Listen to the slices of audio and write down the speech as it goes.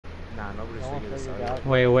Nah, nobody's No one figured this figured out. out.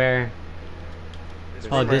 Wait, where?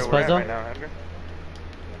 Oh, this puzzle? Right now, Edgar.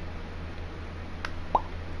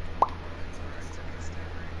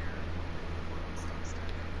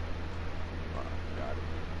 Got it.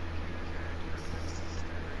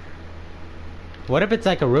 What if it's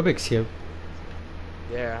like a Rubik's Cube?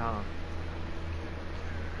 Yeah, huh?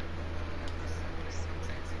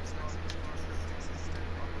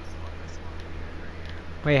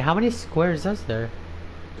 Wait, how many squares is there?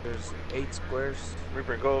 There's 8 squares.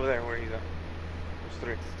 Reaper, go over there where he's at. There's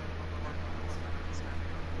 3.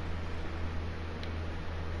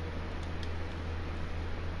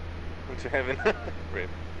 Into heaven. Rip.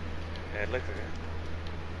 Yeah, it looks like it.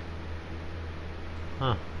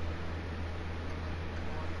 Huh.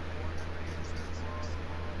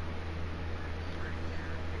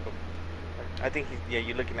 I think he's, yeah,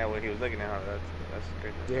 you're looking at what he was looking at. Huh? That's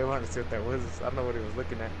crazy. Yeah, I want to see what that was. I don't know what he was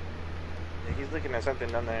looking at. Yeah, he's looking at something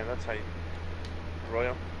down there. That's how you...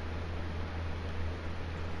 Royal.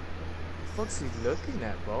 What the fuck's he looking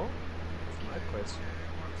at, bro? That's my question.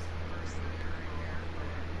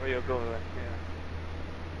 Royal, go over there. Yeah.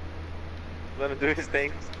 Let him do his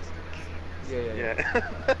thing. Yeah.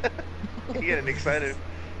 He's getting excited.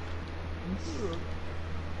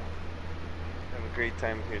 Have a great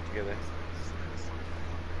time here together.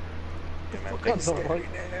 Yeah, man, What he's staring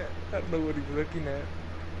at? I don't know what he's looking at.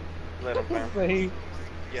 let him, man. Say,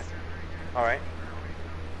 Yeah. All right.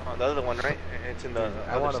 Oh, the other one, right? It's in the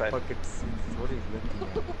I other want to side. fucking see what he's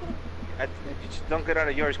looking at. You just don't get out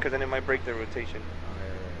of yours, because then it might break the rotation.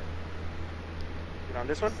 Get on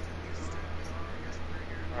this one.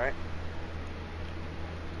 All right.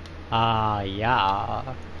 Ah,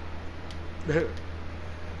 yeah.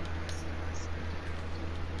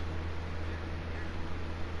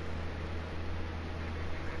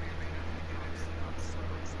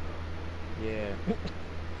 Yeah.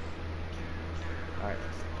 Alright.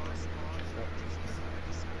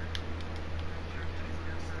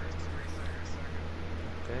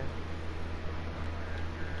 Okay.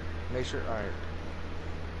 Make sure. Alright.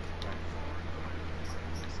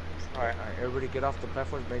 Alright, everybody get off the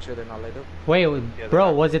platforms. Make sure they're not lit up. Wait, Yeah,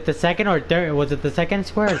 bro, was it the second or third? Was it the second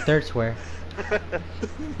square or third square?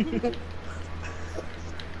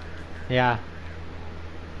 Yeah.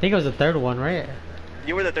 I think it was the third one, right?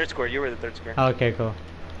 You were the third square. You were the third square. Oh, okay, cool.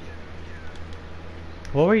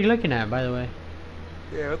 What were you looking at, by the way?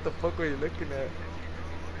 Yeah, what the fuck were you looking at?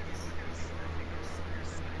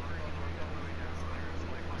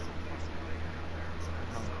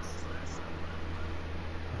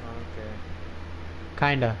 Okay.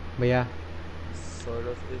 Kinda, but yeah. Sort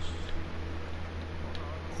of ish.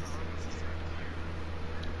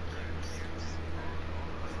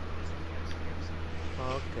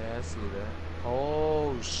 Okay, I see that.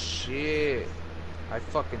 Oh shit. I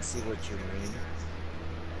fucking see what you mean.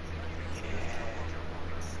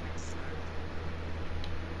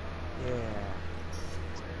 Yeah.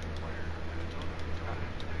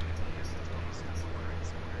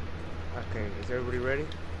 Okay, is everybody ready?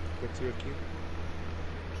 Get to your queue.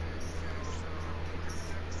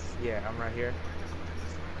 Yeah, I'm right here.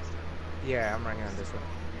 Yeah, I'm right here on this one.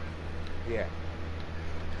 Yeah.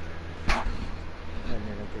 And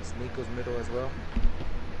then I guess Nico's middle as well.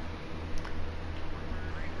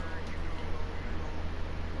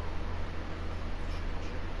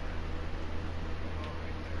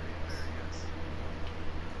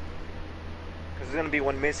 Because there's going to be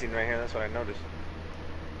one missing right here. That's what I noticed.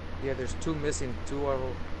 Yeah, there's 2 missing. 2 of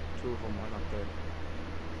them are not there.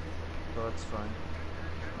 So it's fine.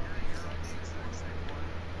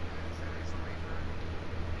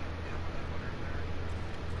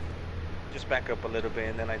 Just back up a little bit,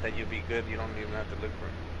 and then I thought you'd be good. You don't even have to look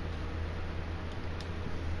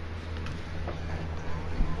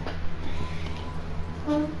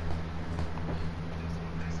for it.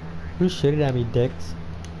 Who's shooting at me, dicks?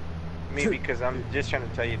 Me, because I'm just trying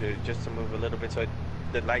to tell you to move a little bit so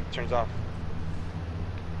the light turns off.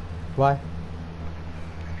 Why?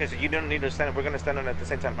 Because you don't need to stand. We're gonna stand on it at the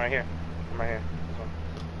same time. Right here. I'm right here. This one.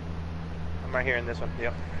 I'm right here in this one.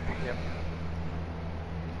 Yep. Yep.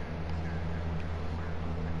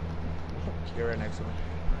 You're right next to me.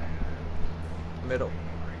 Middle.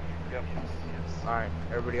 Yep. Alright,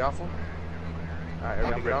 everybody off one? Alright,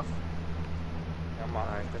 everybody get off? I'm on.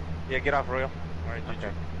 Alright, good. Yeah, get off, Royal. Alright,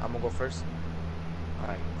 Okay, I'm gonna go first.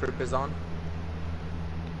 Alright, Crip is on.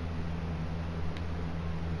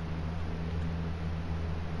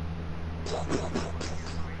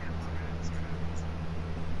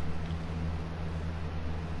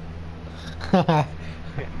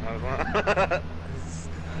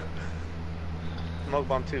 Smoke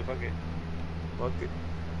bomb too, fuck it. Fuck it.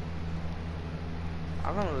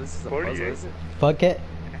 I don't know. This is a 48. puzzle, is it? Fuck it.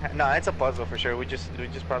 No, it's a puzzle for sure. We just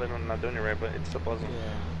probably not doing it right, but it's a puzzle.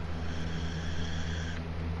 Yeah.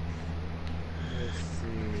 Let's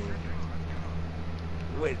see.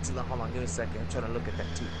 Wait, hold on, give me a second. I'm trying to look at that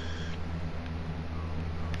too.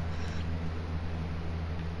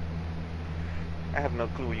 I have no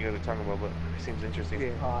clue what you guys are talking about, but it seems interesting. Yeah.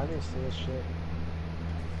 Oh, I didn't see this shit.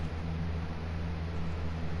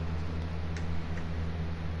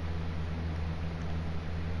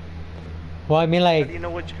 Well, I mean, How like, do you know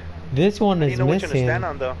which? this one How do is you know which one to missing. stand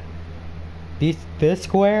on though? This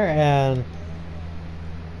square and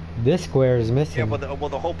this square is missing. Yeah, but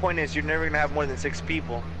the whole point is you're never gonna have more than 6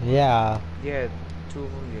 people. Yeah. Yeah, 2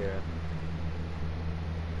 of them, yeah.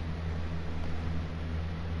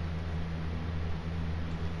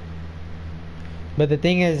 But the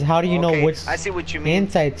thing is, how do you know Okay, which I see what you mean.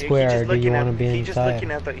 inside He's square just do you looking want to at- be He's just inside?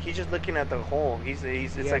 looking at the hole. It's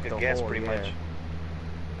Yeah, like a the guess hole, pretty yeah. much.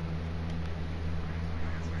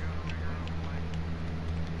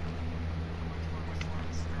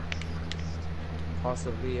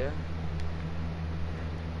 Possibly, yeah.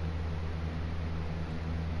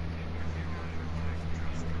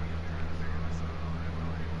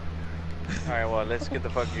 All right, well, let's get the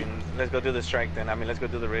let's go do the strike then. I mean, let's go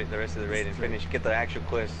do the rest of the raid and finish, get the actual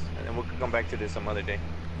quest, and then we'll come back to this some other day.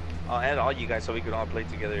 I'll add all you guys so we can all play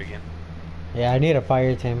together again. Yeah, I need a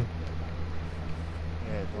fire team.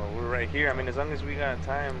 Yeah, Well, we're right here. I mean, as long as we got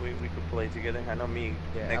time, we could play together. I know me,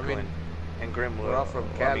 Yeah, I Neko, mean, and Grim. we're all from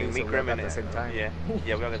Cali, so we Grim, all got and the same time. Yeah,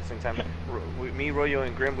 yeah, we all got the same time. Me, Royo,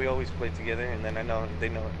 and Grim, we always play together, and then I know they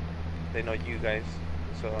know you guys.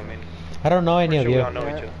 So I mean, I don't know any for of sure we you. all know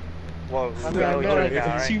each other. Well, I we mean, I know each know other like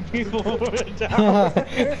now, right? 2 people down.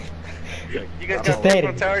 You guys Just got stated.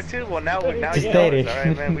 from Tower too? Well, now Just you know us. stated. All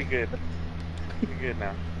right, man, we good. We good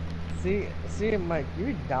now. See, Mike,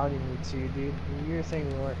 you're doubting me too, dude. You're saying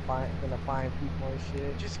we weren't gonna find people and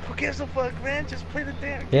shit. Just who gives a fuck, man? Just play the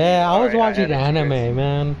damn game. Yeah, I was Alright, watching added you guys. anime,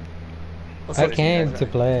 man. What's I up, came guys? to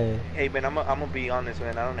play. Hey man, I'm gonna be honest,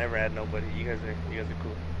 man. I don't ever add nobody. You guys are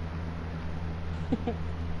cool.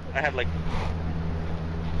 I have like,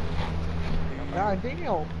 God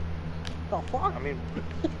damn. The fuck? I mean,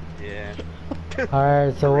 yeah.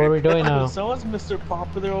 Alright, so what are we doing now? Someone's Mr.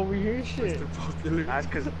 Popular over here, shit. Mr. Popular. That's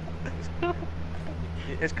cause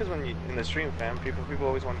it's cause when you in the stream, fam, people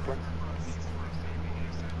always want to play.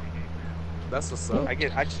 That's what's up. I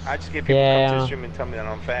just get people Yeah. come to the stream and tell me that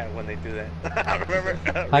I'm fat when they do that. Remember?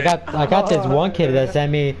 I got this one kid that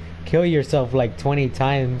sent me kill yourself like 20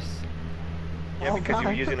 times. Yeah, because you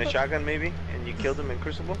were using a shotgun maybe, and you killed him in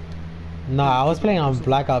Crucible. No, I was playing on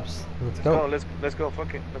Black Ops. Let's Oh, go. let's go.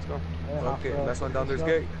 Fuck it. Let's go. Yeah, Okay, bro, last one down, there's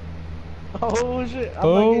let's go. gate. Oh shit, I'm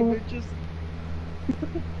Oh. like, hey, bitches.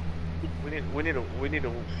 We need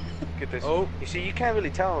to get this. Oh. You see, you can't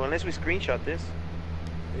really tell unless we screenshot this.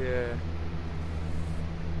 Yeah.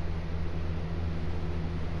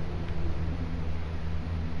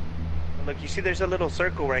 Look, you see, there's a little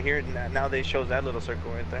circle right here. Now they shows that little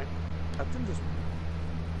circle right there. I think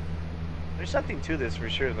There's something to this for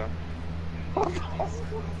sure, though.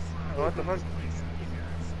 What the fuck?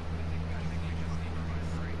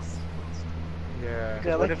 yeah.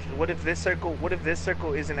 Yeah, like, What if this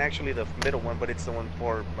circle isn't actually the middle one, but it's the one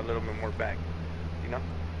for a little bit more back? You know?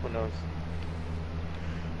 Who knows?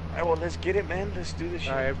 All right, well, let's get it, man. Let's do this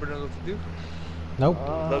shit. Alright, everybody knows what to do? Nope.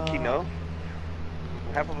 Low key, no.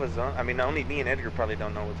 Half of us don't. I mean, only me and Edgar probably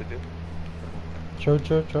don't know what to do. True.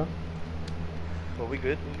 But we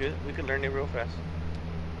good. We can learn it real fast.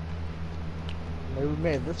 maybe we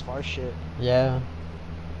made it this far, shit. Yeah.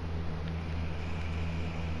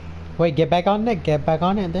 Wait, get back on it. Get back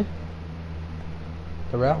on it then.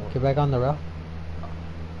 The rail. Get back on the rail.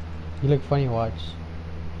 You look funny, watch.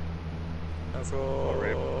 That's all.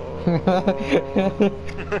 Rip.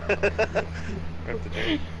 Rip the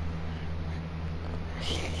dream.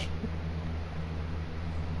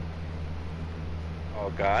 Oh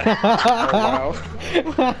god. Oh,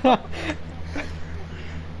 wow.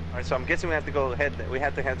 Alright, so I'm guessing we have to go ahead. We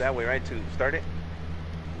have to head that way, right, to start it?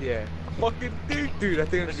 Yeah. Fucking dude, I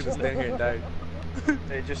think I'm just gonna stand here and die.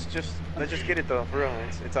 Hey, let's just get it though, for real.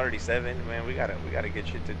 It's already 7, man. We gotta get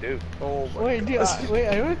shit to do. Oh my Wait, dude, gosh.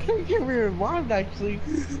 I can't get revived actually.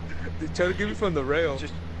 They try to get me from the rail.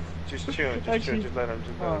 Just chill, Actually- just let him,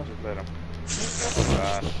 just let him.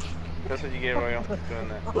 That's what you get, Royal, doing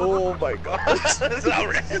that. Oh my gosh. That's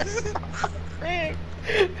outrageous.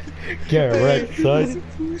 Get wrecked, son.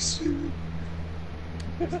 Just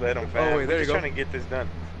let him, fam. Oh, wait, there We're you just go. trying to get this done.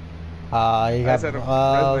 You I got said I'm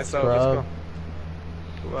oh, press myself, scrub.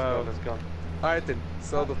 Wow. Let's go. Alright then.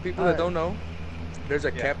 So the people that don't know, there's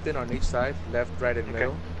a Yeah. captain on each side, left, right, and Okay.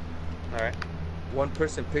 middle. All right. One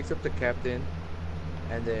person picks up the captain,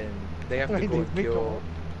 and then they have to Wait, go they and pick kill him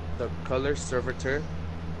the color servitor.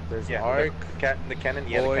 There's Yeah. arc, The cannon.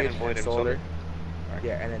 Yeah, the void, cannon, void, and and solar. solar. Alright.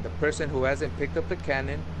 Yeah, and then the person who hasn't picked up the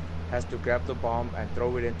cannon has to grab the bomb and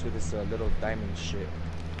throw it into this little diamond shit.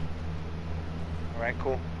 All right.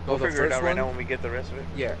 Cool. So We'll the figure it first out right one- now when we get the rest of it.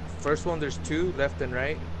 Yeah, first one there's 2 left and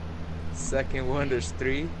right. Second one there's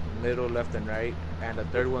 3 middle, left, and right, and the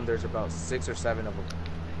third one there's about 6 or 7 of them.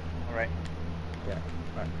 All right. Yeah. All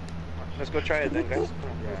right. Let's go try it then, guys. Come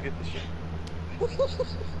on, let's Yeah. get this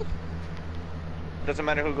shit. Doesn't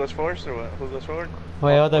matter who goes first or who goes forward.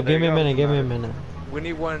 Wait, hold Oh, up. there Give me you a go. minute. Give me a minute. We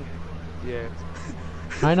need one. Yeah.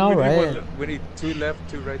 I know, we need right? we need 2 left,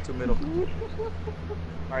 2 right, 2 middle.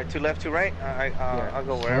 All right, 2 left, 2 right. Yeah. I'll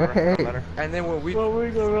go wherever. Alright. Don't matter. And then when we Bro, where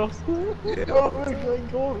you go, Ross? Yeah. Bro, where you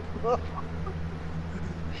go, bro?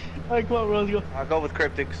 Alright, come on, Ross, go. I'll go with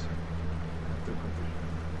cryptics.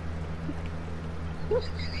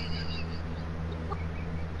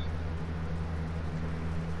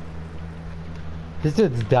 This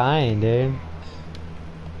dude's dying, dude.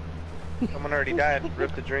 Someone already died.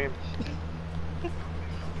 Rip the dream.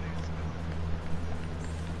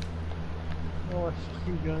 Oh,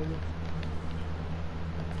 you got it.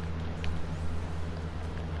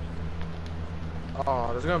 Oh,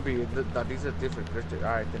 there's gonna be these are different characters. All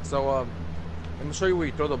right, then. So let me show you where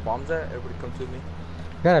you throw the bombs at. Everybody, come to me.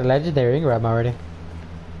 Got a legendary ingram already.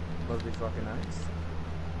 Must be fucking nice.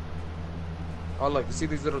 Oh, look, you see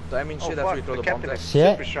these little diamond shit? Oh That's where fuck! you throw The the bombs captain at. is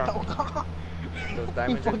Shit. super strong. Those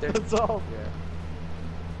diamonds right there. That's all.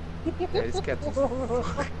 Yeah. Yeah, this captain's.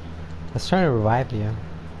 I was trying to revive you.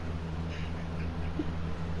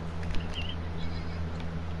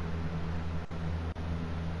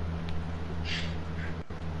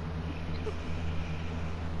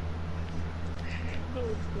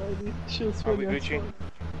 Shit's Are we funny as Gucci? fuck.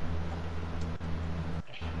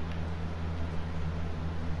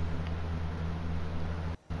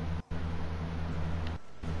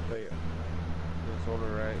 So yeah. That's all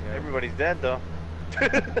right. Yeah. Everybody's dead though.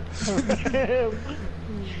 Damn.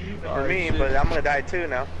 For me, but I'm gonna die too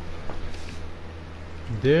now.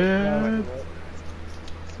 Dude.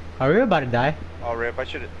 Are we about to die? Oh rip! I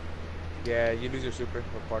should have Yeah, you lose your super or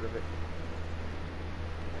part of it.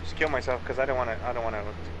 just killed myself because I don't want to.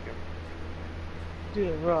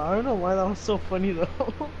 Dude, bro, I don't know why that was so funny though.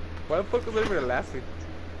 Why the fuck was everybody laughing?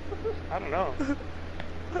 I don't know.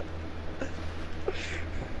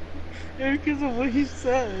 Yeah, because of what he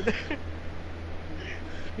said.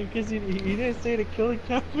 Because he didn't say to kill the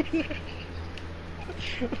captain.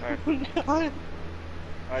 Alright,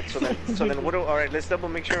 so then what do? All right, let's double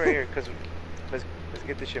make sure right here, cause let's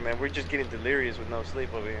get this shit, man. We're just getting delirious with no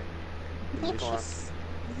sleep over here. Come on.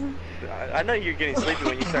 I know you're getting sleepy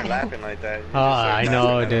when you start laughing like that. You just Oh, start I laughing know,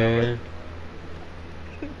 out of nowhere.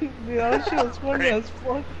 dude. Dude, that shit was funny as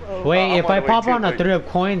fuck, bro. Wait, I'm if on I the way pop too, on a but- 3 of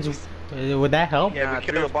coins, would that help? Yeah, Nah, we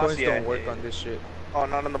kill 3 the of boss, coins yeah, don't work yeah. on this shit. Oh,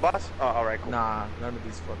 not on the boss? Oh, all right, cool. Nah, none of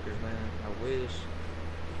these fuckers, man. I wish.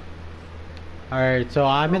 Alright, so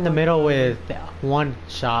I'm in the middle with 1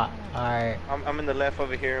 shot. Alright, I'm in the left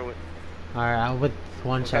over here with. alright, I'm with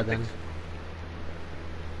 1 shot then.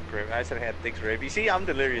 Grip. I said I had thick rib. You see, I'm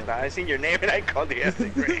delirious now. I seen your name and I called you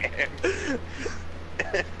thick rib.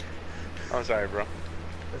 I'm sorry, bro.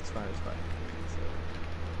 That's fine, it's fine.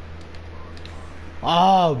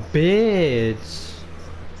 Oh, bitch.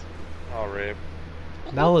 Oh, rib.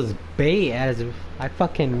 That was bait as I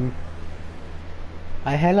fucking...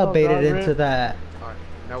 I hella Oh, baited God, into Rip. that. Alright,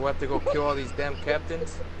 now we have to go kill all these damn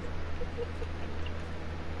captains.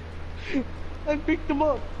 I picked him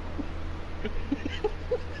up.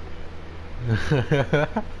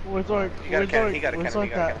 Where's Ark? He got a cannon. He got a Where's cannon.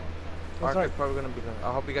 He got a Ark at? cannon. Where's Ark is Ark? probably gonna be.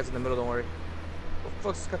 I'll help you guys in the middle. Don't worry. What the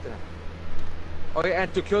fuck's this captain? Oh yeah,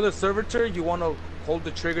 and to kill the servitor, you want to hold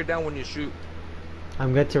the trigger down when you shoot.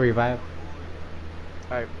 I'm good to revive.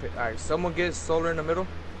 Alright, alright. Someone get solar in the middle.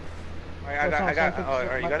 Alright, I got. Oh,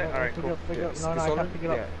 alright, you got it. Alright, cool. Pick it up. Yeah, No, no, I solar? can't pick it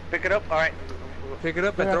up. Yeah. Pick it up. Alright. Pick it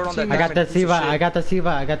up and Yeah, throw it on that I I got the diamond piece of Siva, shit. I got the Siva,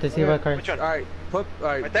 I got the Siva card. Which one? Alright,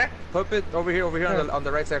 alright. Right there? Put it over here on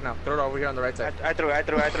the right side now. Throw it over here on the right side. I threw it. I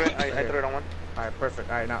threw it on one. Alright, perfect.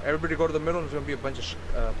 Alright, now everybody go to the middle. There's gonna be a bunch of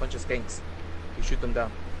skanks. You shoot them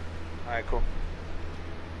down. Alright, cool.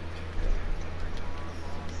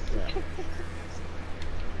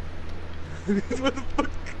 What the fuck?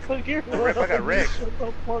 Look here. Rip, I got wrecked. Shut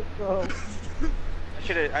the fuck up.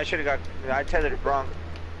 I should have got. I tethered it wrong.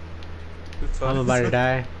 I'm about to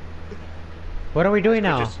die. What are we doing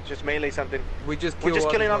now? Just melee something. We just We're kill just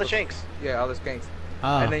all killing the- all the shanks. Yeah, all the skanks.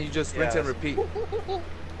 Oh. And then you just rinse and Yes. repeat.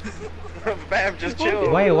 Bam, just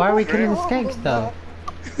chill. Wait, why are we Bro. killing the skanks though?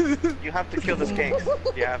 You have to kill the skanks.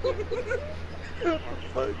 You have to.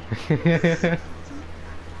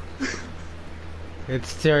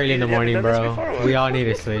 It's too early in the You haven't morning, done this bro. before, what? We all need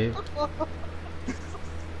to sleep.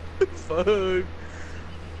 Fuck.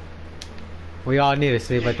 We all need to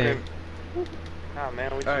sleep, I think. Nah,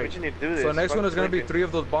 man, we Alright, just need to do this. So next Fuck one is gonna be sleeping. 3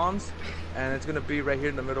 of those bombs, and it's gonna be right here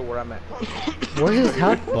in the middle where I'm at. Where's his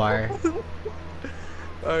health bar?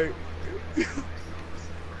 Alright.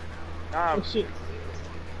 Nah, Oh shit.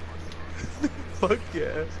 Fuck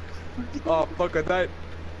yeah. Oh fuck, I died.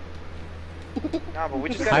 nah, but we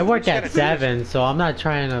just gotta. I we work just at gotta 7, so I'm not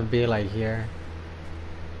trying to be like here.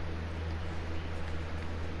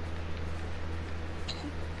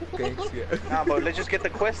 Thanks, yeah. do this. Nah, but let's just get the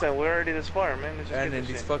quest and we're already this far, man. Let's just And get then this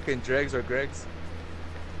these shit. fucking dregs are Gregs.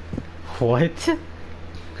 What?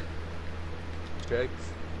 Dregs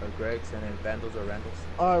are Gregs, and then Vandals are Randals.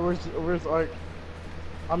 Alright, where's Ark?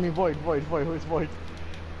 I mean Void, who's Void?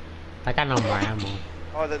 I got no more ammo.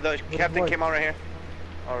 Oh, the captain Void? came out right here.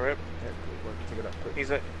 Oh, rip. Yeah, cool. Work, take it up quick. He's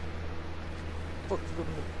a. Fuck, you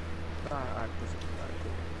alright, push it. Alright,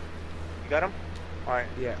 cool. You got him? Alright.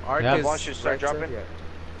 Yeah, Arc Yeah. is Launch should start right side, dropping. Yeah.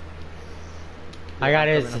 I got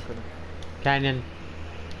I'm his coming, I'm coming. canyon.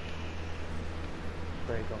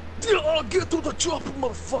 There you go. Yeah, get to the chopper,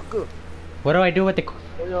 motherfucker! What do I do with the?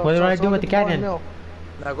 Yo, What do I do with the get cannon? mill.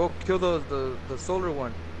 Now go kill the solar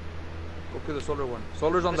one. Go kill the solar one.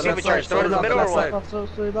 Solar's on the Let's see left if side. we charge. Throw it in Solar's the on the middle left or side. what? So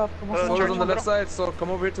left, come on. Charge Solar's on the in left the side, so come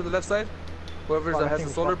over here to the left side. Whoever Oh, I has think the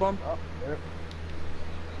we solar fucked bomb. up. Yep.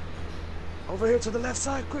 Over here to the left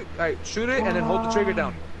side, quick. Alright, shoot it and then hold the trigger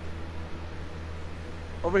down.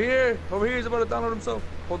 Over here, he's about to download himself.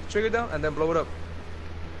 Hold the trigger down and then blow it up.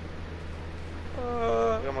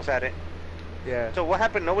 We almost had it. Yeah. So what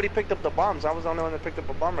happened? Nobody picked up the bombs. I was the only one that picked up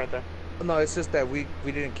a bomb right there. No, it's just that we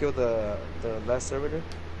didn't kill the last servitor.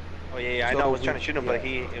 Oh yeah, I So know. I was we- trying to shoot him, but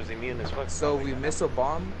yeah. he was immune as fuck. So we miss a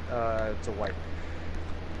bomb, it's a wipe.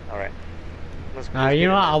 All right. Let's Nah, get you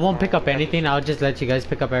know it, what? man. I won't pick up We got anything. I'll just let you guys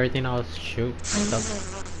pick up everything. I'll shoot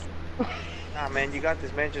stuff. this. Nah, man, you got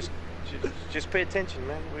this, man. Just pay attention,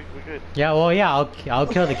 man. We're good. Yeah, well, yeah, I'll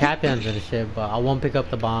kill the captains and shit, but I won't pick up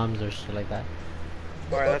the bombs or shit like that.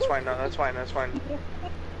 All right, that's fine. No, that's fine. That's fine.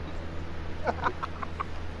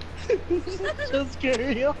 So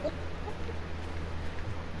scary.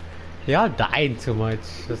 Y'all dying too much.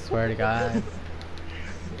 I swear to God. You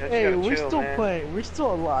just Hey, gotta we're chill, still man. playing. We're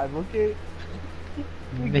still alive, okay?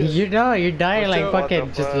 You know, you're dying like What's up? fucking What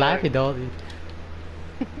the just fuck? laughing though.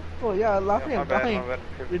 Oh yeah, laughing Yeah, and my bad, dying. my bad.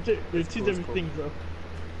 They're two cool, different cool. things though.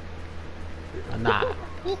 Nah.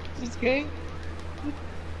 Just kidding.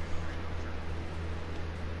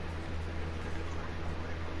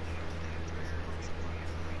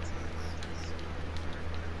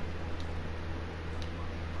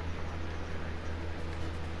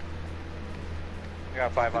 I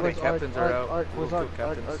got 5 on Wait, me. captains are out. Ark, We'll where's kill Ark?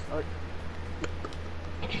 captains. Ark.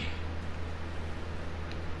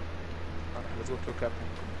 Alright, let's go kill captain.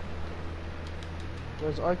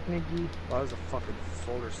 Where's Ark, Niggy? Oh, there's a fucking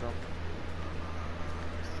solar cell.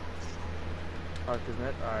 Arc, isn't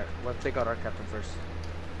it? Alright, let's take out our captain first.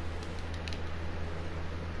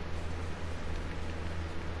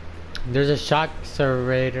 There's a shock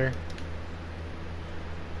serrator.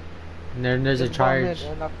 And then there's a Just bomb charge. it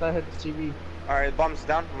and after that hit the TV. All right, bombs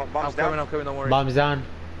down. Bombs down. I'm coming, don't worry. Bombs down.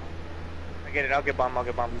 I get it. I'll get bomb. I'll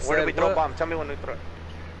get bomb. You Where do said we throw what? bomb? Tell me when we throw.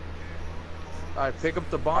 Alright, pick up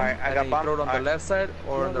the bomb Alright, I and got then you bomb. throw it on the Alright. left side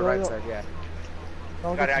or on the Yo, right yo. side, yeah.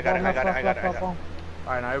 Don't Got it, get I got the it, bomb, I got it, left, I got it, I left, got it. left,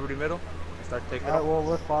 Alright, now everybody middle. Start taking it Alright, up. well,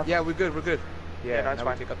 we're fast. Yeah, we're good, we're good. Yeah, no, it's now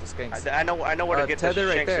fine. we take out the skanks. I know where to get the tether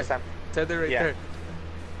right shanks there. this time. Tether right Yeah. there.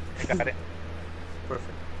 I got it.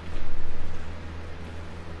 Perfect.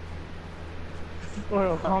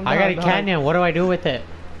 Oh, calm I got a down, canyon. What do I do with it?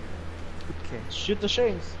 Okay. dog. Shoot the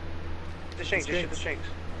shanks. The shanks, just shoot the shanks.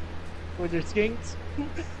 With your skinks.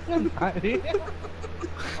 Oh,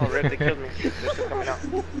 Red, they killed me. They're still coming out.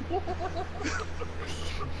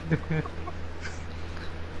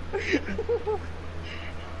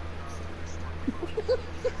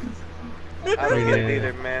 I don't get it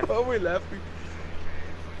either, man. Why are we laughing?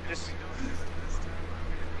 Just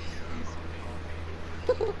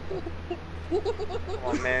come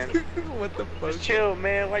on, man. What the fuck? Just chill,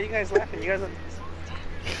 man. Why are you guys laughing? You guys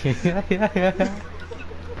you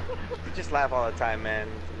just laugh all the time, man.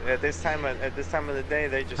 At this time of the day,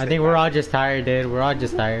 they just. I think we're all just tired, dude. We're all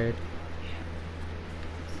just tired.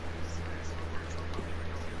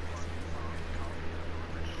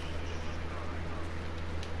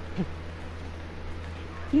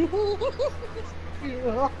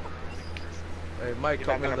 Hey, Mike, You're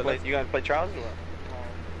cut not me on gonna the play. left. You gonna play Charles or what?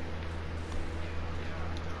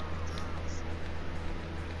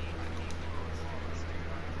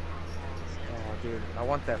 Oh, dude, I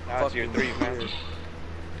want that Now it's fucking your threes, man. beard.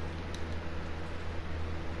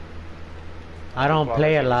 I don't Well,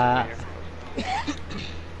 play a let's lot. get this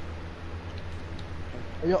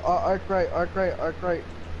in here. Yo, arc right, arc right, arc right.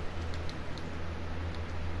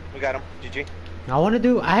 We got him. GG. I want to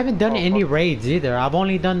do. I haven't done Oh, any fuck. raids either. I've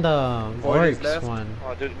only done the Void is orcs left. one.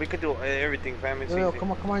 Oh, dude, we could do everything, fam. It's Yo, easy.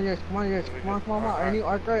 come on, yes, come on, yes, come on, come on, come on. I need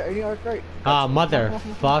arc right, I need arc right. Ah,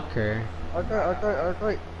 motherfucker. Arc right, arc right, arc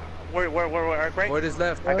right. Where, arc right? Void is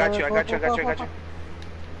left. I got you, I got you, I got you, I got you.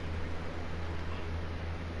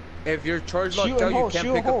 If you're charged locked Shoot out, and you hold, can't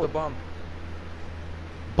shoot pick and up the hold. bomb.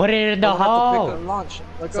 Put it in the Someone has to pick hole. up- Launch.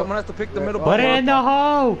 Let's Someone go. has to pick the middle Put bomb it in the up.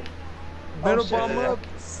 hole. Middle Oh, shit, bomb yeah. up.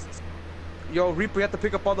 Yo, Reaper, you have to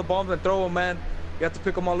pick up all the bombs and throw them, man. You have to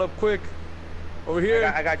pick them all up quick. Over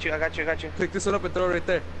here. I got you, I got you, I got you. Pick this one up and throw it right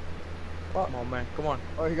there. Oh. Come on, man. Come on.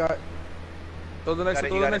 Oh, he got it. Throw the next Got one. it,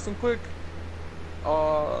 Throw you the got next it. one quick.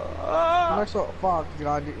 Next one. Fuck,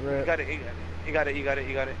 God, get You rid. got it, you got it, you got it,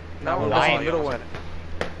 you got it. Now we're we're lying. on the middle Almost one.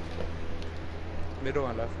 got it. Middle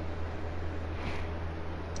one left.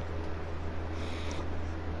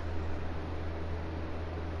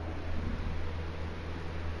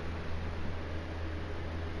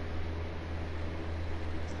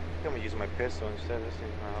 I'm gonna use my pistol instead. This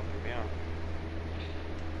thing's not helping me out.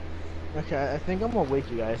 Okay, I think I'm gonna wake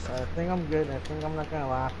you guys. I think I'm good. I think I'm not gonna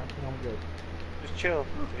laugh. I think I'm good. Just chill.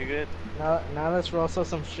 You good? Now let's roll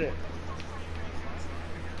some shit.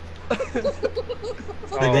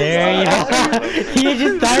 There you go. You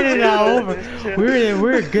just started it all over. We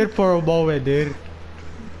were good for a moment, dude.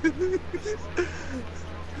 It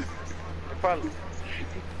probably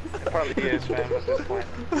is, fam, at this point.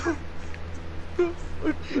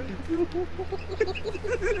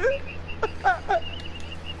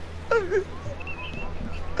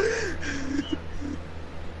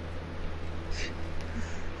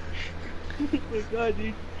 Oh my god,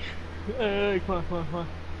 dude. Hey, come on, come on, come on.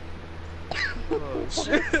 Oh,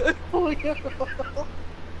 shit. Oh my god.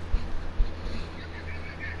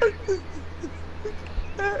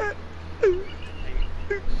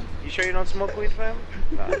 You sure you don't smoke weed, fam?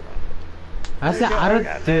 Nah. I said,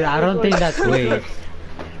 I don't think that's weed.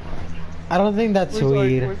 I don't think that's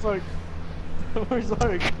weed. Where's Ark? Where's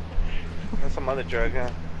Ark? That's some other drug, huh?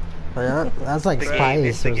 That's like It's spice the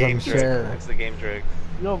or some game drug. shit. It's the game drug.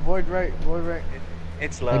 No, void right, void right.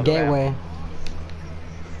 It's A love, gateway.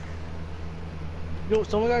 Yo,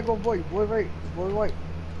 someone gotta go void, void right, void right.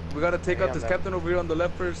 We gotta take Yeah, out this man. captain over here on the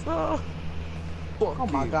left first. Ah. Oh my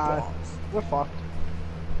Fucking god. bombs. We're fucked.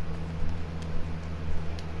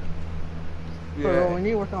 Yeah. Bro, we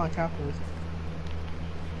need to work on captains.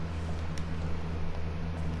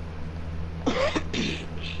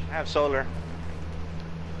 I have solar.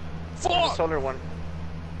 Fuck! Solar one.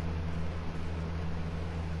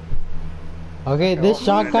 Okay, this Oh,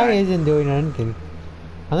 shot we're guy gonna die. isn't doing anything.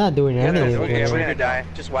 I'm not doing Yeah, anything. we're for gonna him. die.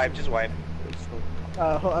 Just wipe, just wipe.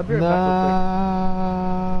 I'll be right back real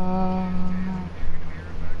Nah.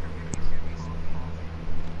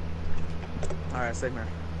 Alright, same here.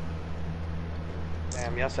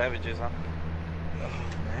 Damn, y'all savages, huh?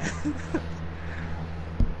 Man.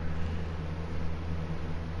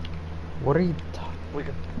 What are you talking? We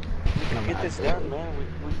can get this done, man.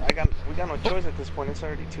 We got no choice at this point. It's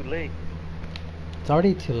already too late. It's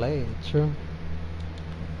already too late. True.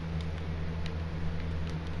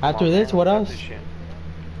 Come After on, this, man, what we got else? this shit.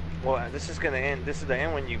 Well, this is gonna end. This is the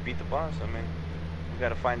end when you beat the boss. I mean, we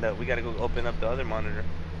gotta find out. We gotta go open up the other monitor.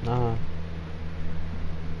 Uh-huh.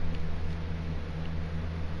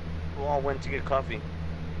 Who all went to get coffee?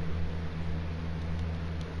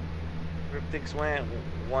 Riptix went.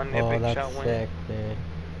 One Oh, epic that's shot went. sick, dude.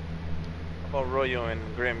 How about Royo and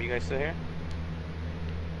Grim? You guys still here?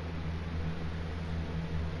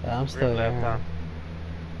 Yeah, I'm Grim still left, huh? there.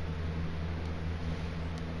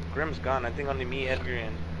 Grim's gone. I think only me, Edgar,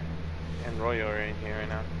 and Royo are in here right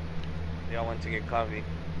now. They all went to get coffee.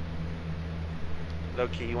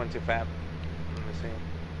 Low-key, he went to Fab. Let me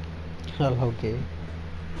see. Okay.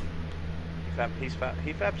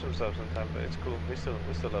 He faps himself sometimes, but it's cool. We still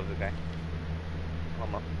love the guy.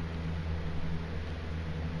 Mama.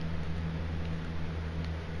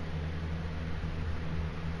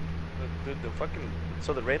 Dude, the fucking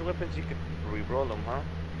so the raid weapons you could re-roll them, huh?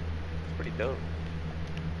 It's pretty dope.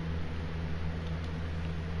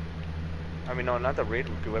 I mean, no, not the raid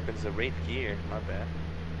weapons, the raid gear. My bad.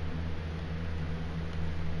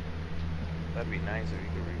 That'd be nice if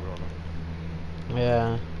you could re-roll them.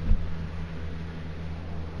 Yeah.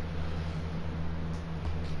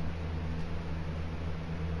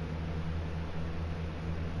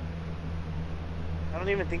 don't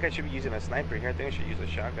even think I should be using a sniper here. I think I should use a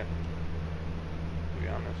shotgun. To be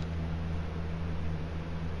honest.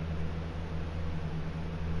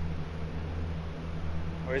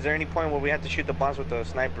 Or is there any point where we have to shoot the boss with the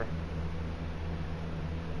sniper?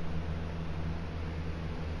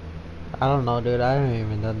 I don't know, dude. I haven't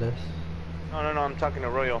even done this. No, I'm talking to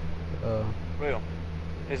Royal. Uh, Royal,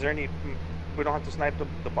 is there any... We don't have to snipe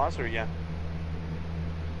the boss, or yeah?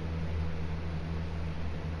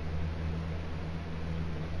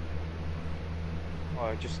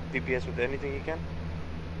 Oh, just DPS with anything you can?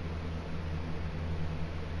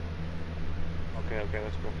 Okay,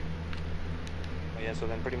 that's cool. Oh yeah, so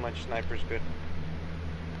then pretty much sniper's good.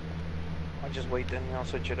 I'll just wait then, I'll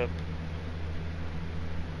switch it up.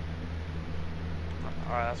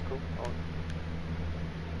 Alright, that's cool. Oh.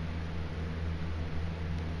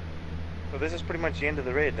 So this is pretty much the end of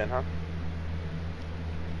the raid then, huh?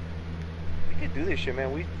 We could do this shit,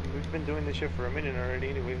 man. We've been doing this shit for a minute already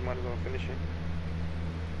anyway. We might as well finish it.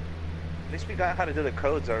 At least we got how to do the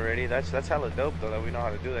codes already. That's hella dope though, that we know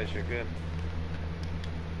how to do that shit good.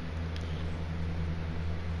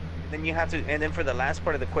 Then you have to, and then for the last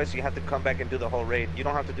part of the quest, you have to come back and do the whole raid. You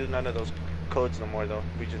don't have to do none of those codes no more though.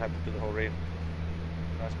 We just have to do the whole raid.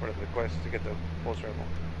 Last part of the quest to get the pulse rifle.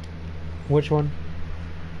 which one?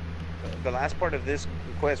 The last part of this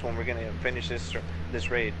quest, when we're gonna finish this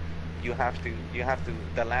raid, you have to.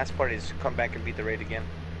 The last part is come back and beat the raid again.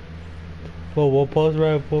 Well, what pulse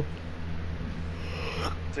rifle?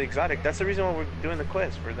 It's exotic. That's the reason why we're doing the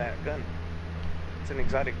quest for that gun. It's an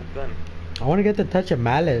exotic gun. I want to get the touch of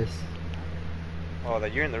malice. Oh,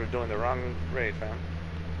 that you're doing the wrong raid, fam.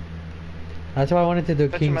 That's why I wanted to do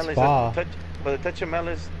Touch of King's Malice, Spa. but the touch of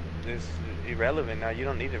malice is irrelevant now. You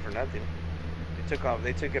don't need it for nothing.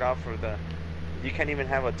 They took it off for the. You can't even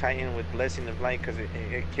have a Titan with Blessing of Light because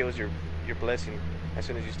it kills your blessing as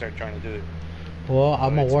soon as you start trying to do it. Well, So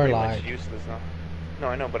I'm a it's pretty warlock. much useless now. No,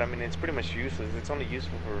 I know, but I mean it's pretty much useless. It's only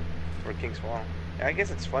useful for King's Fall. I guess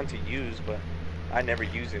it's fun to use, but I never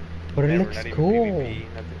use it. But it Never, looks not even cool. PvP,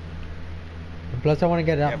 nothing. Plus, I want to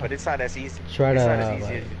get out. Yeah, but it's not as easy. Try It's to, not as easy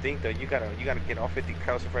like- as you think, though. You gotta get all 50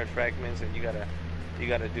 calcified fragments, and you gotta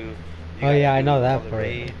do. You Oh, gotta yeah, I do know all that the part.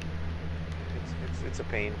 raid. It's a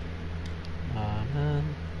pain. Man.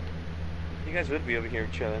 You guys would be over here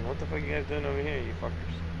chilling. What the fuck you guys doing over here, you fuckers?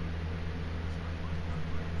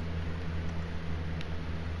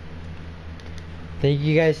 Thank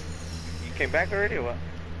you guys. You came back already or what?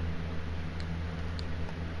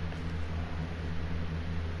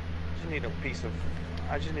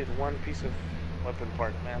 I just need one piece of weapon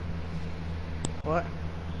part, man. What?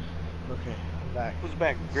 Okay, I'm back. Who's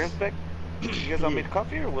back? Grim's back? You guys all made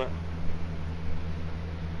coffee or what?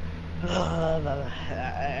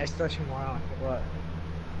 I start tomorrow. What?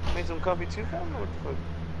 Made some coffee too, fam? What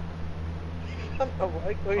the fuck?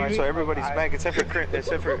 What do you Alright, so mean? everybody's back except for Crip.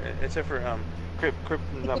 Except for Crip. Crip's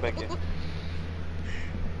not back yet.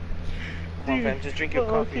 Come on, fam. Just drink your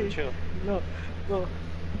coffee and chill. No,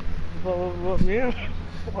 what, me?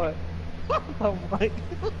 What? Oh my.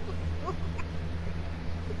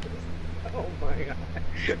 Oh my god.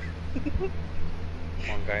 Come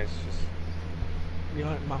on, guys. Just You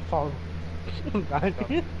know, my fault.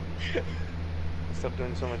 stop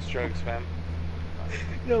doing so much drugs, fam.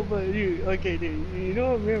 No, but dude, okay, dude, you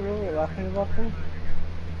know what me and Ro were laughing about them?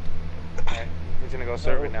 Alright, he's gonna go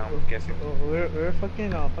serve it now, I'm guessing. We're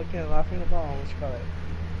fucking laughing about what you call it.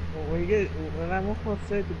 When I'm almost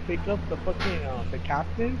said to pick up the fucking the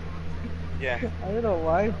captain. Yeah. I don't know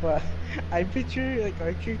why, but I picture like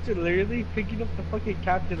our character literally picking up the fucking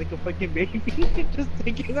captain like a fucking baby, just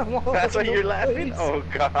taking them all. That's why over you're the laughing? place. Oh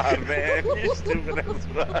god, man. You're stupid as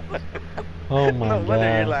fuck. Oh my No wonder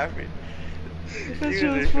you're god. laughing. That You shit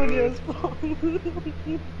was just funny were- as fuck.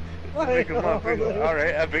 Pick him up.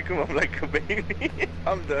 Alright, I pick him up like a baby.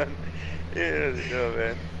 I'm done. Yeah, no,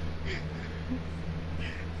 man.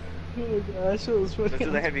 Oh my god, that shit was funny. Let's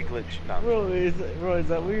do the heavy glitch. No. Bro, is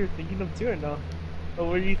that what you're thinking of too or no? Or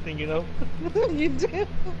what are you thinking of? You did.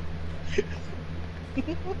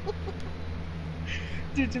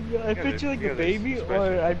 Dude, to be honest, I Yeah, picture like yeah, a baby, there's or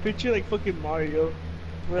special. I picture like fucking Mario,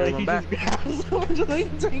 where like I'm he back. just grabs someone just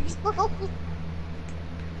like takes off.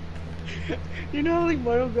 You know how like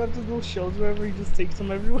Mario grabs those little shells wherever he just takes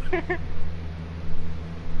them everywhere?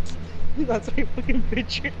 That's what I fucking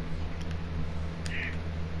picture.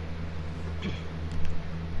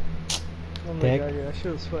 Oh my Dick. god, yeah, that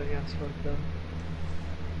shit was funny as fuck though.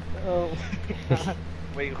 Oh my god.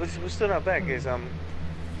 Wait, who's still not back? Is I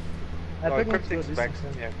oh, think Cryptic's back.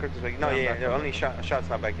 Yeah, Cryptic's back. No, Yeah, I'm yeah, back. only Shot's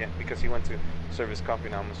not back yet because he went to serve his coffee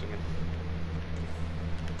now, I'm assuming.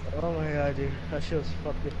 Oh my god, dude. That shit was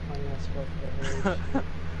fucking funny as fuck. Holy shit.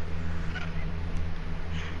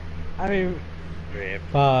 I mean, Rip.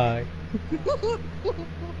 Fuck.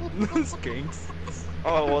 Skinks.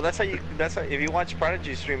 Oh well, that's how you. That's how, if you watch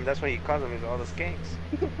Prodigy stream, that's what he calls them. Is all the skanks.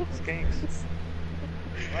 Skanks.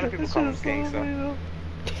 A lot of people that call shit them was so skanks funny though.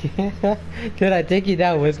 though. Did I take you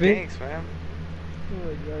down with me? Skanks, man. Oh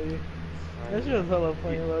my god, dude. That shit was hella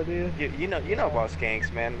funny though, dude. You know about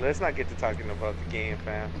skanks, man. Let's not get to talking about the game,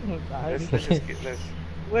 fam. Oh god. Let's just get.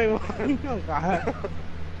 Wait, what? Oh god.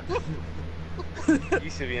 You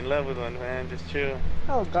used to be in love with one, man. Just chill.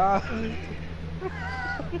 Oh god.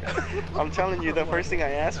 I'm telling you, the first thing I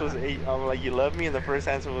asked was, hey, I'm like, you love me? And the first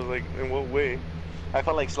answer was like, in what way? I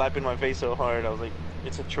felt like slapping my face so hard. I was like,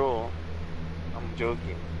 it's a troll. I'm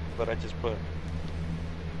joking, but I just put a.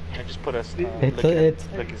 It's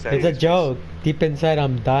a joke. Deep inside,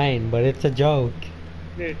 I'm dying, but it's a joke.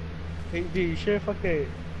 Dude, hey, dude, you should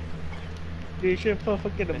fucking. Dude, you should put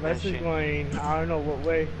fucking a That message shit. going, I don't know what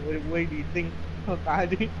way. What way do you think? Oh god,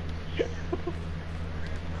 dude.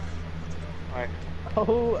 Alright.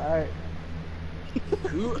 Oh, alright.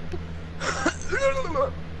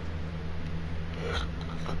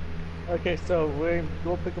 Okay, so we're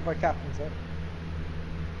go pick up our captains, right?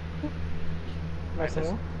 Nice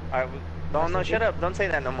Alright, one. Alright, no, shut up. Don't say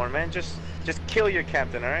that no more, man. Just kill your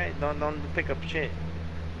captain, alright? Don't pick up shit.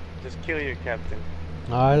 Just kill your captain.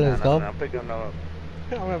 Alright, let's go. No, pick him up.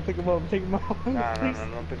 I'm gonna pick him up, take him out. No,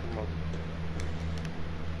 don't pick him up.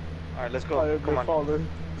 Alright, let's go. Alright, Come on. Fallen.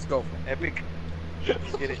 Let's go. Epic.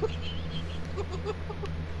 Let's get it.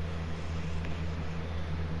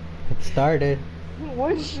 It started.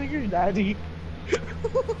 What is sugar daddy?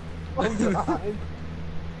 Oh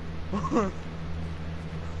god.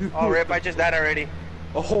 Oh, Rip, I just died already.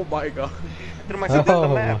 Oh my god. I threw myself off Oh.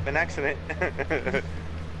 the map, an accident.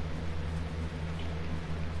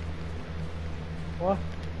 What?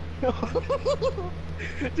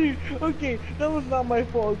 Dude, okay, that was not my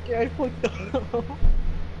fault, okay? I fucked up.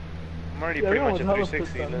 I'm already Yeah, pretty that much was at hella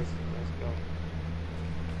 360. pissed Let's off. go.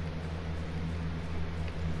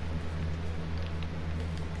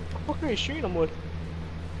 What fuck are you shooting him with?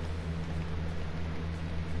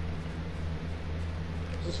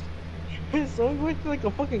 Is someone going to like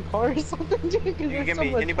a fucking car or something, dude? 'Cause You can there's get so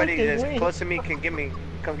me much anybody fucking that's wind. close to me can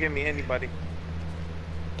come get me anybody.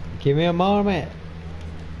 Give me a moment.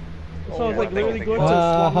 Someone's like yeah, literally thank going you. to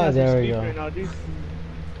a slum as we There we speak go. right now, dude.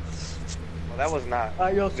 Well, that was not.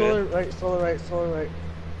 Yo, good. solar right, solar right, solar right.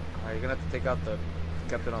 Alright, you're gonna have to take out the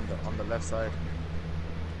captain on the left side.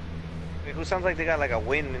 Wait, who sounds like they got like a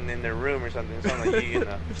wind in their room or something? It sounds like you in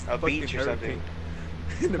a Fucking beach or something.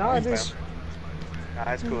 hurricane. Nah, beach, dude. fam. Nah,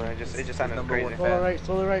 that's cool. It just sounded Number crazy. one. Solar right,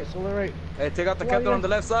 solar right, solar right. Hey, take out the Well, captain yeah. on the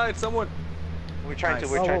left side, someone. We're trying Nice. to.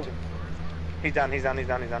 We're Oh, trying well. to. He's down. He's down.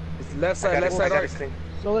 It's left I side, got left it. I side, got right. his thing.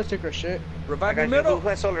 Solar took her shit. I Revive got in you. middle. Who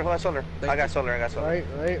has solar? Who has solar? Thank I got you. solar. I got solar. Right,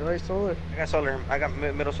 solar. I got solar. I got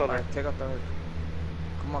middle solar. Alright, take out the.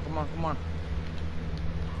 Come on.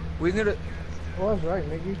 We need it. Oh, that's right,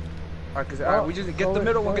 Mickey. Alright, cause Oh, we just get the solar,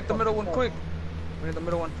 middle one. solar, Get the middle one solar. quick. We need the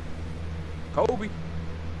middle one. Kobe.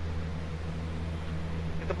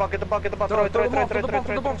 Get the ball. Get the ball. Get the ball. Throw Throw the it. bomb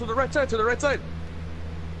to the bomb to the right side. To the right side.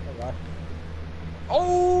 Oh god.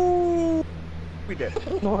 Oh. We did.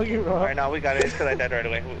 No, you're wrong. All right, now we got it. It's because I died right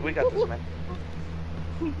away. We got this, man.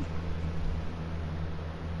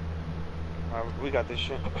 Alright, we got this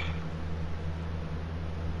shit.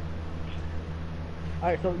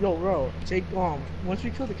 Alright, so yo, bro, take once we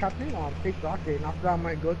kill the captain, take rocket, and after that I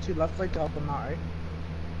might go to left side to help him out, right?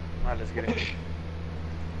 Alright, let's get it.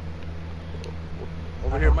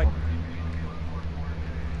 Over here, Mike.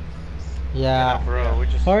 Yeah. Bro, we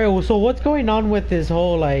just. Alright, so what's going on with this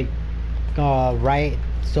whole like right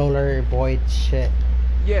solar void shit?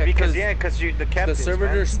 Yeah, Because because you the the captains,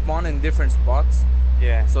 servitors man. spawn in different spots,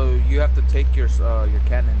 Yeah. so you have to take your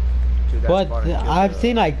cannon to that But spot. and kill I've the-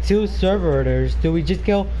 seen like 2 servitors. Do we just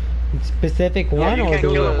kill specific one you or can't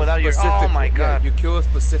do kill we? him without your. specific- Oh my yeah, god. you kill a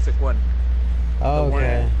specific one. Oh, The one,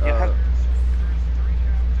 okay. You have- uh,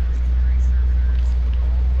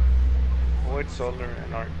 Void, solar,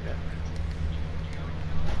 and arc. Yeah.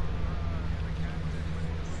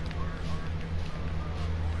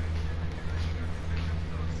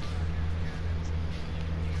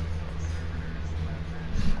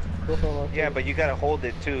 Yeah, but you gotta hold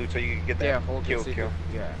it too, so you can get that yeah, hold kill. it, so you Kill.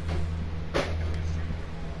 can- Yeah.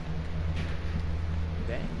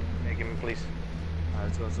 Dang. Hey, give me please. Alright,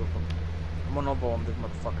 let's go, let's go. I'm gonna no-bomb this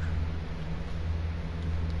motherfucker.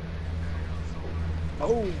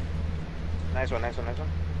 Oh! Nice one. Thanks.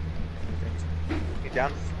 Get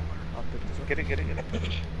down. I'll pick this up. Get it.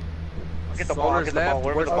 I'll get the ball. I'll get the ball. left.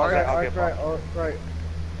 Wherever Where's the ball is, Ark? I'll get ball.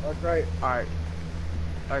 Right. Alright.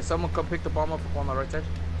 Alright, someone come pick the bomb up on the right side.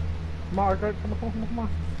 Come on, come on.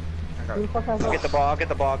 I got Who it. the fuck has I'll that? get the ball. I'll get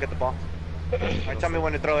the ball. I'll get the ball. Alright, tell me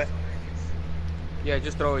when to throw it. Yeah,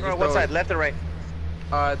 just throw it. Just What throw side? it. Left or right?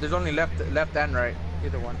 There's only left and right.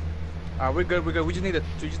 Either one. We're good. We just need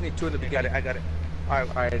two in the I got beginning. it. I got it. Alright.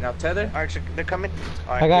 Alright, now tether. Alright, so they're coming.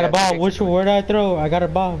 Alright, I got yeah, a ball. okay. Where did I throw? I got a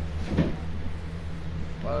ball.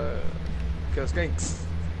 Kill skinks.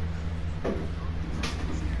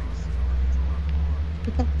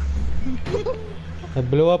 It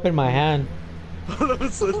blew up in my hand. All of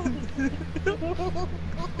a sudden.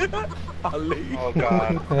 Ali. Oh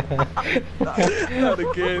god. Not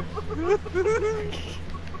again.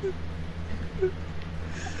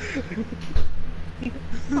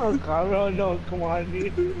 Oh god, no, come on,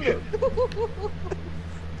 dude.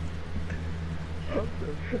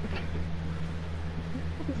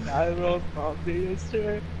 I will stop this,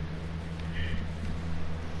 sir.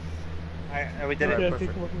 Alright, we did Alright, it.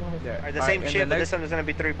 perfect. Yeah. Alright, the Alright, same and shit, the but next- this time there's gonna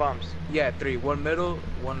be 3 bombs. Yeah, 3. One middle,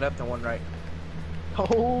 one left, and one right.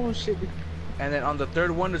 Oh shit. And then on the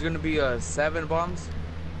third one, there's gonna be 7 bombs.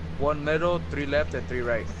 1 middle, 3 left, and 3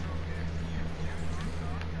 right.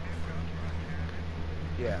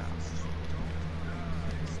 Yeah.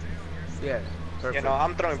 Yeah. Perfect. Yeah, no,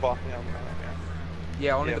 I'm throwing ball.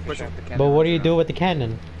 Yeah, only Yeah, the for person sure. with the cannon. But what do you do with the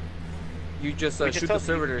cannon? You just We shoot the told-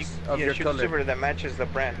 servitors of yeah, your shoot color. the servitor that matches the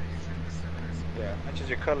brand. Yeah. Matches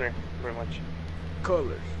your color, pretty much.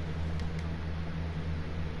 Colors.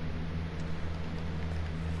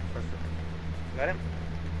 Perfect. Got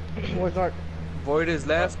him? Where's Ark? Void is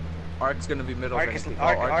left. Ark's gonna be middle. Ark if is, anything.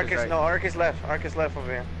 Ark, Oh, Ark is, right. no, Ark is left. Ark is left over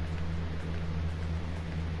here.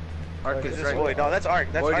 Ark Is is this right. Void? No, that's Ark.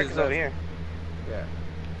 That's Void Ark is is over left. here. Yeah.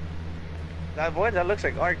 That Void, that looks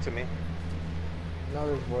like Ark to me. No,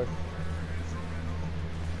 there's Void.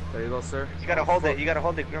 There you go, sir. You gotta hold it. You gotta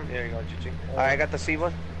hold it. There you go, GG. Alright, I got the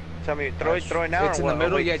C1. Tell me, throw it now It's or in what? the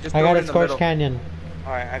middle. Wait. Yeah, just I throw got it a in the Scorch middle. Canyon.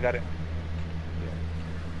 Alright, I got it.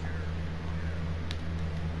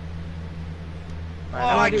 Oh,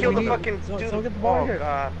 I dude, killed we the need- fucking so- dude. so get the ball Oh here.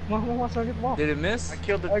 god. Come on, so get the ball. Did it miss? I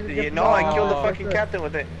killed the. I can get Yeah, the no, I killed the ball. fucking Right there. captain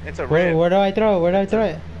with it. It's a red. Where do I throw it? Where do I throw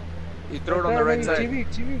it? You throw it on the right side.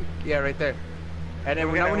 TV. Yeah, right there. And then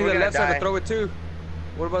We're now gonna- we need we're the gonna left side die. to throw it too.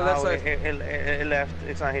 What about the left Oh, side? it left.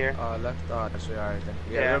 It's not here. Left. Oh, that's right. Alright then.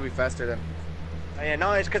 Yeah, Yeah. it'll be faster then. Yeah,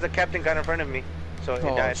 no, it's because the captain got in front of me, so it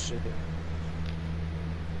died. shit.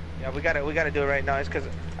 Yeah, we gotta do it right now. It's because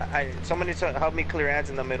someone needs to help me clear ads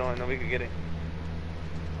in the middle, and then we can get it.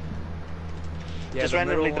 Yeah, Just the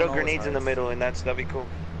randomly middle throw one always grenades in the hurts. middle, and that'd be cool.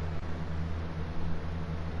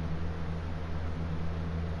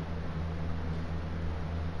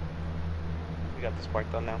 We got the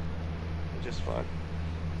spark done now. We just fuck.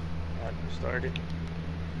 Started.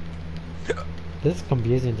 This is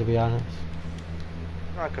confusing, to be honest.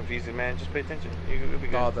 Not confusing, man. Just pay attention. You'll be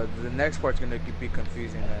good. No, the next part's gonna be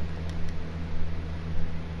confusing then.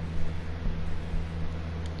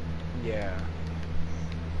 Yeah.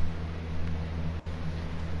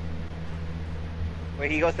 Wait,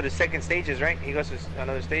 he goes to the second stages, right? He goes to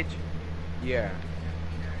another stage. Yeah.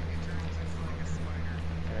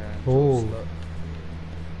 Ooh.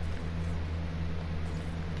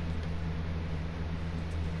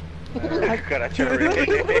 God, I try to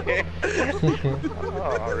read.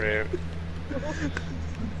 Oh, rip.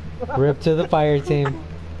 Rip to the fire team.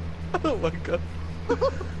 Oh my god.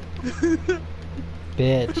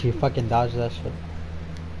 Bitch, you fucking dodged that shit.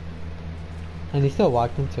 And he still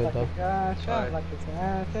walked into it though. Yeah, shot Alright. like it's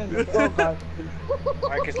an Oh god.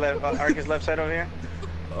 Ark is left side over here.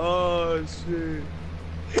 Oh shit.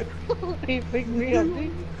 He picked me up,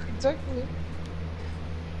 dude. Exactly.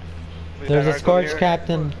 We There's got a Ark over Scorch here.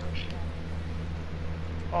 Captain.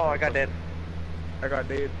 Oh, I got dead. I got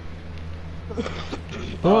dead.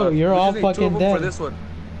 Bro, you're we all just need two of fucking them for dead. this one.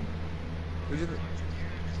 We just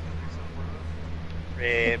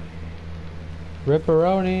Rip.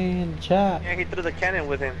 Ripperoni in chat. Yeah, he threw the cannon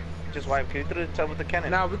with him. Just wiped. He threw the top with the cannon.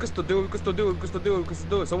 Nah, we can still do it. We can still do it. We can still do it. We can still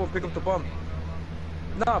do it. Someone pick up the bomb.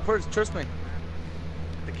 Nah, first, trust me.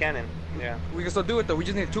 The cannon. Yeah. We can still do it though. We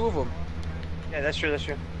just need 2 of them. Yeah, that's true. That's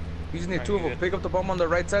true. We just need Alright, 2 of you them. good. Pick up the bomb on the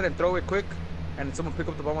right side and throw it quick. And someone pick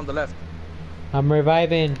up the bomb on the left. I'm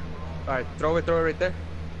reviving. Alright, throw it right there.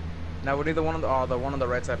 Now we need the one on the one on the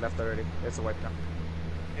right side left already. It's a wipe now.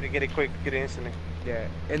 Get it quick. Get it instantly. Yeah.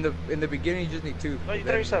 In the beginning you just need 2. Oh, you Then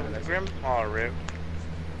throw yourself, the next Grim. Oh, rip.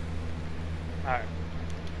 Alright.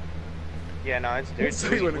 Yeah, no, it's one. there's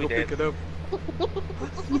So you wanna we go did. pick it up.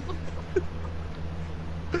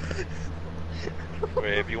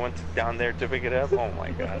 Wait, if you went down there to pick it up, oh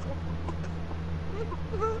my god.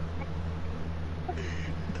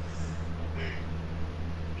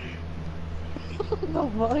 The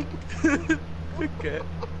fuck? Okay.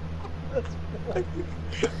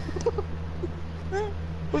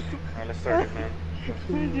 Alright, let's start it, man.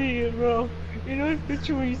 Dude, bro. You know that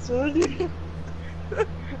picture where you saw it?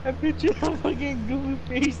 I picture the fucking goofy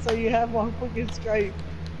face that you have on fucking Skype.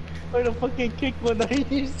 Or the fucking kick one I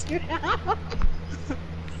used to.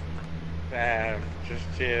 Damn, just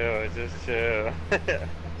chill, just chill.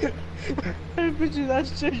 I picture that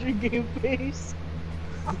treasure game face.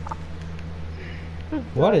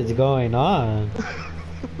 What is going on?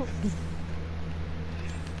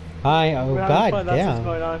 Hi, oh We're having god fun, that's what's damn.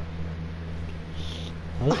 going on.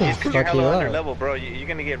 I was gonna It's 'cause fuck you're you hella under up. level, bro. You're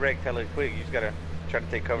gonna get wrecked hella quick. You just gotta try to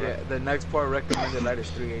take cover. Yeah, the next part recommended light is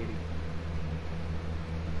 380.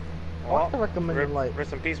 I recommend rest, the light.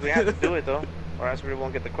 rest in peace. We have to do it though, or else we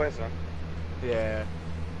won't get the quest, huh? Yeah.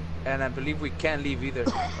 And I believe we can't leave either,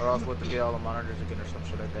 or else we'll have to get all the monitors again or some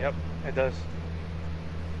shit like that. Yep, it does.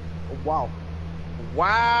 Wow.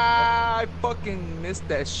 Wow, I fucking missed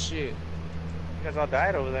that shit. You guys all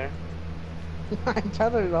died over there. I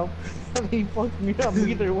tethered him. And he fucked me up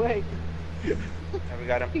either way. Yeah, we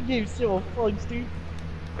got him. He gave zero fucks, dude.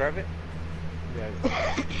 Grab it.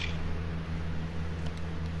 Yeah.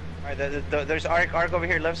 Alright, there's Ark over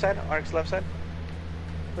here, left side. Ark's left side.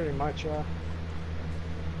 Pretty much,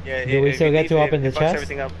 Yeah. Do we if still you get leave, to open it the fucks chest?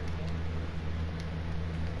 everything up.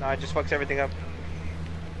 No, it just fucks everything up.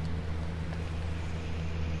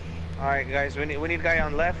 Alright, guys, we need a guy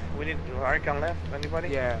on left. We need Ark on left. Anybody?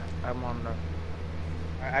 Yeah, I'm on the.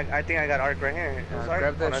 I think I got Ark right here. Is Ark?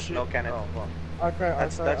 grab Oh, that that's shit. no cannon. Oh, fuck. Okay,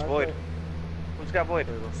 That's Void. Who's got Void?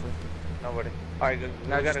 There you go, see. Nobody. Alright, good.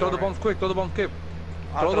 Now just throw the bombs quick, throw the bombs quick.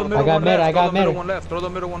 I'll Throw the throw middle got one mid, left, I throw got the middle mid. one left, throw the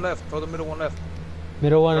middle one left, throw the middle one left.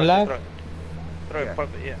 Middle one Throw it, left? throw it. Throw Yeah. it,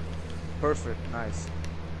 perfect, yeah. Perfect, nice.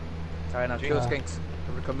 Alright, now kill Yeah. skanks.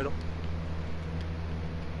 Over come middle.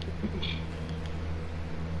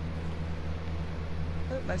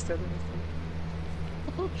 Nice tether, nice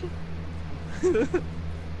tether.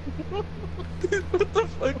 What the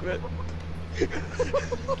fuck, man?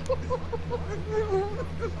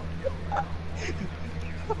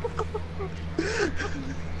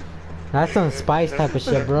 That's some spice type of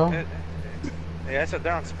shit, bro. Yeah, so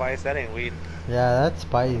they're on spice. That ain't weed. Yeah, that's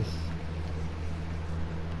spice.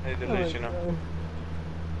 They delusional.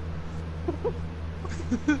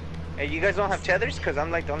 Hey, you guys don't have tethers? Cause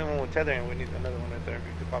I'm like the only one with tether, and we need another one right there. If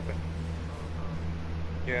you could pop it.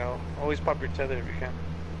 Yeah, always pop your tether if you can.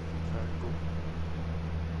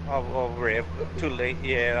 Oh, rip. Too late.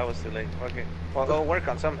 Yeah, that was too late. Okay. Well, go work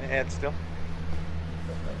on some heads still.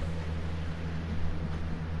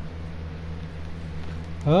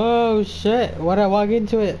 Oh shit, why'd I walk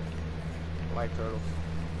into it? Like turtles.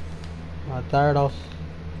 My turtles.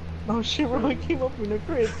 Oh shit, bro, I came up in a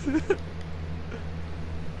crit.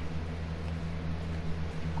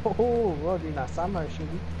 Oh, bro, di nasama siya.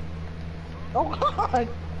 Oh god!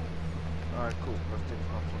 Alright, cool. Let's take this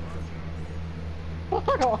off.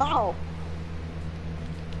 Wow!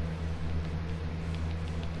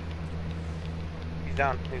 He's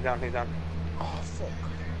down. He's down. He's down. Oh, fuck.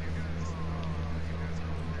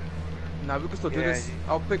 Now we can still do Yeah, this.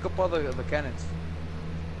 I'll pick up all the cannons.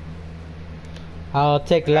 I'll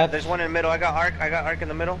take left. There's one in the middle. I got Ark. I got Ark in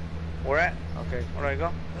the middle. Where at? Okay. Where do I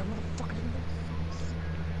go? That motherfucker.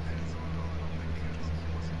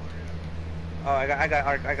 Oh, I got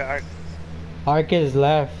Ark. I got Ark. Arc is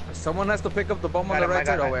left. Someone has to pick up the bomb on Got the him, I right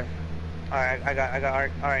got side. it. Oh, wait. Alright, I got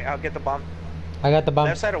Ark. Alright, I'll get the bomb. I got the bomb.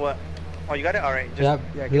 Left side or what? Oh, you got it? Alright, just... Yep.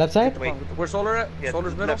 Yeah, Left side? the Wait. bomb. Where's Solar at? Yeah,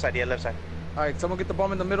 Solar's middle? left side, yeah, left side. Alright, someone get the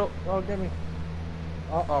bomb in the middle. Oh, get me.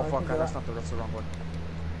 Oh, I fuck. can do That's that. not that's the wrong one.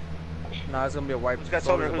 Nah, it's gonna be a wipe. Who's got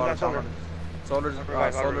Solar's Solar? about Who's to got download it. Solar's, I'll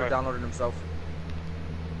revive, I'll Solar revive. downloaded himself.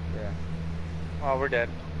 Yeah. Oh, we're dead.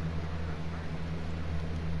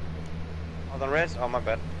 Hold on, res? Oh, my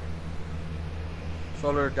bad.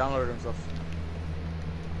 Solar downloaded himself.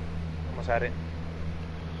 Almost had it.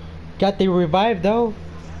 Got the revive though.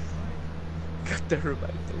 Got the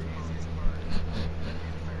revive.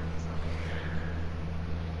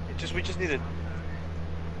 We just need to...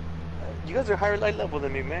 You guys are higher light level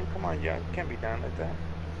than me, man. Come on, yeah, can't be down like that.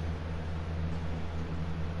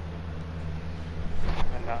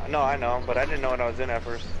 No, I know, but I didn't know what I was in at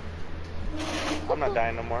first. I'm not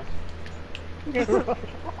dying no more.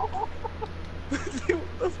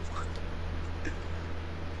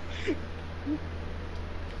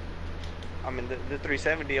 I mean, the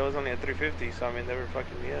 370, I was only at 350, so I mean, they were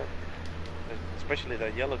fucking me up. Especially the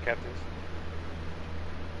yellow captains.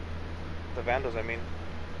 The Vandals, I mean.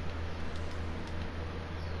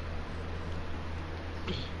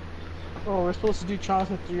 Oh, we're supposed to do trials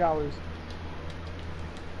in 3 hours.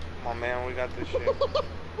 Come on, man, we got this shit.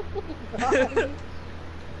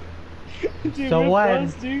 Dude, So we're what?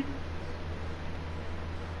 close, dude.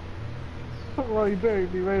 Well, you better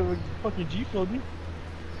be ready with fucking G-Fuel, dude.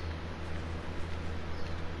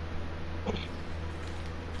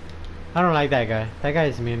 I don't like that guy. That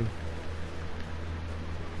guy's mean.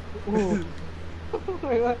 Ooh.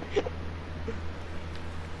 Wait, what?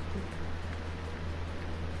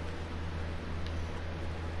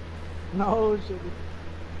 No shit.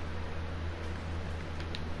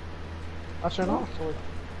 I'll turn off.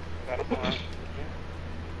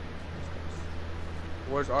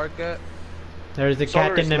 Where's Ark at? There's the Solar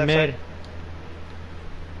cat in is the left mid. side.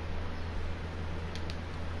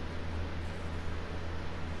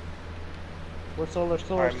 We're solar.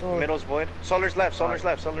 Alright, middle's void. Solar's left, solar's Alright.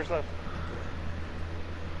 left, solar's left.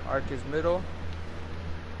 Ark is middle.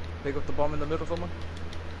 Pick up the bomb in the middle, someone.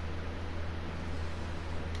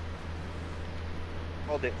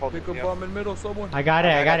 Hold it, Pick a yeah. bomb in middle, someone. I got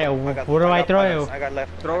it. I got it. Where do I throw it? I got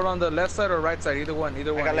left. Throw it on the left side or right side, either one,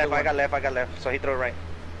 either one. I got either left, one. I got left. So he threw it right.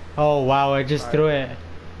 Oh wow! I just threw it.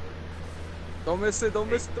 Don't miss it, don't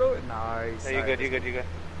miss it, throw it. Nice. Yeah, you're good, you're good, you're good.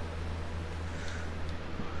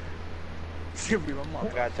 You're good. I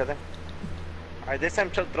got tether. Alright, this time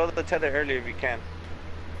throw the tether earlier if you can.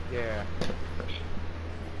 Yeah.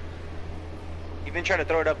 Even try to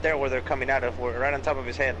throw it up there where they're coming out of, right on top of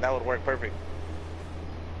his head. That would work perfect.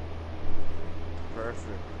 Perfect.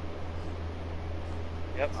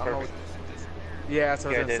 Yep, I don't know perfect. Yeah, that's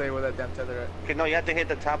what I Yeah, was gonna I say did. with that damn tether at. Okay, no, you have to hit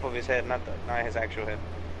the top of his head, not his actual head.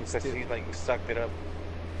 Because Still. he's like sucked it up.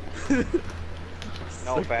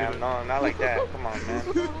 No, fam, no, not like that. Come on, man.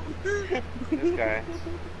 This guy.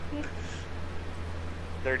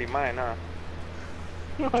 Dirty mind, huh?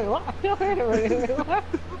 Wait, what? Wait, what?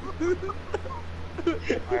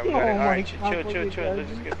 Alright, we got it. Oh Alright, my chill, God, chill, fucking chill. God. Let's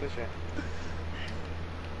just get this shit.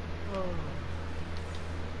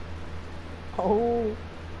 Oh,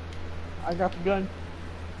 I got the gun.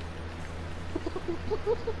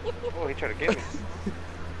 Oh, he tried to get me.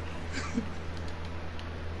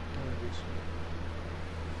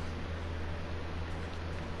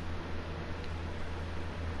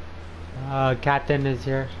 Captain is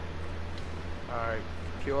here. Alright,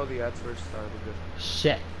 kill all the ads first. Alright, we're good.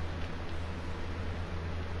 Shit.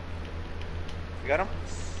 You got him?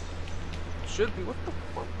 Should be. What the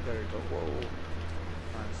fuck? There you go. Whoa.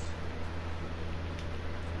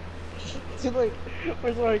 Nice. Too late.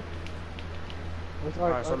 Where's Ark? Where's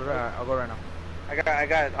Ark? Alright, so I'll go right now. I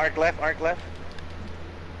got arc left, arc left.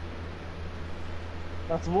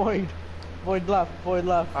 That's Void. Void left. Void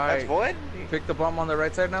left. Alright, That's void? pick the bomb on the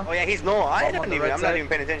right side now. Oh yeah, he's no. I Bomb on don't the even. right I'm not side. even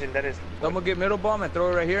paying attention. That is. I'm gonna get middle bomb and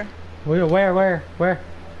throw it right here. Where? Right here,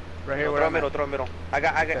 Throw where I'm middle, at. throw middle. I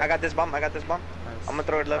got this bomb. I got this bomb. Nice. I'm gonna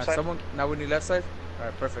throw it left Alright, side. Someone, now we need left side.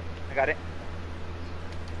 Alright, perfect. I got it.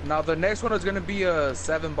 Now the next one is gonna be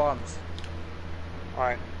 7 bombs. All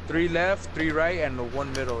right. 3 left, 3 right, and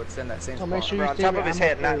 1 middle. It's in that same So spot. make sure Bro, you on stay top with of his ammo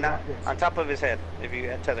head, for not rockets. on top of his head. If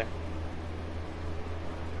you tether.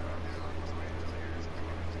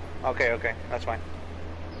 Okay, that's fine.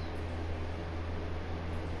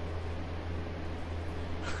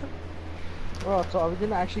 Bro, so are we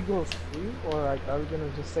gonna actually go free, or like, are we gonna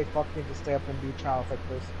just say fucking to stay up and do trials like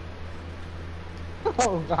this?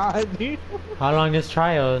 Oh god, dude. How long is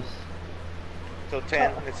trials? Till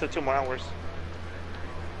 10. It's still 2 more hours.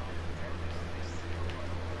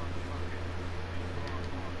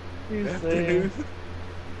 You Left, say. dude.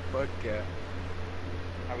 Fuck yeah.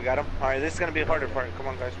 Alright, we got him. All right, this is gonna be a harder part. Come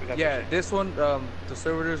on, guys, we got Yeah, this. this one, the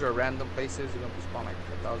servitors are random places. You're gonna spawn like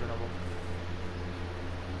 1,000 of them.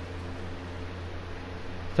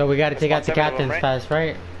 So we gotta That's take out the 1/7 of 'em, captains right? fast,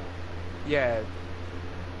 right? Yeah.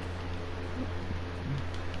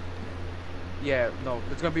 Yeah, no,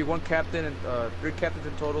 it's gonna be 1 captain and 3 captains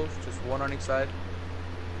in total, just 1 on each side.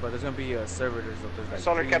 But there's gonna be servitors. So there's like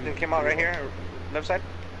Solar 3 captain came out right here, left side.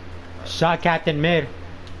 Shot captain mid.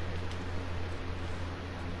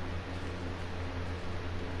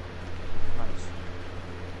 Nice.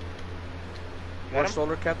 Got Where's him?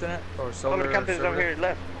 solar captain at? Or solar, Solar captain is over servitor? here,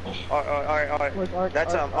 left. All right. Where's Ark?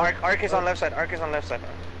 That's Arc is on left side. Arc is on left side.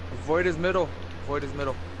 Void is middle. Void is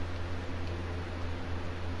middle.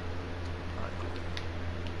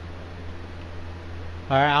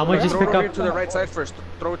 Alright, I'm gonna just Throw it pick over here up. to the right side first.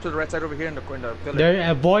 Throw it to the right side over here in the pillar.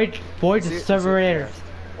 There, void See it? server.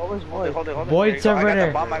 What was Hold it, Void? hold it. Void There you go. server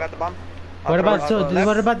there. I got the bomb. What about so-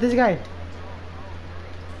 what about this guy?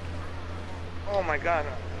 Oh my god.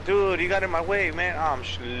 Dude, you got in my way, man. I'm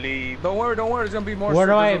sleep. Don't worry, there's gonna be more. Where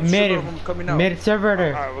do I there's a shitload mid of them coming out. mid server?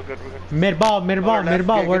 Alright, we're good. Mid ball. left.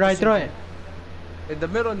 Yeah, Where do get I the throw CG. it? In the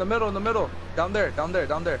middle. Down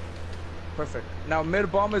there. Perfect. Now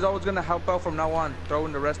mid bomb is always gonna help out from now on. Throw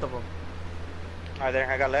in the rest of them. Alright, there.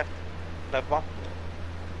 I got left bomb.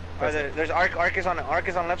 Alright, there's arc is on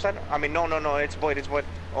left side. I mean, no. It's void.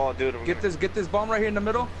 Oh, dude. Get this bomb right here in the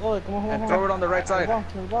middle. Oh, come on, And throw it on the right side.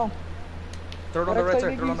 Throw it on the right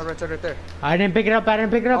side. Throw it on the right side right there. I didn't pick it up.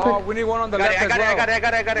 Oh, we need one on the left as well.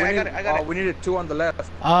 I got it. We needed 2 on the left.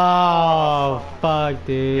 Oh, fuck,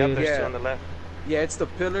 dude. Yep, there's 2 Yeah. on the left. Yeah, it's the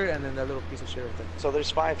pillar and then that little piece of shit right there. So there's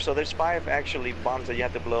 5 actually bombs that you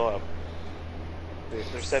have to blow up.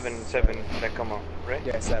 There's 7 that come out, right?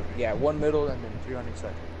 Yeah, 7. Yeah, 1 middle and then 3 on each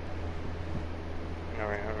side.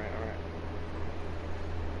 Alright.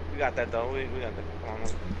 We got that though. We got that. Come on.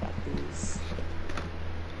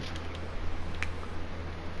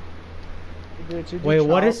 Wait,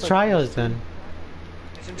 what is trials then?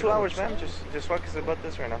 It's in 2 hours, man. Just focus about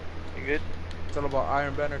this right now. You good? It's all about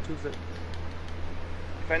Iron Banner Tuesday.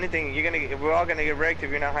 If anything, we're all gonna get wrecked if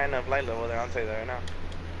you're not high enough light level there. I'll tell you that right now.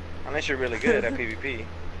 Unless you're really good at PvP.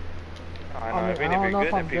 I know. I Even don't if know you're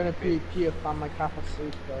if good I'm at good at PvP. PvP if I'm like half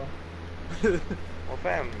asleep though. Well,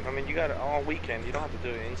 fam. I mean, you got it all weekend. You don't have to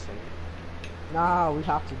do it instantly. Nah, we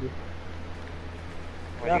have to do.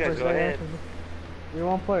 Well, you guys go ahead. You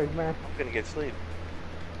won't play, man. I'm gonna get sleep.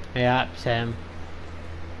 Yeah, Sam.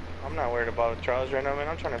 I'm not worried about trials right now, man.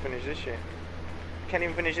 I'm trying to finish this shit. Can't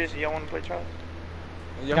even finish this. Y'all want to play trials?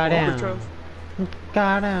 You Got have down. Trails?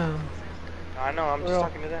 Got him. I know. I'm just Well-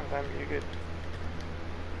 talking to them, fam. You're good.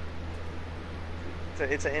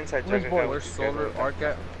 It's an inside Where's joke. boy? Where's Solar Arc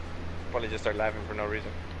at? Probably just start laughing for no reason.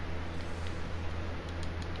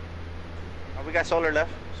 Oh, we got solar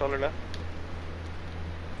left.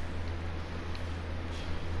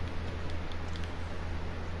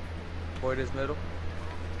 Void is middle.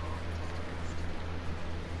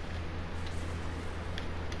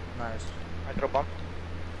 Nice. I throw bomb.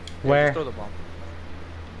 Yeah, Where? just throw the bomb.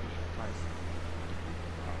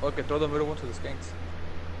 Nice. Okay, throw the middle one to the skanks.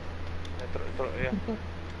 Yeah.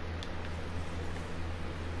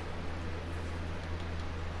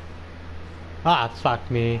 Ah,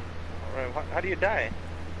 fuck me. Alright, how do you die?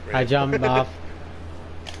 I jumped off.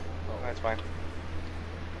 That's fine.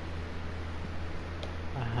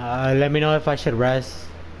 Let me know if I should rest.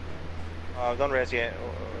 Don't rest yet.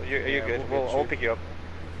 You're Yeah, good. we'll We'll pick you up.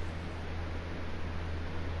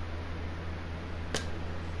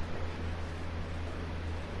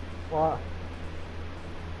 What?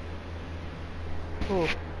 Oh.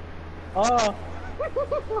 Oh.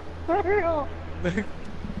 Hurry up.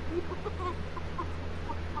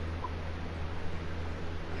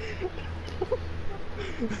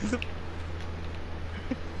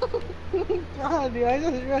 God, dude, I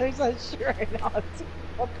just realized that shit right now.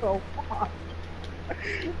 What the fuck?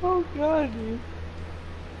 Oh god, dude.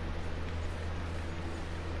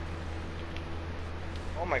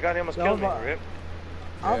 Oh my god, he almost That killed me, was Rip.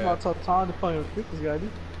 I was about to tell Tom to fucking pick this guy,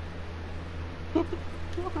 dude.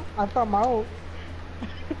 I thought my old.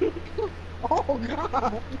 Oh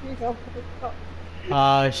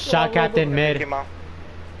god. Shot captain mid. Came out.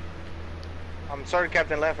 I'm sorry,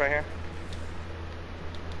 Captain left right here.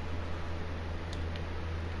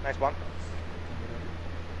 Nice one.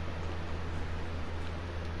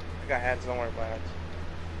 I got heads, don't worry about heads.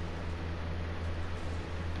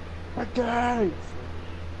 Okay.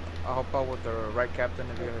 I'll help out with the right captain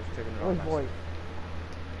if you guys are taking it Where's off. boy?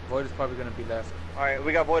 Void is probably gonna be left. Alright,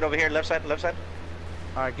 we got Void over here, left side.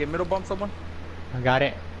 Alright, get middle bomb someone. I got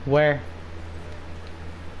it. Where?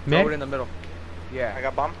 Throw it Mid? in the middle. Yeah. I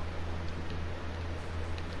got bomb.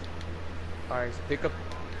 Alright, so pick up.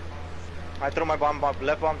 I threw my bomb,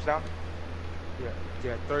 left bombs down.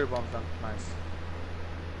 Yeah, throw your bombs down. Nice.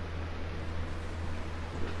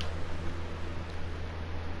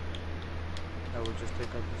 I will just take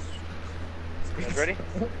up this. You guys ready?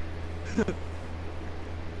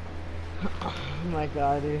 Oh my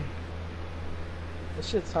god, dude. This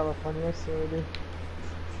shit's hella funny, I swear, dude.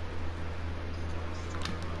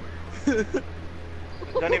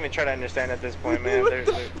 Don't even try to understand at this point, man.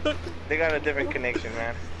 They got a different connection,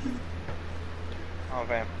 man. Oh,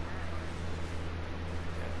 fam.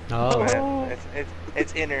 Oh. Man,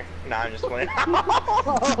 it's inner. Nah, I'm just playing.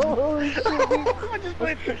 Oh shit, dude. I'm just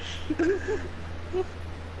playing.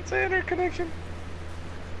 It's an inner connection.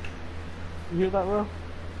 You hear that, bro?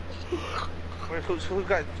 Wait, who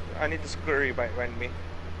got? I need to scurry behind me.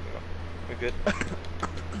 We're good.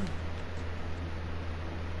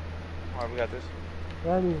 Alright, we got this.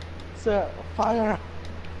 Ready, set, fire.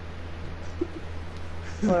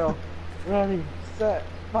 Well, ready, set,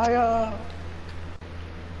 fire!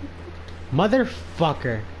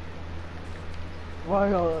 Motherfucker.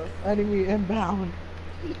 Fire, enemy inbound.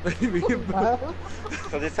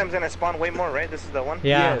 So this time's gonna spawn way more, right? This is the one?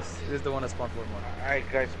 Yeah. Yes, this is the one that spawned for one. Alright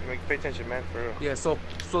guys, pay attention man, for real. Yeah, so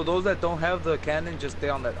those that don't have the cannon, just stay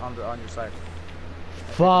on your side.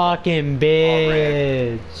 Fucking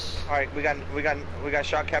bitch. Alright, we got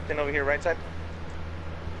shot captain over here, right side.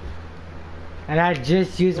 And I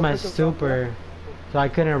just used my super, so I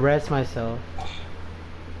couldn't arrest myself.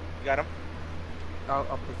 You got him? I'll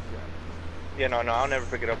pick Yeah, no, I'll never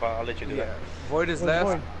pick it up. I'll let you do yeah. that. Void is Where's left.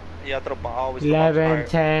 Void? Yeah, I'll throw bomb. Always throw bombs. 11, Alright.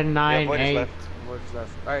 10, 9, Void is 8. left. Void is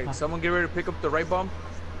left. Alright, someone get ready to pick up the right bomb.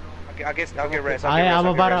 I'll get rest. I'm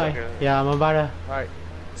about to. Yeah, I'm about to. Alright,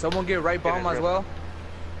 someone get right bomb as rest. well.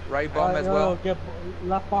 Right bomb as well. Get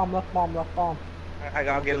left bomb, left bomb, left bomb.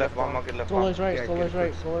 I'll get left bomb. I'll get left bomb. Solar's right, Yeah, Solar's get right,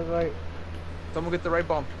 it. Solar's right. Someone get the right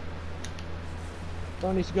bomb.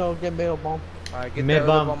 Don't need to go get middle bomb. Alright, get Mid the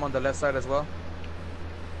bomb. other bomb on the left side as well.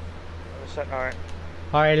 Alright.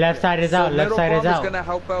 Alright, left side is So out. Left middle side bomb is out. gonna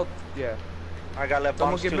help out. Yeah. I got left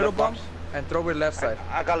Someone bombs. get Two middle left bomb bombs. and throw it left side.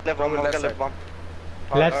 I got left bomb. I Left got left side. bomb.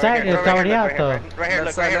 Left side is already out though. Right here, Left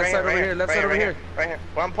look, side, right left here, side over here, left side over here. Right here.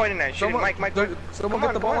 Well, I'm pointing at. Shoot, Mike. Someone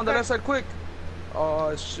get the bomb on the left side quick.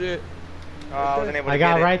 Oh shit. I wasn't able to I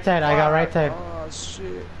got get it. right side. I got right side. Oh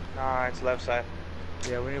shit. Nah, it's left side.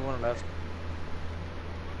 Yeah, we need one left.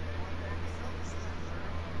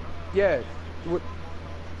 Yeah.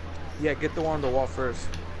 Yeah, get the one on the wall first.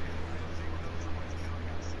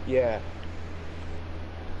 Yeah.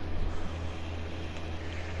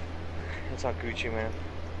 That's not Gucci, man.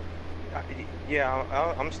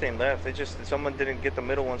 Yeah, I'm staying left. It's just that someone didn't get the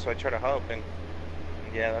middle one, so I tried to help, and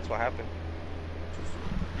yeah, that's what happened.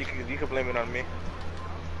 You could blame it on me.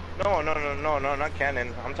 No, not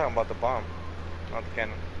cannon. I'm talking about the bomb, not the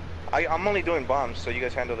cannon. I'm only doing bombs, so you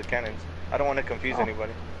guys handle the cannons. I don't want to confuse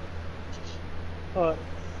anybody.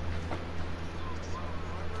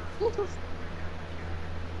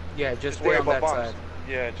 Yeah, just worry stay on about that bombs. side.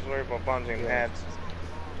 Yeah, just worry about bombs and Yeah. ads.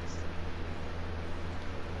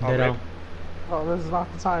 Ditto. Oh, this is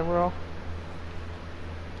not the time, bro.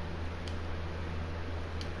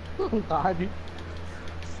 God.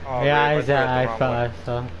 Oh, Yeah, really? I Wrong felt one. I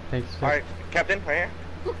saw. Thanks. For... Alright, Captain, right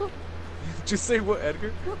here. Just say what,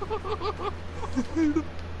 Edgar? Right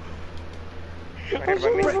here by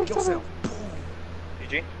me. Break yourself.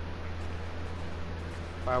 GG.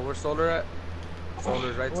 Alright, where's Solar at?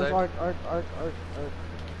 Solar's right Where's side. Arc? Alright,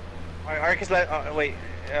 Ark is left. Wait.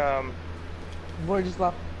 Boy just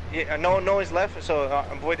left. Yeah, no is left. So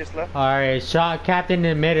Void is left. Alright, shot captain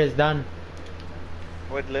in mid is done.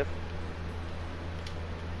 Void left.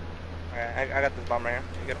 Alright, I got this bomb right here.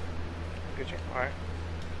 You get him. Good shit. Alright.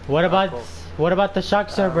 What about the shock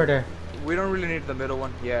server there? We don't really need the middle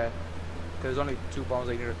one. Yeah. Cause there's only 2 bombs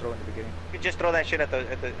that you need to throw in the beginning. You just throw that shit at the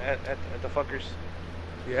fuckers.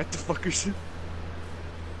 Yeah, the fuckers.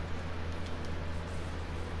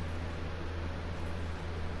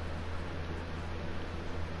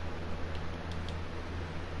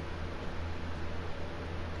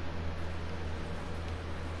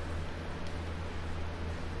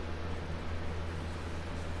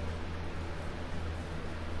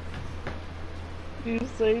 You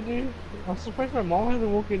say, dude? I'm surprised my mom hasn't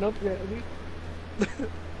woken up yet, dude.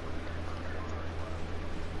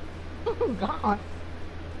 Oh God.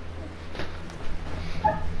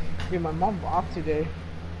 Yeah, my mom's off today.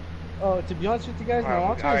 Oh, to be honest with you guys, my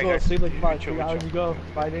mom told me to go to sleep like about 3 hours ago,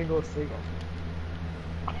 but I didn't go to sleep.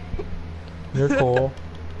 You're cool.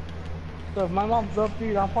 So if my mom's up,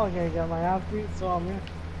 dude, I'm probably gonna get my ass beat, so I'm here.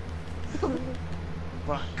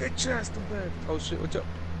 Fuck, get your ass to bed. Oh shit, what's up?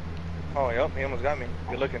 Oh, yep, he almost got me.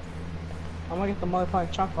 Good looking. I'm gonna get the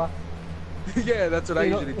motherfucking chunk off. Yeah, that's what I You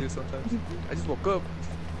know- usually do sometimes. I just woke up.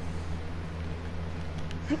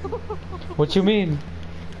 What you mean?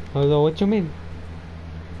 What you mean?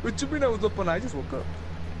 What you mean I was up and I just woke up?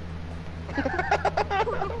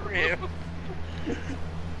 Real.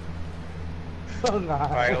 Oh God.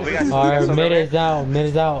 Alright, we got Alright, some mid over is out. Mid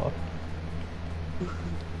is out.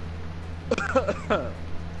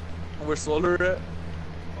 Where's Solar at?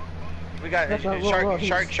 We got That's right, Shark. whoa,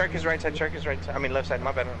 Shark is right side. Shark is right side. I mean left side.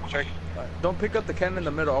 My bad. Shark. Don't pick up the cannon in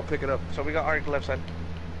the middle, I'll pick it up. So we got Ark left side.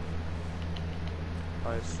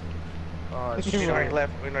 Nice. Oh We shit. got Ark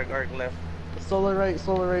left. We got Ark left. Solar right,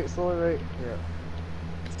 solar right, solar right. Yeah.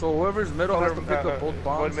 So whoever's middle has to pick up both Void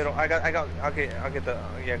bombs. middle. I'll get the.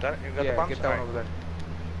 Yeah, got it. You got the Yeah, bombs. get that one Alright. over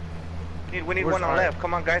there. We need Where's one on Ark? left.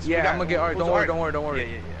 Come on, guys. Yeah, we got, I'm gonna get Ark. who's Don't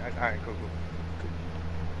worry. Yeah. Alright, cool.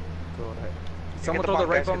 Go ahead. Get Someone the throw the bomb,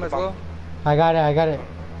 right guys, bomb get as the bomb. well. I got it, I got it.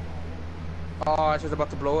 Oh, it's just about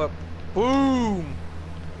to blow up. Boom!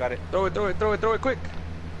 Got it. Throw it, throw it, throw it, throw it quick.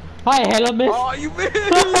 Hi, hello, miss. Oh, you missed!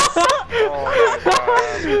 Oh my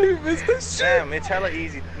god. You missed that shit. Damn, it's hella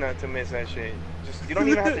easy not to miss that shit. Just you don't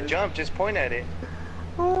even have to jump, just point at it.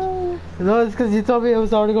 No, it's because you told me it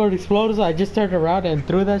was already going to explode, so I just turned around and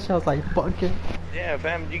threw that shit. I was like, fuck it. Yeah,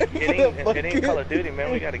 fam, it ain't Call of Duty,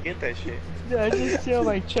 man. We gotta get that shit. Yeah, I just feel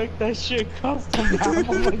like check that shit custom now. I'm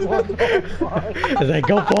like, what the fuck? I was like,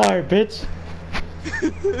 go for it, bitch.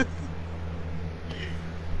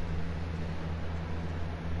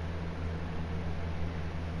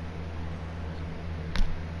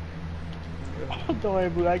 Don't worry,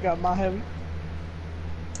 boo. I got my heavy.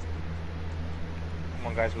 Come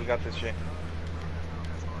on, guys, we got this shit.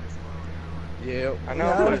 Yeah. I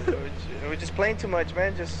know, but we're just playing too much,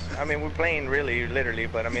 man. I mean, we're playing really, literally,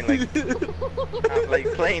 but I mean, like, like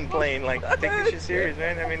playing, like, take this shit serious,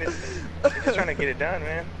 man. I mean, we're just trying to get it done,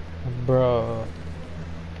 man. Bro.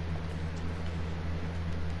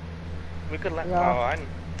 We could let. Yeah.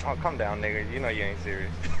 Oh, calm down, nigga. You know you ain't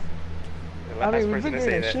serious. The I last mean, we've person been to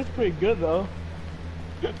say getting that. shit's pretty good, though.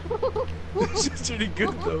 It's pretty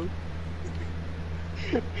good though.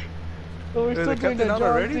 But we're Is still the doing captain that out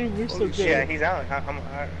job, already? dude. We're still Holy good. shit. Yeah, he's out. Oh, shit,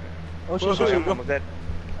 Whoa, shit, whoa, shit. whoa. I'm almost dead.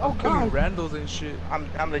 Oh, Killing God. Randalls and shit.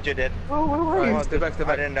 I'm legit dead. Oh, where were Alright, you? stay back, stay I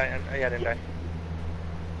back. didn't die. Yeah, I didn't die.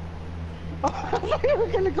 I thought you were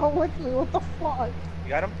gonna go with me. What the fuck? You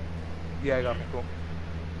got him? Yeah, I got me. Cool.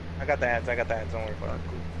 I got the ads. Don't worry about it.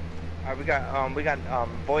 Cool. Alright, we got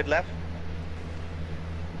Void left.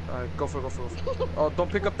 Alright, go for it, go for it. Oh,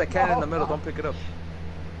 don't pick up that cannon in the middle. Don't pick it up.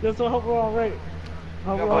 This will help we're all right. We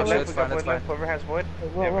Hope got we're all Void shit, right. left. it's We got fine, it's Void left. fine. Whoever has Void.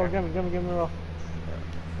 Roll, roll, man. give me roll.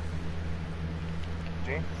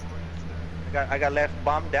 G. I got left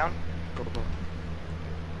bomb down. Go, go.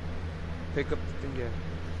 Pick up the thing, yeah.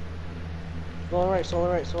 Solar right, solar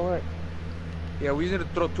right, solar right. Yeah, we need to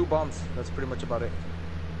throw 2 bombs. That's pretty much about it.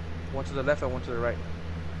 One to the left and one to the right.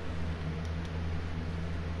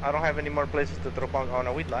 I don't have any more places to throw bombs. Oh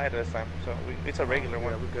no, we lied this time. So it's a regular Yeah,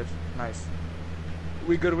 one. we're good. Nice.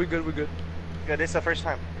 We good, we good, we good. Yeah, this is the first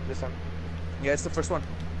time. This time. Yeah, it's the first one.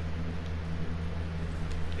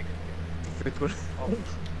 Fifth one. Oh,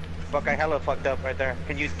 fuck! I hella fucked up right there.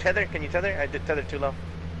 Can you tether? I did tether too low.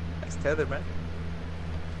 It's tethered, man.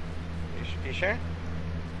 You sure?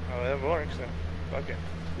 Oh, that works. So fuck it.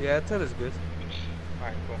 Yeah, tether's good. All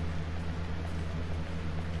right, cool.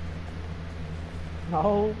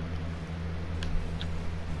 No.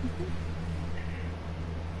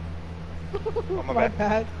 Oh, my My bad.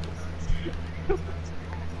 bad.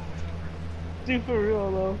 Dude, for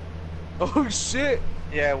real though. Oh shit!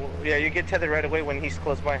 Yeah, yeah. You get tethered right away when he's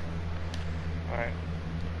close by. All right.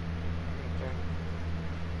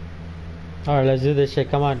 Alright, let's do this shit.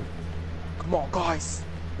 Come on. Come on, guys.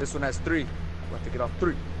 This one has 3. We have to get off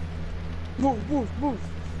 3. Move, move, move.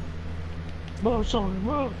 Move, sorry,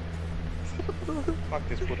 move. Fuck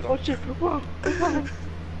this Oh puto. shit, move.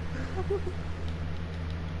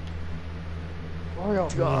 Mario.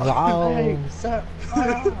 Wow. Hey, set.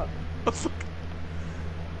 Ah.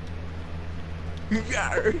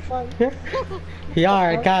 Yeah.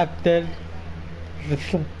 Yeah, Captain.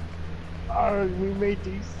 Alright, we made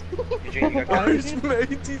these. Eugene, you got Irish covered.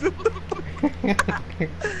 matey.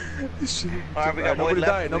 Alright, we got nobody Void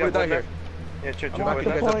left. die. Nobody die here. Yeah, sure. I'm Void backing you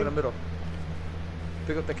left. guys up in the middle.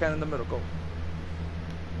 Pick up the cannon in the middle. Go.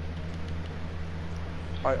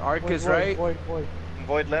 Alright, Arc is right. Void.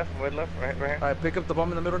 Void left. Right here. Alright, pick up the bomb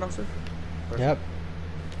in the middle now, sir. Yep.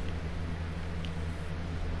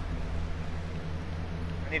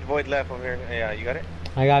 I need Void left over here. Yeah, you got it?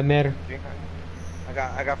 I got mid.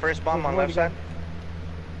 I got first bomb on Void left side. again.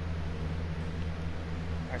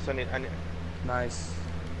 I still need. Nice.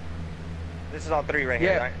 This is all 3 right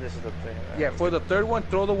here. Yeah. Right? This is the thing. Yeah, for the third one,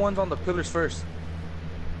 throw the ones on the pillars first.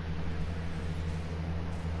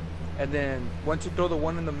 And then once you throw the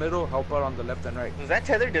one in the middle, help out on the left and right. Does that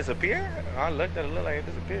tether disappear? I looked at it, looked like it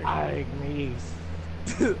disappeared. I me.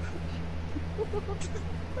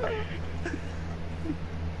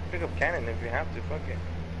 Pick up cannon if you have to. Fuck it.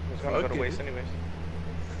 It's gonna go Fuck to it. waste anyways.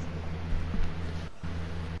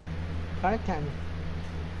 I can.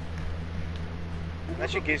 That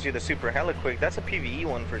shit gives you the super hella quick. That's a PvE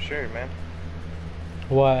one for sure, man.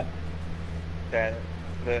 What? That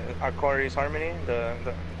the Aquarius Harmony, the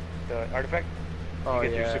artifact. Oh You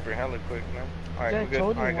get your yeah. super hella quick, man. Alright, I we're good.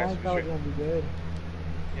 told you, Alright, man, guys, I for thought it sure. was gonna be good.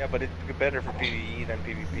 Yeah, but it's better for PvE than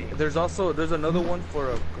PvP. There's another one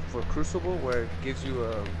for Crucible where it gives you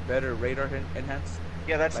a better radar enhance.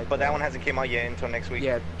 Yeah, that's Like, but that one hasn't came out yet until next week.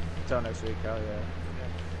 Yeah, until next week. Oh yeah.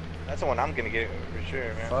 That's the one I'm gonna get for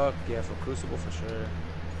sure, man. Fuck yeah, for Crucible for sure.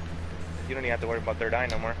 You don't even have to worry about third eye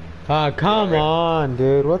no more. Ah, come on,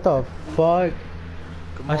 dude. What the fuck?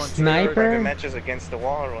 Come A on, sniper? Private matches against the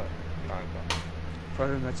wall or what? No, no.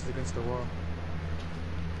 Private matches against the wall.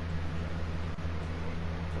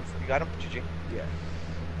 You got him? GG. Yeah.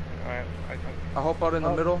 Alright, I hope out in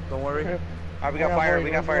the middle. Don't worry. Okay. Alright, we got Yeah, fire. boy,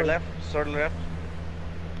 We got boy, fire boy. left. Sword left.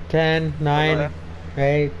 10, 9, left.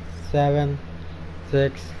 8, 7,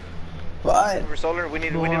 6, 5. Silver solar. We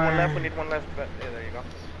need one left. We need one left. But, yeah, there you go.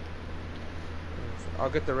 I'll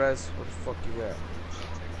get the res. Where the fuck you at?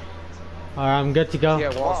 Alright, I'm good to go.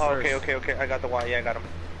 Yeah, walls Oh, first. okay. I got the wall. Yeah, I got him.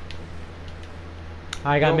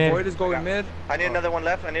 I got Yo, mid. Void is going mid. I need another one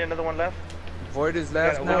left. Void is We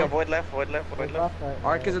left got now. void left. Void left.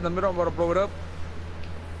 Arc is in the middle. I'm about to blow it up.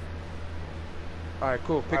 Alright,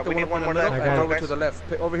 cool. Pick Alright, the we one need up one in more the middle left. and I throw got it to the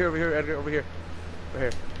left. Over here, Edgar. Over here. Right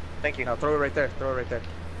here. Thank you. Now throw it right there.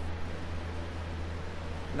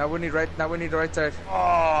 Now we need the right side.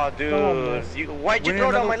 Oh, dude. man. Why'd you We need throw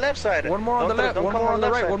it on another- my left side? One more on the left. Don't One come more on the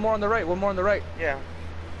left right. side. One more on the right. Yeah.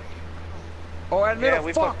 Oh, and middle. Yeah,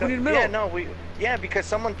 we Fuck, fucked we up. need middle. Yeah, no, yeah, because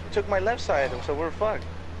someone took my left side, so we're fucked.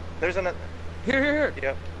 There's another. Here.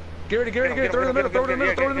 Yep. Get ready. Throw it in the middle. Throw it in the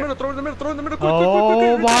middle. Quick.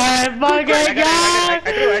 Oh my fucking god!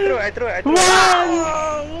 I threw it.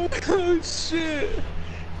 Wow! Oh shit.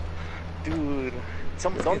 Dude,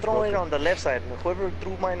 don't throw it on the left side. Whoever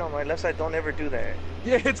threw mine on my left side, don't ever do that.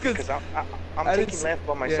 Yeah, it's Because because I'm I didn't taking s- left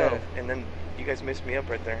by myself, yeah. and then you guys missed me up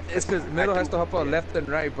right there. it's because middle has to help out left and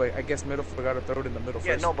right, but I guess middle forgot to throw it in the middle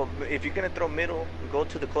Yeah, first. no, but if you're gonna throw middle, go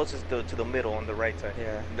to the closest to the middle on the right side.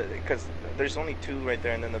 Yeah. Because there's only two right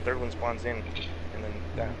there, and then the third one spawns in, and then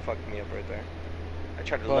that fucked me up right there. I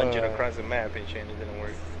tried to lunge it across the map and shit, and it didn't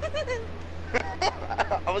work.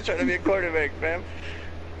 I was trying to be a quarterback, fam.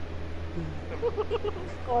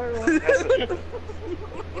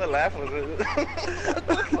 What laugh was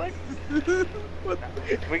it?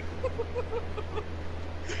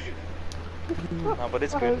 No, but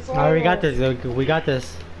it's good. Alright, we got this. We got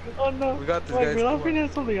this. Oh no. We got this, Wait, guys. we're Come laughing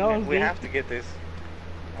at something else, We dude. have to get this.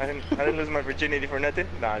 I didn't lose my virginity for nothing.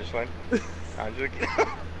 Nah, I'm just fine. Nah, I'm joking.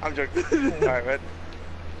 I'm joking. Alright, man.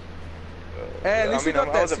 Hey, at least we got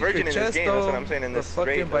I that was a virgin secret in this chest game. though. That's what I'm saying. In the this fucking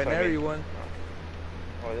raid, that's what I binary mean. one.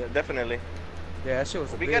 Oh, yeah, definitely. Yeah, that shit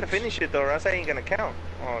was a We bitch. gotta finish it though, or else I ain't gonna count.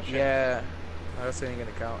 Oh shit. Yeah, that's ain't gonna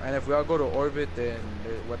count. And if we all go to orbit, then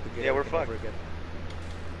what to get? Yeah, we're everything over fucked. again.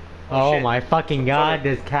 Oh shit. my fucking god,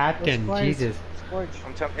 this captain. Scorch. Jesus. Scorch.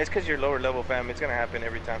 I'm telling. It's because you're lower level, fam. It's gonna happen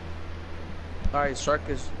every time. All right, shark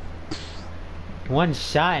is. One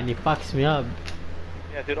shot and he fucks me up.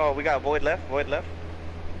 Yeah, dude. Oh, we got void left. Void left.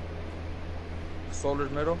 Solar's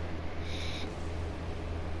middle.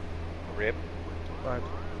 Rip. All right.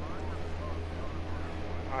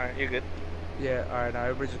 All right, you're good. Yeah. All right. Now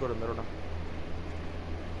everybody just go to middle now.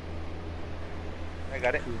 I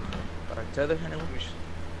got it. All right, tether. Anyone?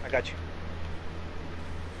 I got you.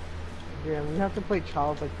 Yeah, we have to play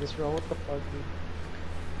child like this, bro. What the fuck,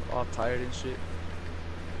 dude? All tired and shit.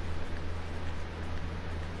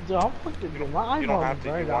 Dude, I'm fucking dude. My you don't eyeball have is to,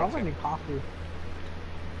 burned you out. want I'm to. getting coffee.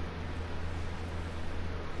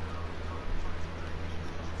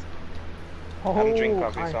 I don't drink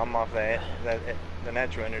Oh, coffee, so I'm off the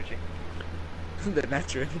natural energy. The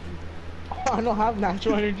natural. I don't have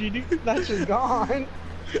natural energy, dude. That's just gone.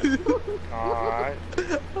 Alright.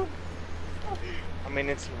 I mean,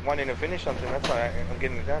 it's wanting to finish something. That's why I'm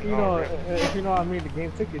getting it done. You know, rip. if you know what I mean, the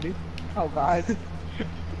game took you, dude. Oh god.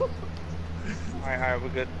 Alright, we're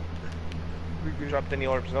good. We dropped any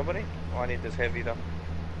orbs? Nobody? Oh, I need this heavy though.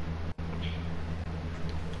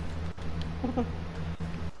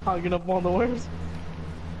 Hogging up all the worms.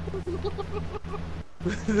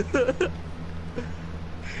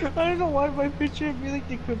 I don't know why my picture of me like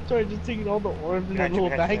the crypto are just taking all the orbs in that Got you,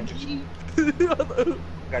 little got you, baggie.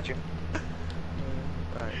 Got you.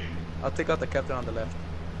 Alright. I'll take out the captain on the left.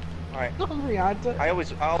 Alright. Rihanna. I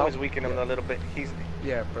always weaken him Yeah. a little bit.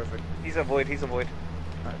 Yeah, perfect. He's a void. He's a void.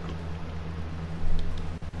 Alright, cool.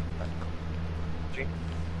 Alright, cool. G.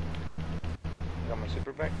 Got my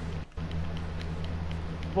super back.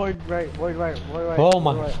 Void right, void right, void right. Oh void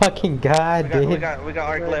my right, fucking god, We dude. got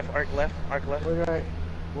arc Right. left, arc left, arc left. void right,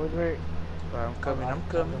 void right. Alright, I'm coming. I'm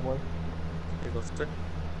coming. Void. Here goes turn.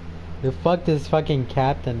 You fuck this fucking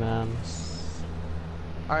captain, man.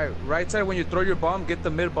 Alright, right side when you throw your bomb, get the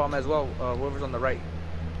mid bomb as well. Whoever's on the right.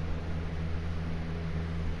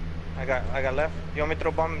 I got left. You want me to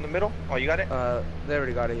throw bomb in the middle? Oh, you got it? They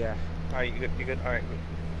already got it, yeah. Alright, you good? Alright,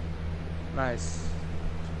 good. Nice.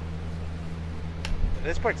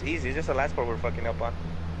 This part's easy. It's just the last part we're fucking up on.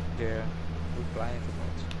 Yeah. We're blind for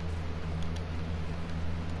much.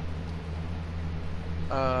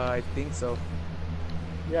 I think so.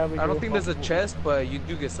 Yeah, we I don't do. think there's a chest, but you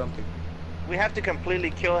do get something. We have to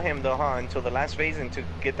completely kill him though, huh? Until the last phase and to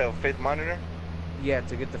get the 5th monitor? Yeah,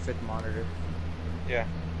 to get the 5th monitor. Yeah.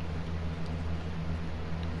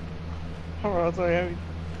 Oh, that's so heavy.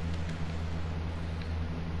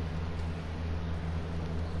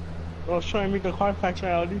 Oh, showing me the Carfax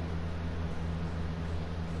reality.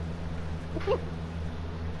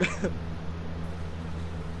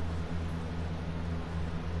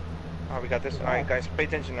 Oh, we got this. Alright, guys, pay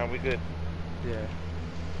attention now. We good. Yeah.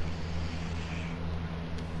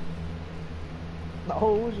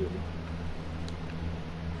 Oh, shit.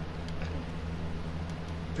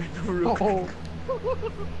 Real quick. Oh.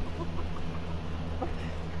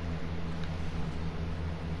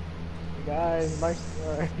 Guys, my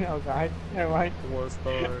star. Oh, God. Never mind. 1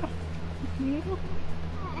 star.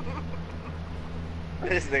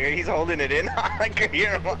 This nigga, he's holding it in. I can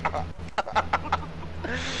hear him.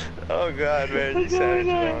 Oh god, man, you savage,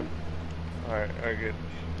 man. Alright, good.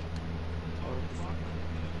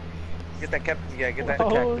 Get that cap. Yeah, get that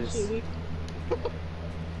cactus. Shit.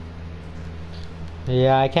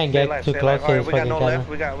 Yeah, I can't Stay get alive, too stay close alive. to Alright, this we got fucking no cannon. left.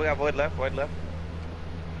 We got void left. Void left.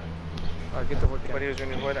 Get the wood Anybody cannon. who's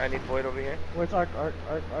running void, I need void over here. Where's Arc?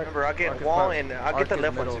 Remember, I'll get Arc is wall back. and I'll Arc get the is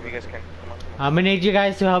left ones middle if you guys can. Come on. I'm gonna need you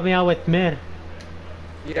guys to help me out with mid.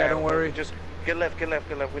 Yeah, don't worry. Just get left. We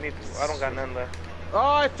need. I don't got none left. Oh,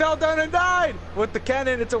 I fell down and died! With the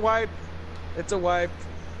cannon, it's a wipe. It's a wipe.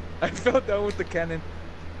 I fell down with the cannon.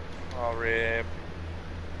 Oh, rip.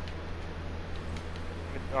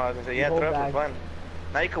 Oh, I was gonna say, yeah, Hold throw it for back. fun.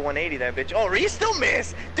 Now you can 180 that bitch. Oh, you still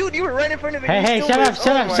miss! Dude, you were right in front of it. Hey, you hey, still shut up, missed.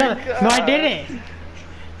 shut Oh up, my shut up. No, I God. didn't.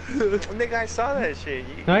 Nigga, I saw that shit.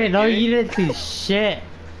 No, you didn't see shit.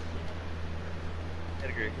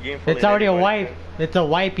 Edgar, you ain't fooling It's already a everybody. wipe. It's a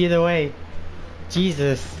wipe either way.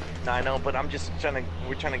 Jesus. Nah, I know, but I'm just trying to.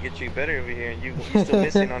 We're trying to get you better over here. You still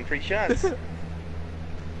missing on free shots.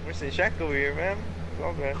 We're seeing Shaq over here, man. It's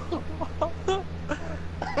all good.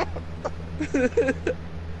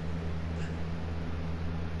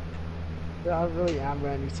 Yeah, I really am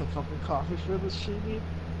gonna need some fucking coffee for this shit, dude.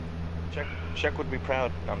 Shaq would be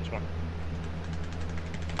proud. No, I'm just one.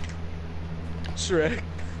 Shrek.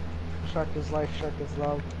 Shrek is life, Shrek is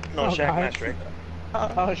love. No, Oh, Shaq, God. not Shrek.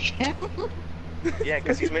 Oh shit. Yeah,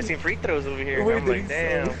 because he's missing free throws over here. Wait, I'm did like, he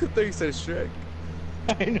say- damn. I thought you said Shrek.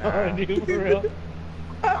 I know, Nah. dude, for real.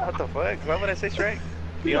 What the fuck? Why would I say Shrek?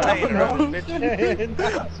 You I ain't don't wrong, know. bitch.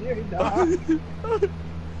 Not sure, dog.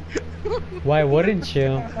 Why wouldn't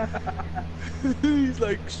you? He's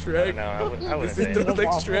like Shrek. No, I wouldn't Is say it it. not like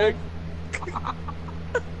Shrek?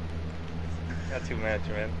 Not too much,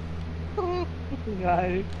 man.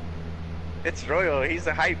 God. It's Royal. He's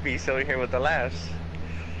the hype beast over here with the laughs.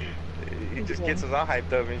 He just gets us all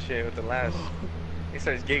hyped up and shit with the laughs. He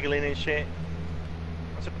starts giggling and shit.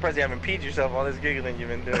 I'm surprised you haven't peed yourself all this giggling you've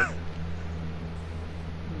been doing.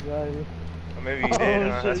 God. Or maybe you Oh, did.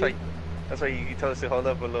 Huh? shit. That's why you told us to hold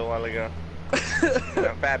up a little while ago.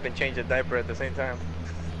 Fap and change a diaper at the same time.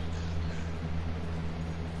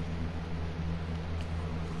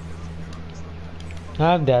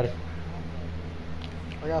 I'm dead.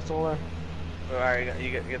 I got solar. All right, you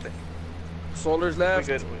get the. Solar's We left.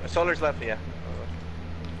 good. Solar's left, yeah.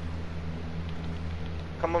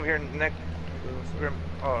 Come over here, neck.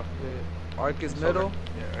 Oh, Yeah. Arc is solar. middle.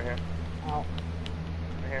 Yeah, right here. Ow.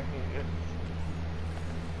 Right here. You good?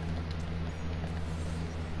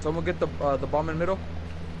 Someone get the bomb in middle.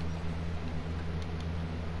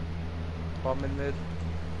 Bomb in mid.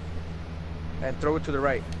 And throw it to the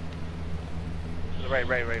right. Right,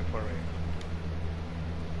 for right.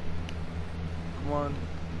 Come on.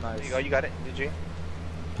 There Nice. you go. You got it. Did you?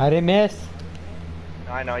 I didn't miss.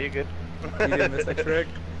 No, I know. You're good. You didn't miss that trick.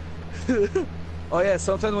 Oh yeah,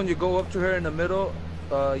 sometimes when you go up to her in the middle,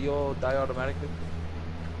 you'll die automatically.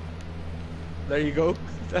 There you go.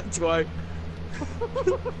 That's why.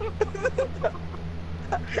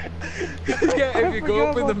 Yeah, if you go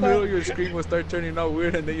up in the middle, your screen will start turning out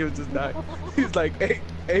weird and then you'll just die. He's like, hey,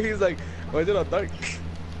 he's like, why is it all dark?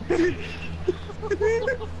 You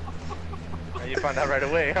found out right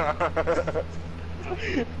away, huh?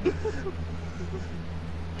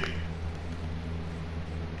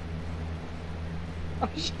 Oh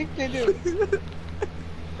shit, can do.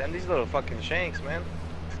 Damn, these little fucking shanks, man.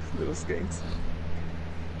 Little skanks.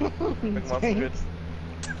 Big monster good.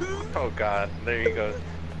 Oh god, there you go.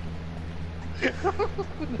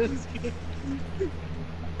 This game.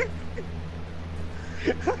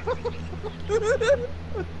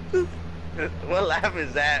 What laugh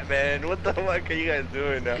is that, man? What the fuck are you guys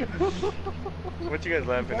doing now? What you guys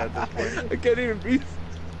laughing at this point? I can't even breathe.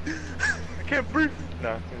 I can't breathe.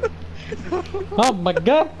 No. Oh my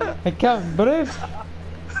god, I can't breathe.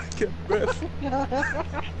 Get breath.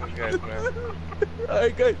 Okay, man.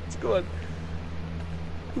 Alright, guys, come on.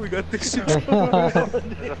 We got this shit. Is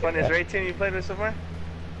the funniest raid team you played with so far?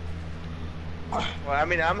 Well, I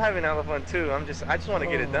mean, I'm having hella fun too. I just want to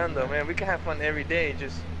get it done though, man. We can have fun every day.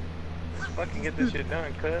 Just fucking get this shit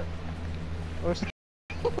done, cut.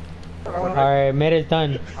 Alright, made it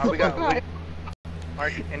done. We got.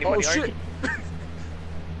 Ark, anybody? Oh Ark? shit!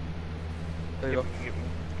 There you go.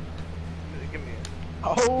 Give me.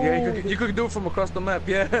 Oh. Yeah, you could do it from across the map.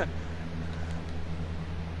 Yeah.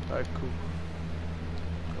 Alright, cool.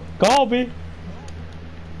 Go, B.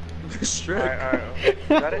 Shrek. Alright.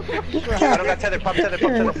 Got it? I don't got tether. Pop tether.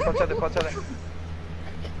 Pop tether.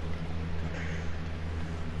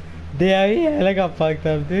 Yeah, yeah, I got fucked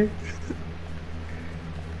up, dude.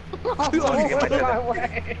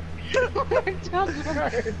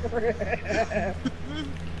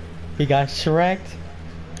 He got shreked.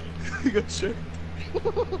 You got Shrek.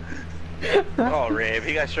 Oh, Rib.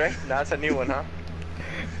 He got Shrek? No, that's a new one, huh?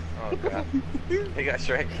 Oh, God. He got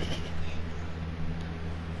Shrek.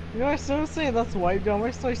 You know, I still saying that's white jump.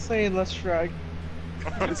 I still saying let's Shrek.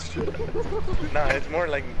 No, it's more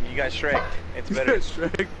like you got Shrek. It's You better. got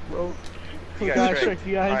Shrek, bro. You We got got Shrek. Shrek,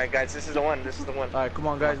 you guys. Alright, guys, this is the one. This is the one. Alright, come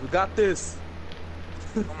on, guys. We got this.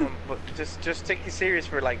 Come on, but just take it serious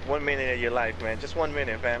for like 1 minute of your life, man. Just 1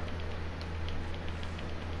 minute, fam.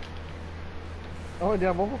 Oh,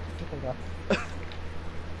 yeah, what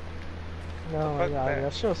no, fuck, yeah, man?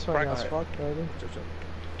 that shit was funny as Alright. fuck, baby.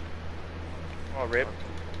 Oh, Rip.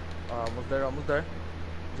 Almost there, almost there.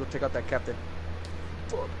 Let's go take out that captain.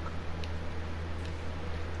 Fuck.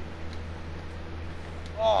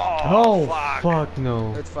 Oh, fuck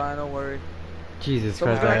no. It's fine, don't worry. Jesus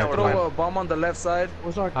Someone's Christ. gonna Alright, throw never a bomb on the left side.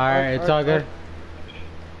 What's our Alright, it's all good.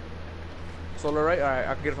 Solar right? Alright,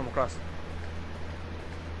 I can get it from across.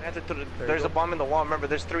 There's a bomb in the wall. Remember,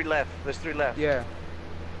 there's 3 left. There's 3 left. Yeah.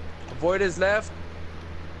 Void is left.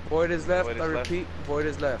 Void is left. Void is I left. repeat, Void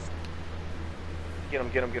is left. Get him,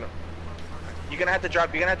 get him, get him. You're gonna have to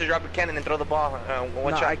drop. You're gonna have to drop a cannon and throw the ball.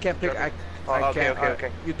 One No, shot. I can't pick. Drop it. I Okay, can't. okay,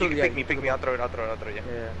 okay. You threw, can yeah, pick me. I'll throw it. Yeah.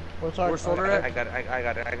 Yeah. What's our Where's Solar I at? got it. I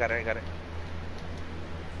got it.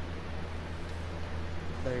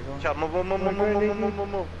 There you go. Chop,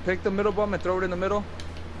 move. Pick the middle bomb and throw it in the middle.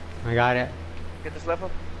 I got it. Get this left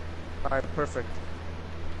one. Alright, perfect.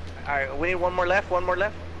 Alright, we need one more left.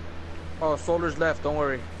 Oh, Solar's left. Don't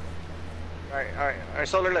worry. Alright,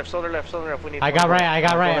 solar left. We need I one got more. right, I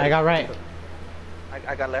got right, ahead. I got right.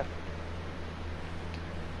 I got left.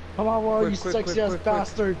 Come on, Roy, you Quick, sexy quick, ass quick.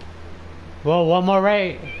 bastard. Well, one more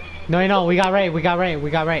right. No, we got right. We got him. Good? We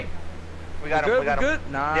got him. Good?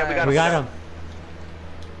 Nice. Yeah, we got him. We got him.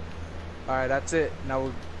 Alright, that's it. Now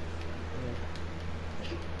we'll...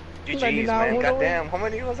 GG's, man. Goddamn. How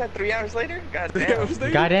many was that? 3 hours later? Goddamn. How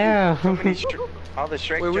Goddamn. many all the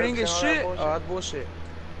Shrek Wait, we didn't jokes get and all that shit? Oh, bullshit? that's bullshit.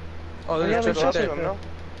 Oh, there's Yeah, a we chest got right shit. there. No?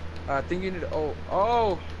 I think you need...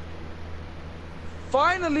 Oh.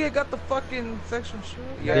 Finally, I got the fucking section shit.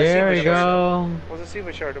 Yeah, There we secret go. What's the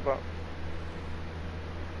secret shard about?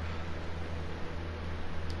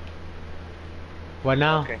 What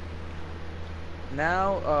now? Okay.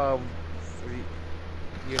 Now,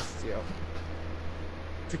 yes, yeah.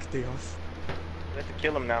 Take a day off. We have to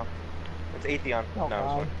kill him now. It's Atheon. Oh, no,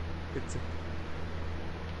 God. It's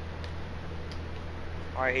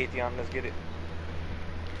Alright, Atheon, let's get it.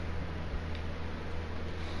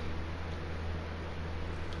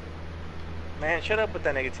 Man, shut up with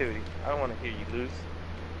that negativity. I don't want to hear you lose.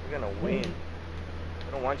 We're gonna win.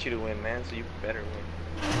 I don't want you to win, man, so you better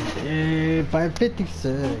win.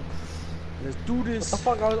 556. Let's do What this. the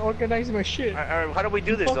fuck? I was organizing my shit. Alright, how do we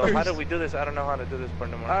do this, though? How Fuckers. do we do this? I don't know how to do this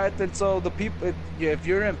part no more. Alright, then so the people, if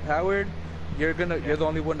you're empowered, you're the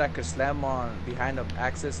only one that could slam on behind the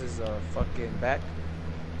axis is a fucking back.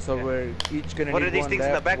 So Yeah. we're each gonna What need are these one things in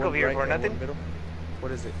the left, back one over here right, for? and one Nothing? middle.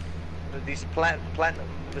 What is it? These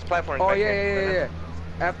this platform. Oh back yeah, here,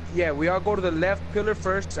 yeah. Yeah, we all go to the left pillar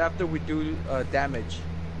first after we do damage.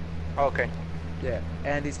 Oh, okay. Yeah,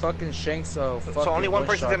 and these fucking shanks of So only one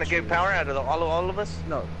person's gonna get power out of all of us?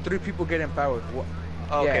 No, 3 people get empowered.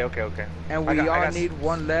 Oh, okay, Yeah. okay. And I we got all need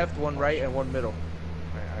one left, one right, and one middle.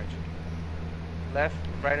 Alright. Left,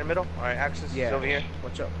 right, and middle. Alright, axis Yeah. is over here.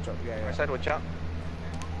 Watch out, watch out. Yeah, My yeah. side, watch out.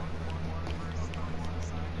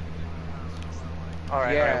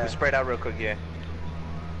 Alright, Yeah. alright, we spread out real quick, yeah.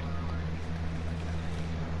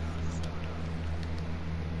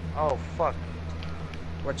 Oh, fuck.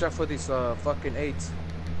 Watch out for these fucking 8s.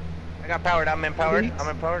 I got powered, I'm empowered.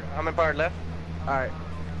 Elites? I'm empowered left. Alright.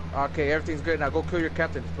 Okay, everything's good. Now go kill your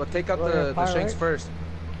captain. But take out Well, the empowered, shanks right? first.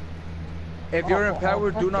 If you're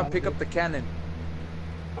empowered, do not that's pick easy. up the cannon.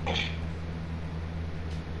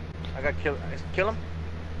 I got kill. Kill him.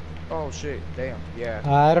 Oh shit! Damn. Yeah.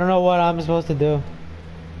 I don't know what I'm supposed to do.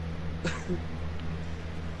 Did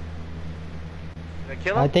I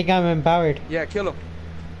kill I him? think I'm empowered. Yeah. Kill him.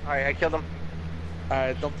 All right, I killed him. All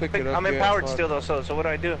right. Don't pick it up. I'm yet, empowered fuck. still though. So what do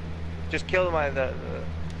I do? Just kill my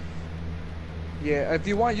Yeah. If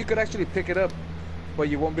you want, you could actually pick it up, but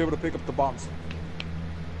you won't be able to pick up the bombs.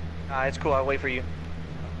 It's cool. I'll wait for you.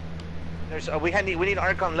 There's we need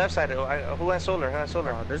arc on left side. Who has solar? Who has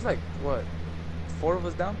solar? There's like what, 4 of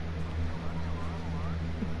us down?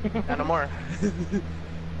 And no more.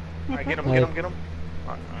 All right, get him. Wait. Get him.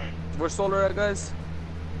 Where's solar at, guys?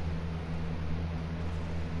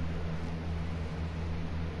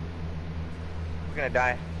 We're gonna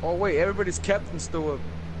die. Oh wait, everybody's captain's still up.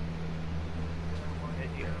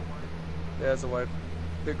 Yeah, that's a wipe.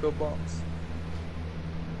 Pick up bombs.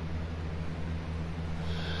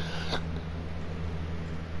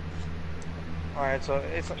 All right, so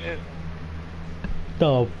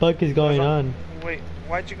The fuck is going on? Wait,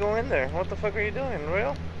 why'd you go in there? What the fuck are you doing,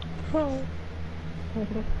 Royal?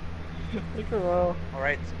 Look around. All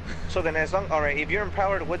right. So then, all right, if you're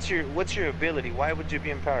empowered, what's your ability? Why would you be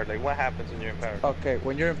empowered? Like, what happens when you're empowered? Okay,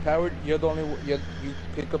 when you're empowered, you're the only you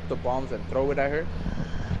pick up the bombs and throw it at her,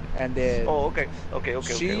 and then Oh, okay. Okay.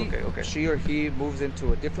 she or he moves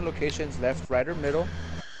into a different locations, left, right, or middle,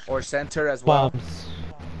 or center as well. Bombs.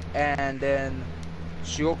 And then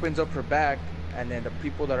she opens up her back, and then the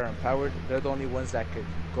people that are empowered, they're the only ones that could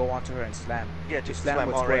go onto her and slam. Yeah, just slam slam.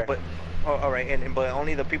 with All right, square. but all right, but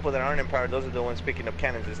only the people that aren't empowered, those are the ones picking up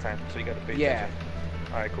cannons this time. So you gotta pay Yeah. attention.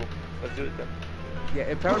 All right, cool. Let's do it then. Yeah,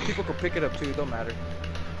 empowered people can pick it up too. It don't matter.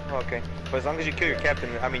 Okay, but as long as you kill your captain,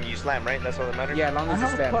 I mean you slam, right? That's all that matters. Yeah, as long I as you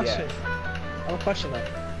have a slam. question. Yeah. I have a question though.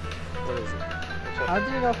 What is it? What's How up?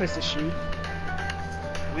 do you know if it's a she?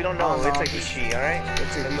 We don't know. Oh, It's no, a he/she, all right?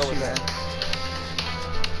 It's a Let's go with he/she, that. man.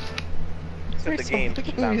 Except the game.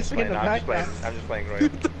 Fucking Nah, I'm just music in playing. the I'm just playing. background. I'm just playing, Roy.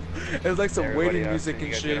 It's like some Everybody waiting else, music you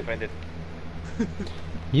and guys get shit. offended.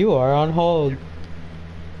 You are on hold.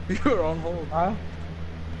 You're on hold. Huh?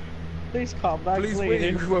 Please call back Please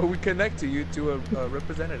later. wait while we connect to you to a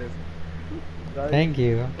representative. Thank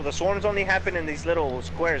you. So the swarms only happen in these little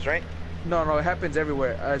squares, right? No, it happens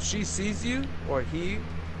everywhere. If she sees you or he,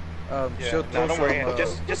 she'll throw No, don't some. worry.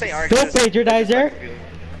 Just say arc. Don't patronize her.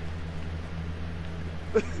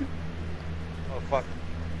 Oh fuck.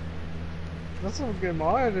 That's some good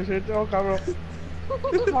mind. Shit. Oh, cabrón.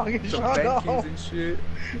 Fucking some shut bank up. keys and shit.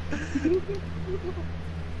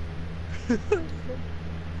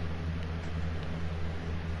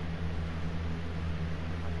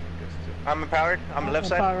 I'm empowered. I'm left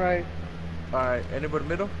side. Right. Alright, anybody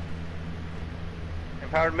middle?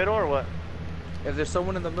 Empowered middle or what? If there's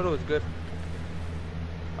someone in the middle, it's good.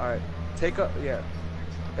 Alright, take up. Yeah.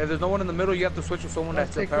 If there's no one in the middle, you have to switch with someone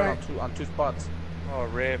Let's that's take empowered right. on two spots. Oh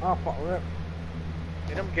rip. Oh, fuck, rip.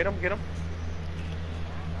 Get him.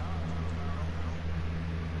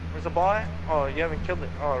 Where's the ball at? Oh, you haven't killed it.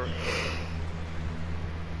 Oh.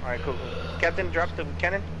 Alright, cool. Captain, drop the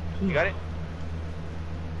cannon. You got it?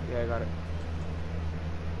 Yeah, I got it.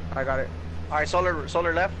 I got it. Alright, solar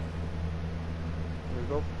left. Here we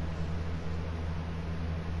go.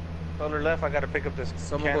 Solar left. I gotta pick up this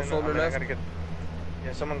Someone cannon. go solar I left. gotta get...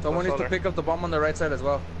 Yeah, someone Someone go needs solar. to pick up the bomb on the right side as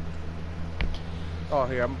well. Oh,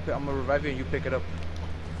 here, I'm gonna revive you and you pick it up.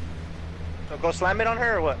 So go slam it on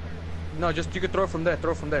her or what? No, just you can throw it from there.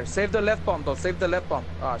 Throw it from there. Save the left bomb though. Save the left bomb.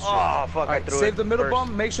 Ah, shit. Oh fuck! I Alright, threw save it the middle first.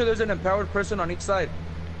 bomb. Make sure there's an empowered person on each side.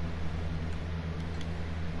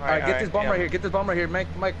 Alright, get this bomb right here. Get this bomb right here. Mike,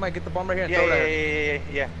 get the bomb right here and throw it at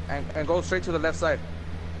her. Yeah. And go straight to the left side.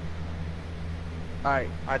 Alright.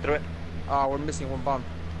 I threw it. Ah, we're missing one bomb.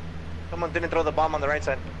 Someone didn't throw the bomb on the right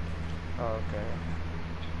side. Oh, okay.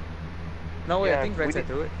 No way, I Yeah, think right we side did-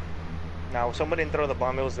 threw it. No, someone didn't throw the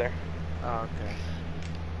bomb. It was there. Oh, okay.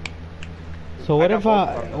 So what got if both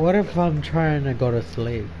of them. what if I'm trying to go to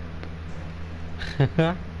sleep?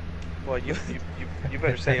 Well, you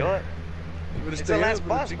better say what? You better It's stay the here, last you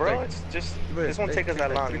boss, better bro. drink It's just You better this won't drink take us that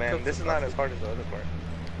like long, 3 man. cups This of is not coffee. as hard as the other part.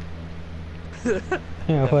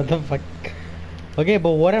 Yeah, what the fuck? Okay,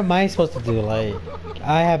 but what am I supposed to do? Like,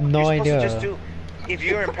 I have no You're idea. supposed to just do. If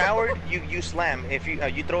you're empowered, you slam. If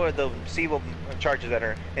you throw the sieve charges at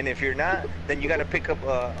her, and if you're not, then you gotta pick up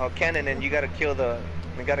a cannon and you gotta kill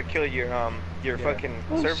your fucking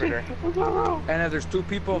Oh, servitor. shit. Oh, cabrón. And if there's 2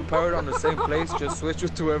 people empowered on the same place, just switch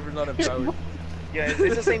with whoever's not empowered. Yeah,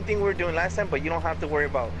 it's the same thing we were doing last time, but you don't have to worry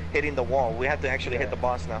about hitting the wall. We have to actually hit the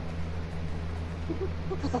boss now.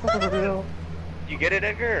 For real. You get it,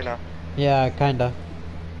 Edgar, or no? Yeah, kinda.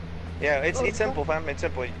 Yeah, it's simple, fam. It's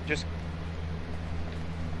simple. Just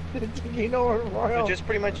You know what, Royal? so just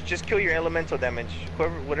pretty much just kill your elemental damage.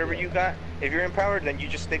 Whatever you got. If you're empowered, then you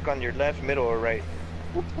just stick on your left, middle, or right.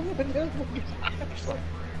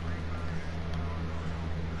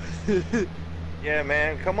 Yeah,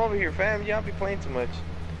 man. Come over here, fam. Y'all be playing too much.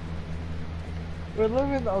 We're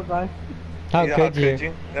living, oh god. How Yeah, could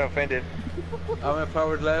you? They're offended. I'm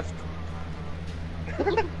empowered left.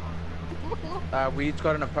 We each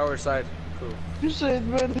got an empowered side. Cool. You should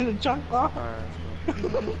run to the chunk off. Alright, You're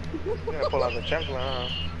gonna pull out the chancla, huh?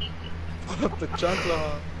 pull up the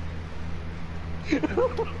chancla.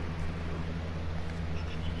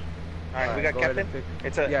 Alright, we got go ahead captain. and pick-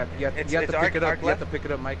 It's a Yeah, you have it's to arc, pick it up. arc You have left. to pick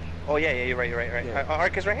it up, Mike. Oh yeah, you're right. Yeah.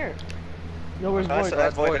 Arc is right here. No, where's That's, Void?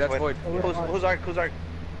 that's void. That's void. Who's arc? Who's arc?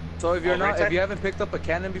 So if you're Oh, not, right side? if you haven't picked up a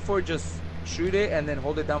cannon before, just shoot it and then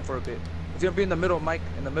hold it down for a bit. It's gonna be in the middle, Mike.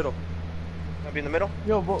 In the middle. Gonna be in the middle.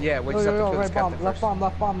 Yo, Yeah, we yo, just have to yo, kill right this captain bomb, left first. bomb,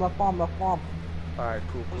 left bomb, left bomb, left bomb. All right,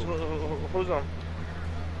 cool, cool. Who's on?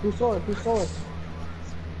 Who saw it? Who saw it?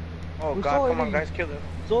 Oh Who's god, come on, solar? guys, kill them.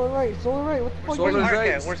 Solar right, solar right. What the fuck? Solar's Where's Arc right.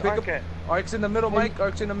 at? Where's Pick Arc up- at? Arc's in the middle, Mike.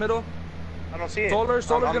 Arc's in the middle. I don't see it. Solar's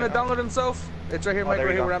I'm- gonna I'm- download himself. It's right here, Oh, Mike. there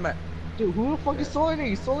Right we here go. where I'm at. Dude, who the fuck is solar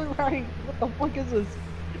right? Solar right. What the fuck is this?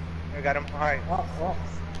 I got him. Alright. Oh, oh.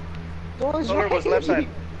 Solar's Solar right. was left side.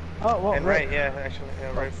 Oh, well, And right, yeah, actually.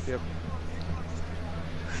 Yeah, right. Yep.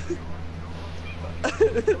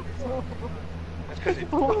 That's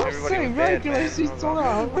because Well, I'm everybody saying was right, dead, can I man. see I was solar?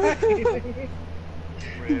 all Right. good.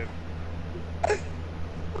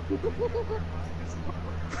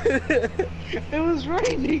 It was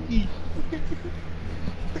right, Nikki.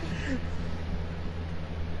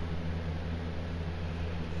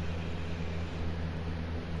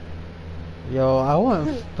 Yo, I want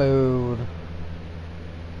food.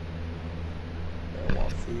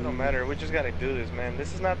 It don't matter. We just gotta do this, man.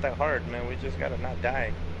 This is not that hard, man. We just gotta not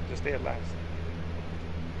die. Just stay alive.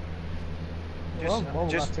 Well,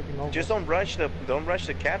 we're not taking over. Just don't rush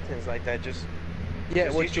the captains like that. Just Yeah,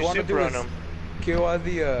 just what use you your want to super do on is them. kill all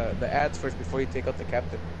the ads first before you take out the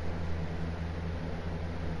captain.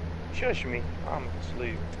 Shush me. I'm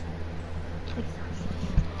asleep.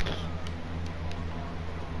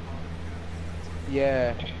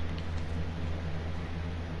 Yeah.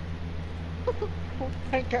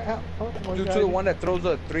 I can't- oh my Do God. to the one that throws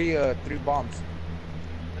the three bombs.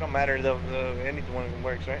 It don't matter. The anyone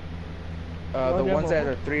works, right? The yeah, ones but- that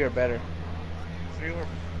are 3 or better. 3 or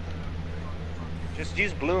just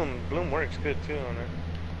use bloom. Bloom works good too on it.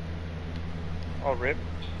 Oh, rip.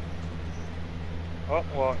 Oh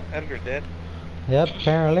well, Edgar dead. Yep,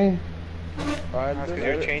 apparently. Alright, That's because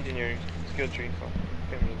you're changing your skill tree, so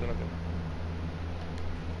can't really do nothing.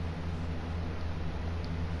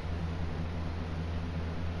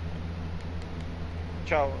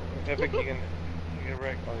 Ciao, Epic, you can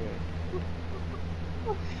wreck. Oh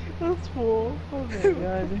yeah. That's full. Oh my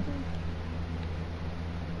god.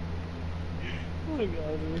 Oh my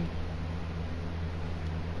god, dude.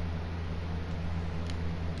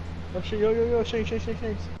 Oh shit, yo, shake.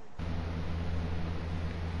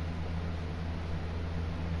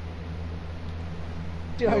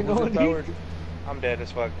 Yeah, I Who's know empowered? I'm dead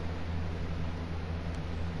as fuck.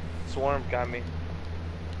 Swarm got me.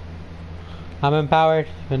 I'm empowered,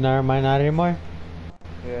 but never mind, not anymore.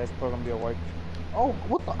 Yeah, it's probably gonna be a wipe. Oh,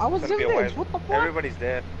 what the? I was It's in gonna be a there. wipe. What the fuck? Everybody's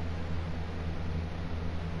dead.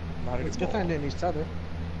 Not Let's anymore. defend each other.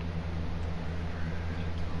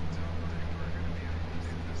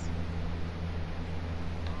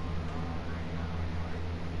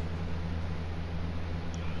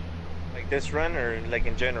 Like this run or like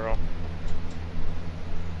in general?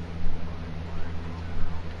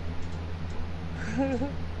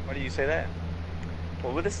 Why do you say that?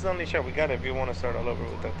 Well, this is only shot. We got it if you want to start all over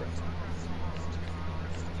with that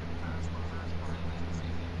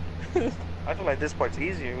thing. I feel like this part's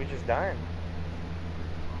easier. We just dying.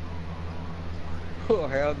 Oh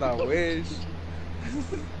hell no, wish.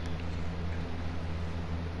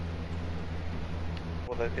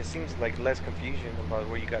 Well, it seems like less confusion about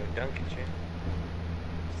where you got to dunk and shit.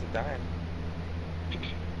 Just a dying.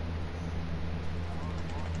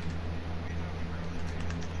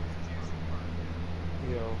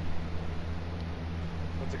 Yo.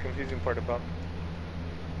 What's the confusing part about?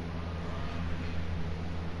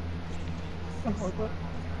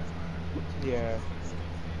 Yeah.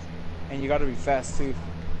 And you gotta be fast too.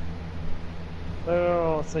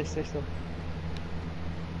 Oh, stay still.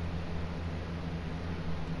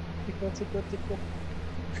 Tickle.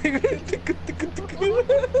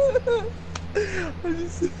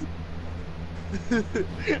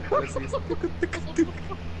 Let's see.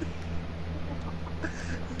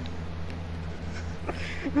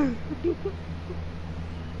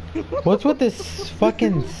 What's with this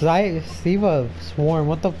fucking Siva swarm?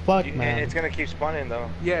 What the fuck, man? It's gonna keep spawning though.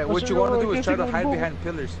 Yeah, what you want to do is try to hide behind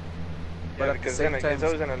pillars. But Yeah, at the because same time, it's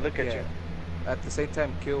always gonna look at you. At the same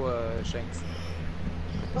time, kill Shanks.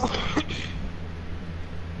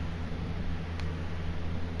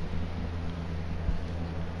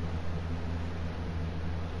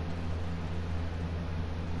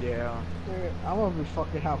 Yeah. Dude, I'm gonna be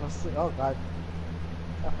fucking half asleep. Oh god.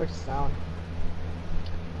 That first sound.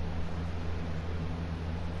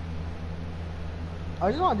 I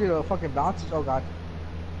just wanna do the fucking bounces. Oh god.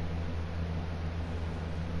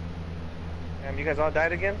 Damn, you guys all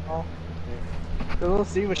died again? Oh. The little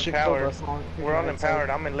Siva shit killed Empowered. us on. We're all empowered.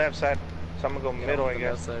 I'm in left side, so I'm gonna go middle, I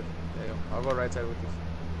guess. Left side. Yeah, I'll go right side with you.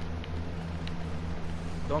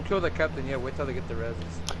 Don't kill the captain yet. Wait till they get the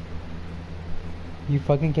reses. You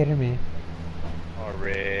fucking kidding me? Oh,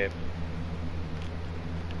 rip.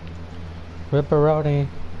 Ripperoni.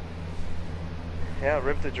 Yeah,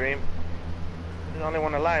 rip the dream. You're the only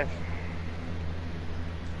one alive.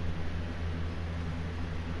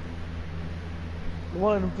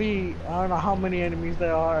 One V, I don't know how many enemies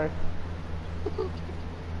there are.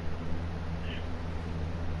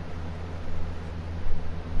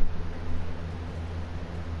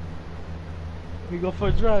 You go for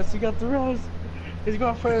a dress, you got the res. He's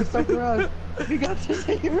going for a second res. He got the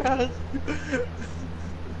second res.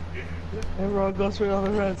 Everyone goes for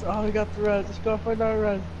another res. Oh, he got the res. Let's go for another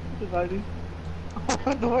res. Divided.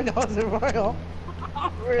 Oh, the one that was in Royal.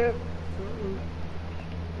 Rip.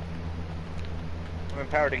 I'm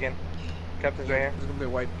empowered again. Captain's right here. It's gonna be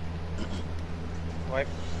white. Wipe.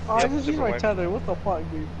 Oh, Yep, I just used super my wipe. tether. What the fuck,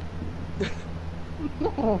 dude?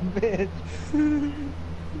 No, bitch.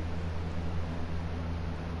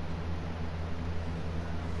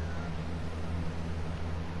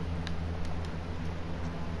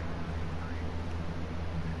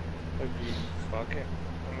 Fuck it.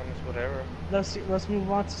 I mean, it's whatever. Let's move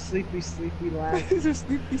on to Sleepy Land. Just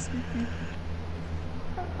sleepy.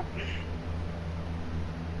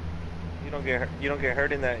 You don't get hurt. You don't get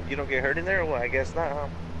hurt in that. You don't get hurt in there, or what? I guess not, huh?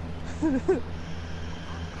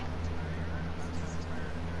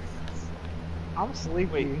 I'm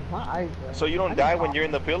sleepy. Wait. My eyes. So you don't die when you're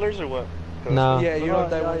in the pillars, or what? 'Cause No. Yeah, you don't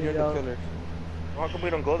die when Yeah, you're in yeah. the pillar. How come we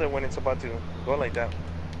don't go there when it's about to go like that?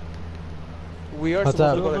 We are What's supposed to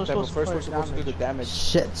up? go We're like that, but supposed to first we're play supposed to do the damage.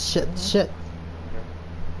 Shit.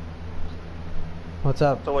 What's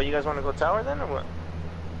up? So what? You guys want to go tower then, or what?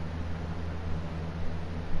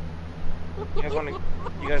 You guys want to?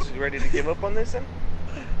 You guys ready to give up on this then?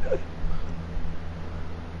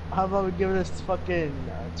 How about we give this fucking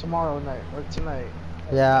tomorrow night or tonight?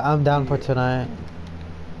 Yeah, I'm down for tonight.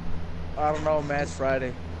 I don't know, man. It's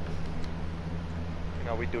Friday. You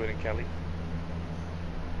know, we do it in Cali.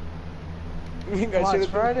 We Come on, it's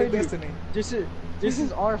Friday, dude. Destiny. This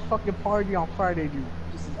is our fucking party on Friday, dude.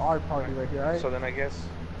 This is our party right here, alright? So then I guess.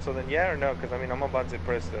 So then yeah or no? Because I mean I'm about to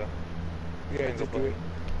press the. Yeah, Single just do button. it.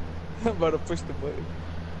 I'm about to push the button.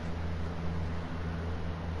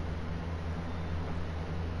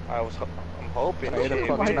 I'm hoping. I hit a Shit,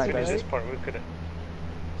 fuck we tonight, didn't finish guys. this part. We could.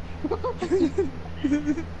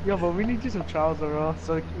 Yo, but we need you some trials, bro.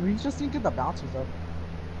 So we just need to get the bouncers up.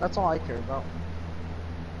 That's all I care about.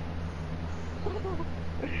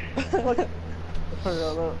 Look.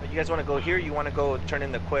 You guys want to go here? You want to go turn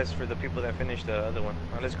in the quest for the people that finished the other one?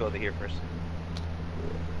 Well, let's go to here first.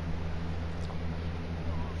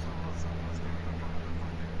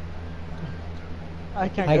 I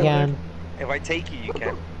can't I go can. If I take you, you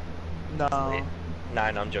can. No.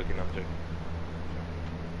 Nah, no, I'm joking.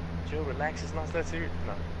 Joe, relax. It's not that serious.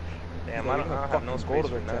 No. Damn, Yeah, I you're don't gonna have no fucking go space to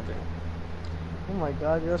for the nothing. temple. Oh my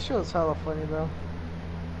god, that shit was hella funny though.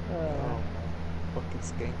 Fucking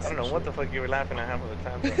skanks. I don't know and what the fuck you were laughing at half of the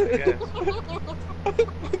time, but I guess.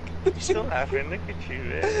 You're still laughing. Look at you,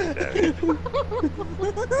 man.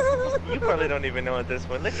 You probably don't even know at this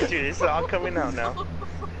point. Look at you. This is all coming out now.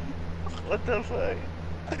 What the fuck?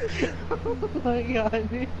 Oh my god,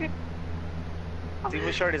 dude.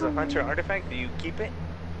 Siva shard is a hunter artifact. Do you keep it? shit.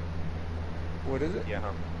 What is it? Yeah,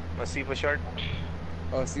 huh? A Siva shard?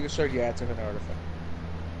 Oh, see the shard? Yeah, it's an artifact.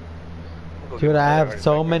 Go Dude, get I another have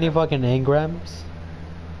so artifact many right now. fucking engrams.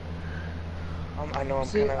 I know I'm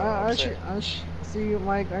See, kind of upset. see,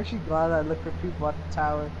 Mike, I'm actually glad I look for people at the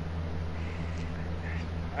tower.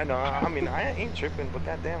 I know. I mean, I ain't tripping, but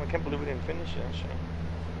goddamn, I can't believe we didn't finish that shit.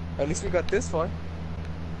 At least we got this far.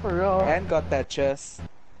 For real. And got that chest.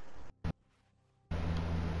 Yeah,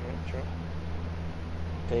 true.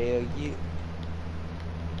 Hell yeah.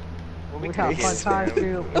 We'll be We got fun kids, times, man.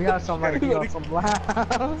 dude. We got some like, some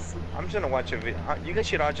laughs. I'm just gonna watch a video. You guys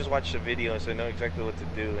should all just watch the video so know exactly what to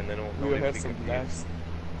do, and then We we'll will have be some confused. laughs.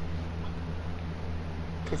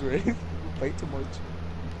 Cause we're way too much.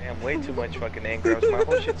 Damn, way too much fucking anger. My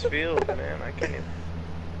whole shit's filled, man. I can't even.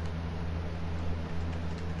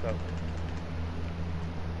 So,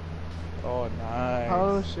 Oh, nice.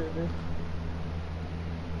 Oh shit, dude.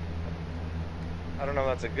 I don't know if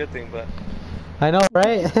that's a good thing, but I know,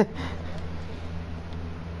 right?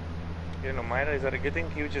 you know, Mida, is that a good thing?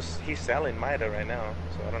 He's selling Mida right now,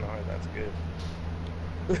 so I don't know if that's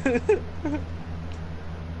good.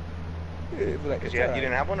 Like, Cause you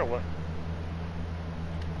didn't have one or what?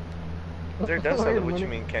 There does sell it. What you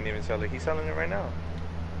mean can't even sell it? He's selling it right now.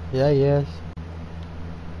 Yeah, yes.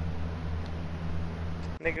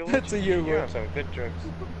 Nigga, what That's a year you worth. have some good drugs.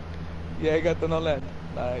 Yeah, I got the Nolan.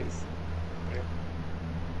 Nice.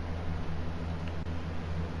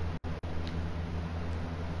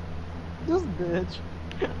 This bitch.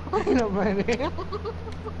 Wait a minute.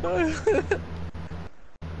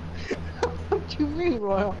 What you mean,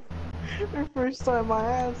 Royal? The first time I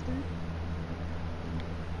asked you.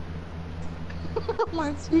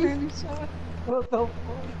 My Spanish son. What the fuck?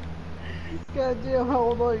 Goddamn, how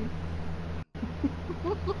old are you?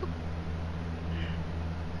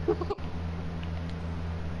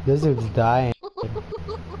 This dude's dying.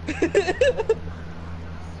 At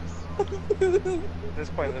this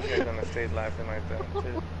point, this guy's gonna stay laughing like that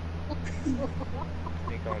too.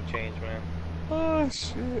 Ain't gonna change, man. Oh,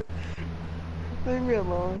 shit. Leave me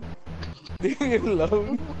alone. Leave me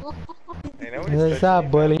alone. Hey, nobody's What's touching up, you,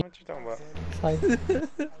 bully? man. What you talking about? It's like,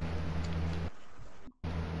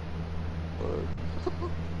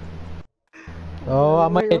 oh,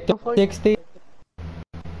 I'm Wait, at what the fuck? 60.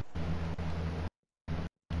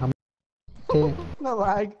 I'm at No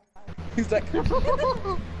lag. He's like,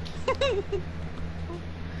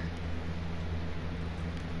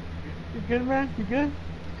 You good, man? You good?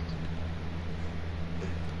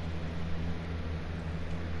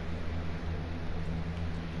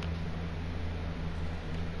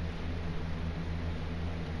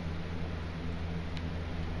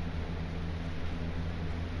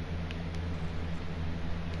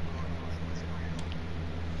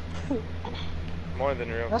 More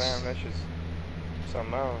than a real That's- fan. That's just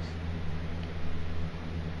something else.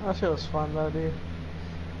 That shit was fun though, dude.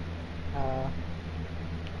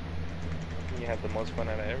 You had the most fun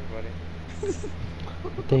out of everybody.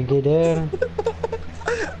 think he did.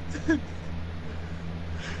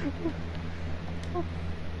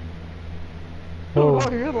 Oh,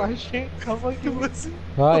 Oh, you're like shit. I'm fucking listen.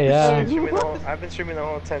 oh yeah. I've been streaming the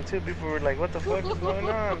whole time too. People were like, "What the fuck is going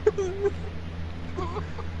on?"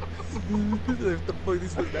 What the fuck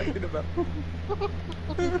this was laughing about? For real,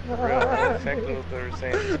 that's exactly what they were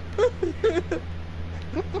saying.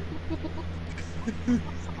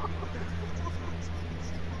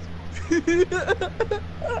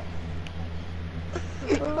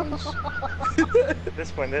 At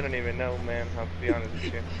this point, they don't even know, man. I'll be honest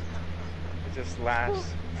with you. It just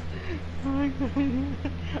laughs.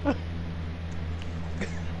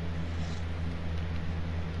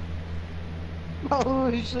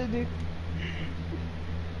 Holy shit, dude.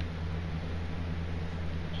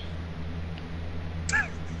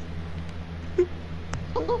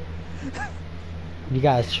 You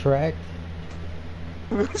got Shrek?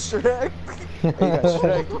 Shrek. You got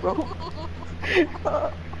Shrek, bro.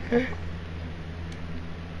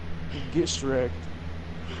 Get Shrek.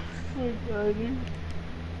 Oh my god, dude.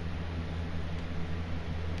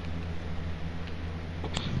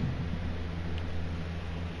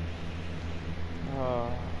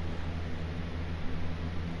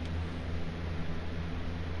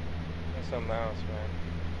 That's something else, man.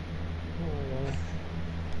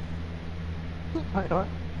 Oh my god.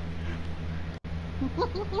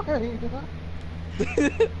 Where are you going?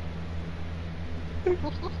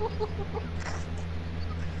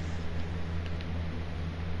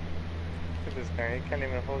 Look at this guy. He can't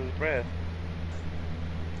even hold his breath.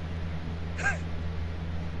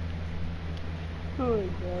 Oh my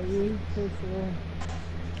god, dude.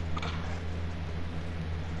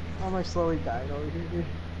 I'm like slowly dying over here,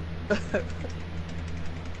 dude.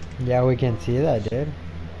 Yeah, we can see that, dude.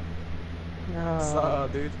 Saw,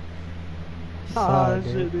 dude. Saw, Oh,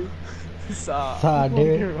 shit, dude. dude. Saw. Saw,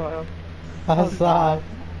 dude. I saw.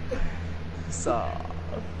 Saw.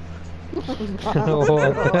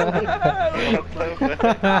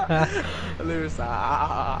 Little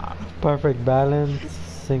saw. Perfect balance,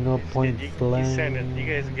 single point You slam.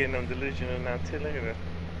 guys are getting on delusional now too. Look at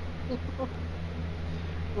that.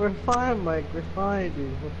 We're fine, Mike. We're fine,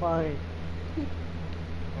 dude. We're fine.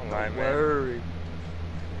 Don't lie, Don't man. worry.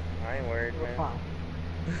 I ain't worried, We're man. fine.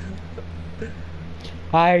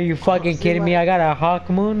 Are you fucking see, kidding me? like- I got a hawk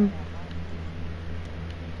moon.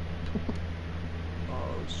 Oh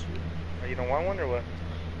shit. Oh, you don't want one or what?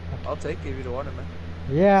 I'll take it if you don't want it, man.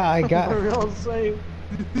 Yeah, I The got. real same.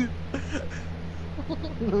 The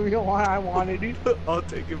real one I wanted it. I'll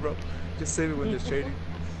take it, bro. Just save it when there's trading.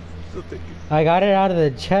 I'll take it. I got it out of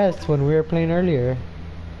the chest when we were playing earlier.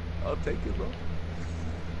 I'll take it, bro.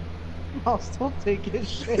 I'll still take his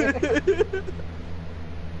shit.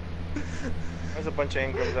 There's a bunch of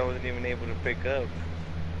engrams I wasn't even able to pick up.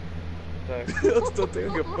 Fuck. I'll still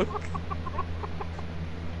take it, bro.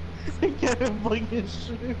 Kevin fucking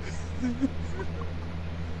shit.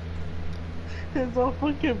 It's all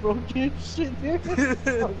fucking broken shit there.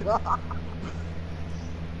 Oh god.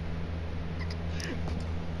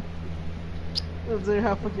 Does it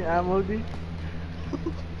have fucking ammo, dude?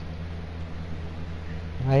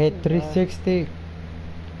 I hit 360.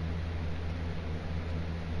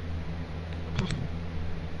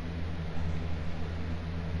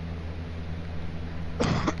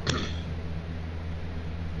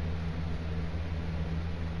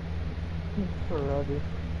 Alrighty.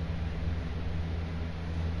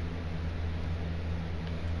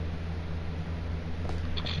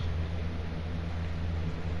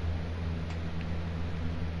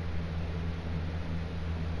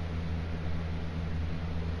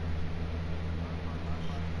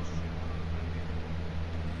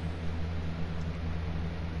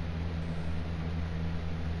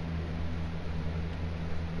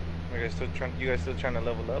 You guys still trying to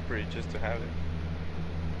level up, or just to have it?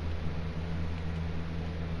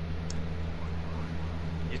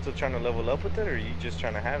 You still trying to level up with it, or you just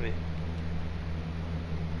trying to have it?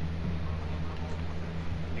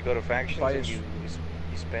 You go to factions and you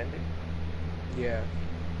spend it, Yeah.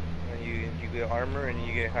 and you get armor and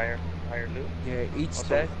you get higher loot. Yeah, each Also-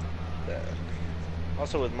 stack.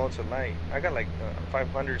 Also with motes of light, I got like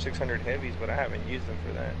 500, 600 heavies, but I haven't used them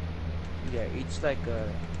for that. Yeah, each stack. I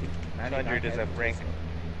think 99 100 is a heavies or rank. something.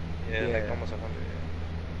 Yeah, like Yeah. almost 100.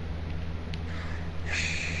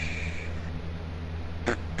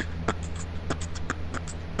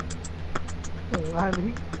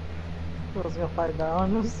 Honey, was gonna fight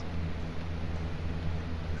down on us.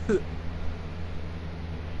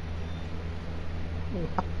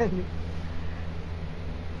 Honey.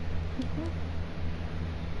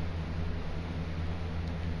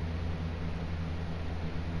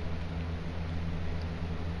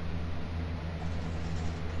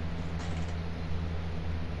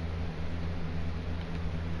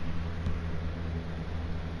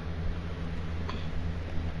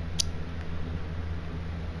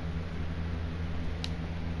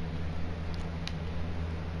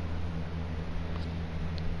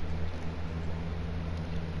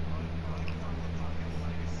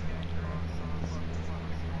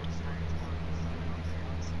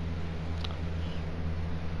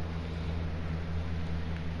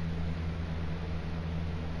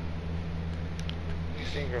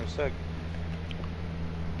 These Ingrams suck.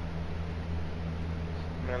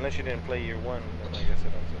 I mean, unless you didn't play year one, then I guess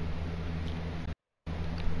it don't suck.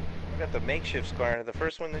 I got the makeshift scar, the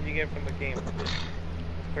first one that you get from the game.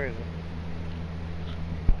 That's crazy.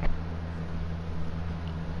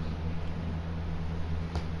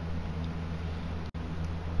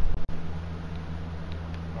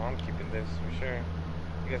 Oh, I'm keeping this for sure.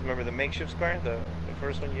 You guys remember the makeshift scar? The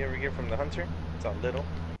first one you ever get from the hunter? It's all little.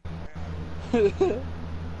 That's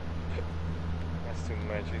too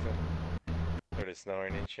much, he's sort of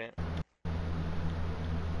snoring and shit.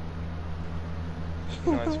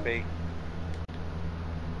 No, it's fake.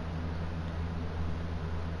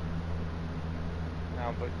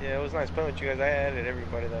 No, but yeah, it was nice playing with you guys. I added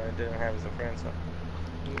everybody that I didn't have as a friend, so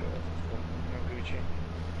yeah, no Gucci.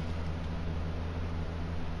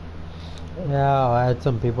 Yeah, I'll add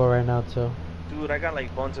some people right now too. Dude, I got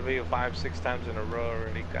like Bones of Video 5-6 times in a row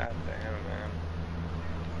already. God damn, man.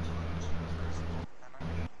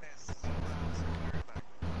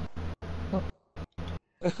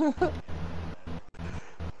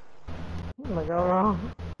 Like, oh,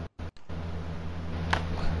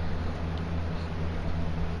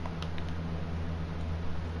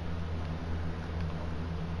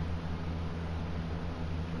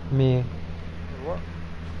 Me. What?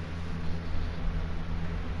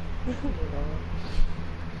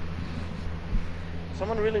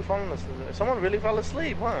 Someone really fell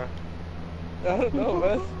asleep, huh? I don't know,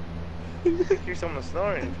 man. I hear someone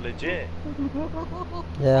snoring, legit.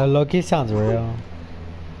 Yeah, Loki sounds real.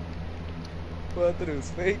 Well, I thought it was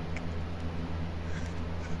fake.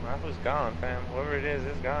 My was gone, fam. Whoever it is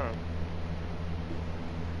gone.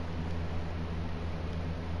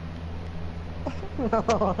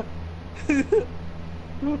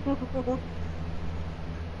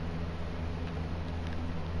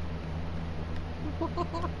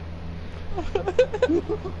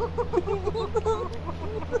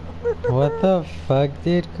 What the fuck,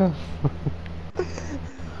 dude? Go.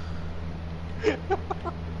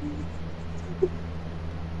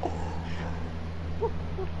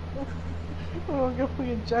 Oh, I'm gonna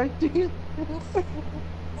fucking jack, dude.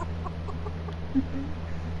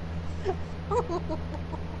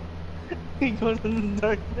 He goes in the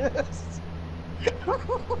darkness.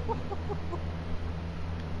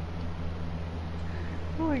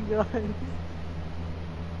 Oh my god.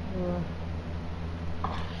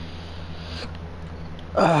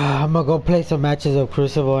 I'm gonna go play some matches of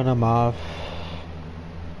Crucible and I'm off.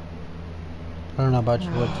 I don't know about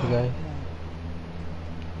you, what you guys.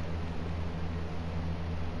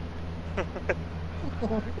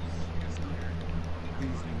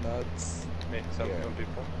 These nuts. Yeah, some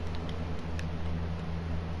people.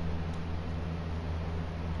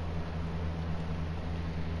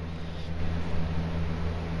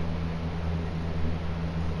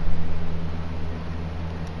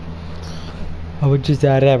 I would just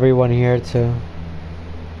add everyone here too.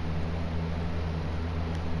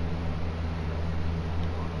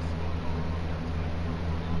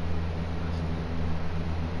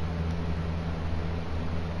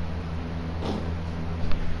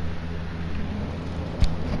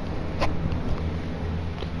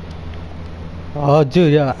 Oh,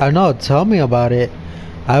 dude, yeah, I know. Tell me about it.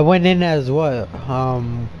 I went in as what?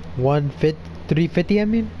 350. I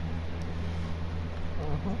mean,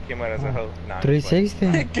 Came out as a hoe. Nah, I'm just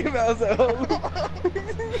 360. Came out as a hoe.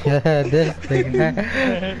 Yeah, this thing.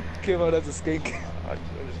 Came out as a skink. I'm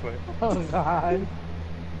just playing. Oh god.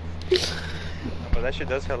 But that shit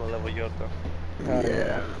does hella level you up though.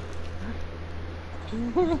 Yeah.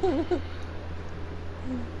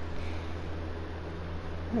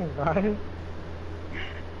 Oh god.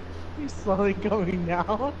 He's slowly going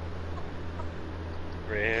down.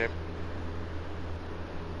 Rip.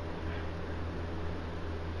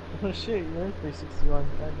 Oh shit, you're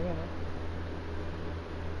 361. God damn it.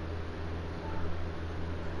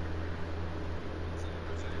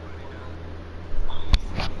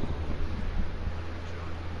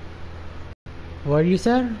 What you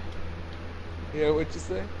said? Yeah, what you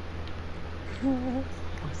say?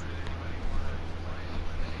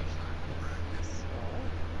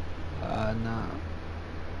 Nah.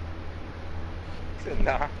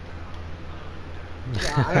 Nah.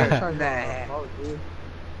 Yeah, I ain't trying to Nah. remote, dude.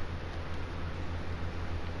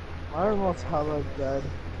 My remote's hella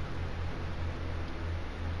dead.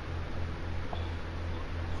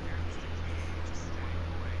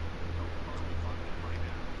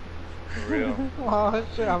 For real. Oh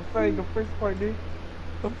shit, I'm playing the first part, dude.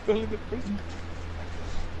 I'm feeling the first.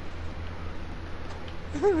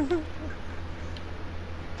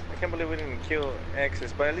 I can't believe we didn't kill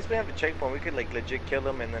Axis, but at least we have a checkpoint. We could like legit kill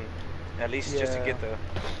them and then at least just to Yeah. get the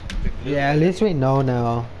loot. Yeah, at least we know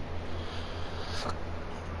now.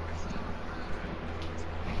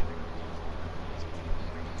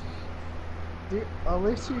 Dude, at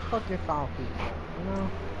least we fucking found people, you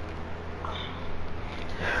know?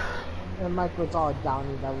 And Mike was all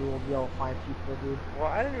downy that we will be able to find people, dude. Well,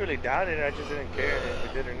 I didn't really doubt it. I just didn't care if we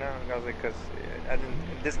did or not. I was like, cause I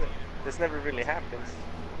didn't. This never really happens.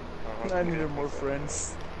 I needed more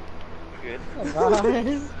friends. Good.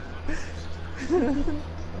 Guys.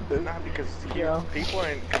 Not because Yeah. people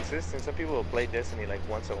are inconsistent. Some people will play Destiny like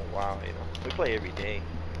once in a while. You know, we play every day.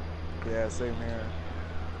 Yeah, same here.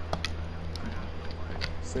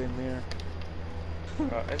 Same here.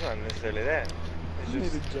 It's not necessarily that. It's I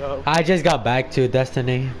need just a job. I just got back to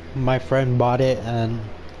Destiny. My friend bought it and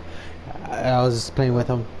I was just playing with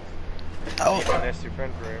him. oh. Nasty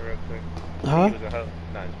friend for me real quick. Huh? He was a hoe.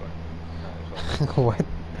 Nah, it's fine. Nah, it's fine. What?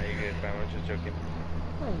 Nah, you good, fam. I'm just joking.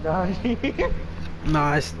 Oh god. No,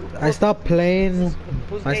 I stopped playing.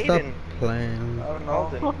 Who's I stopped Aiden? playing. I don't know.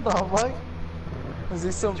 Alden. What the fuck? Is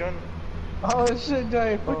this some? John. Oh shit, dude,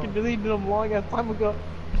 I fucking deleted them long ass time ago.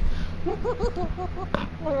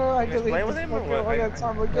 I You guys playing with him or fucking what? long ass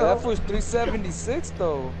time Yeah, ago. that was 376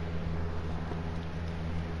 though.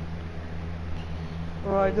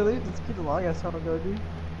 Bro, I deleted this kid a long ass time ago, dude.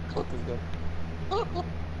 Fuck this guy.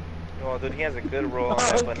 Oh, dude, he has a good roll on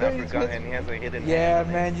that, but I forgot, and he has a hidden. Yeah, hand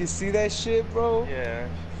on man, you see that shit, bro? it. Yeah.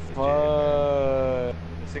 legit. Fuck.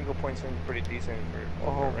 The single point seems pretty decent for.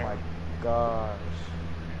 Oh for my round. gosh.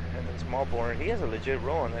 And then small bore, he has a legit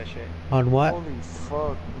roll on that shit. On what? Holy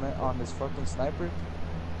fuck, man, on this fucking sniper?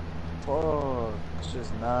 Fuck, it's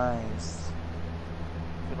just nice.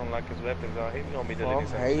 We don't like his weapons out. He gonna be Oh, I'm deleting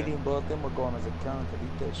some hating both them. We're going as a count.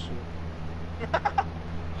 Delete that shit.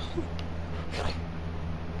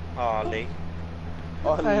 Aw, Lee.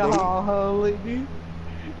 Oh, Hey, late. holy dude.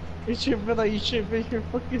 It should have been like you should have been here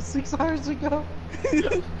fucking 6 hours ago.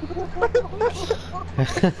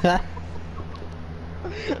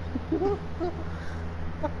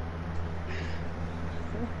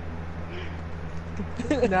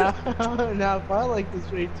 Nah, if I like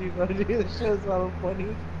this way too much, this show's so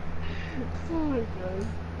funny. Oh my god.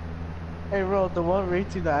 Hey, bro, the one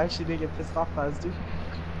rating that I actually didn't get pissed off as, dude.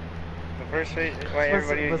 The first race, why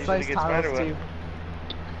everybody usually gets mad or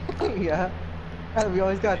what? Yeah. And we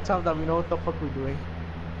always gotta tell them, you know what the fuck we're doing.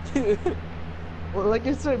 Well, like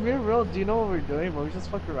I said, me and Real, do you know what we're doing? But we just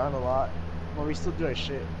fuck around a lot. But we still do our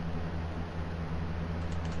shit.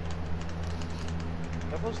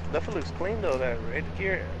 That looks clean though, that red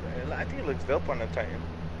gear. I think it looks dope on the Titan.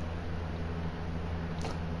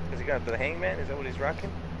 Has he got the hangman? Is that what he's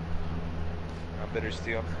rocking? I better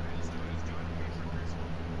steal.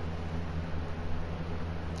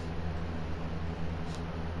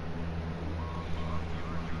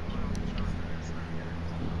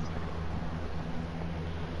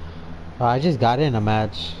 Oh, I just got in a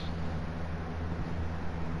match.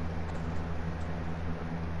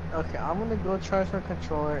 Okay, I'm gonna go charge my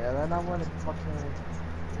controller, and then I'm gonna fucking...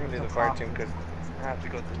 I'm gonna do the fire team because I have to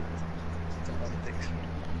go through some other things.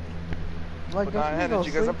 Like, But nah, I don't you had go it,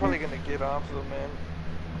 you guys. I'm sleepy? probably gonna get off though, man.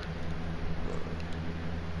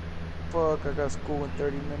 Fuck, I got school in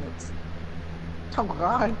 30 minutes. Oh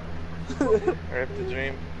god. Rip the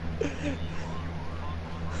dream.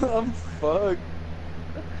 I'm fucked.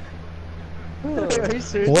 Are you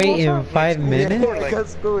serious? Wait in Walter? 5 minutes? Yeah, I got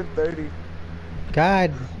school in 30.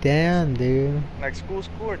 God damn, dude. Like school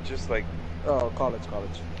or just like, Oh, college.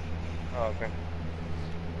 oh okay. I'm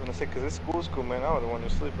gonna say, cause it's school, man. I would want to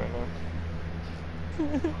sleep right now.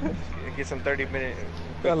 Get some 30-minute.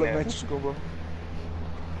 Elementary school, bro.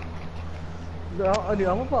 No, dude,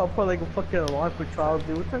 I'm about to put like a fucking alarm for trials,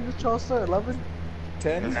 dude. What time does trials start? 11?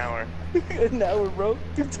 10? An hour. An hour, bro.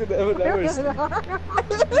 It's gonna have an hour.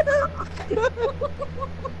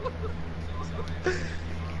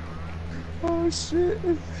 Oh shit.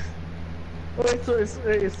 Wait, so it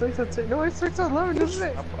starts at 10? No, it starts at 11, doesn't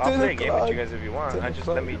it? I'll play a game with you guys if you want. 10 I just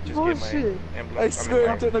let me just get my Bullshit. emblem. I swear,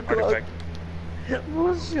 my 10 o'clock. artifact.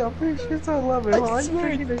 Bullshit, I'm pretty sure it's at 11. I Hold on, I'm swear,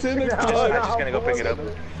 checking this 10 shit out. o'clock. I'm just gonna go pick it up.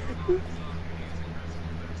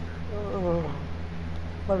 Oh.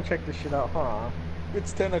 Let me check this shit out. Hold on.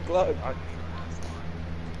 It's 10 o'clock. I'll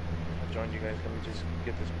join you guys. Let me just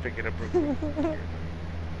get this, pick it up real quick.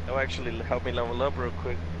 That'll actually help me level up real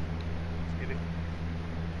quick. Let's get it.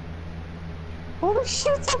 Holy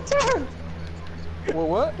shit, it's at 10! Well,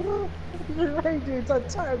 what? You're right, dude, it's at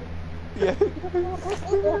 10. Yeah.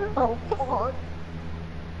 Oh, fuck.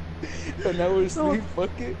 An hour sleep,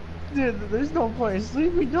 fuck it. Dude, there's no point in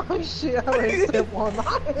sleeping. No shit, I ain't sleep all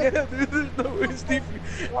night. Yeah, dude, there's no way sleep.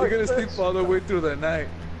 You're gonna sleep all the way through the night.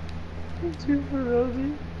 Dude, for real,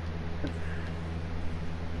 dude.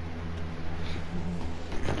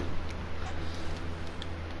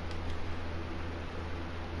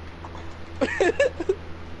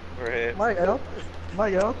 Right. Mike, I don't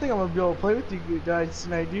think I'm gonna be able to play with you guys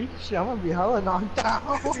tonight, dude. Shit, I'm gonna be hella knocked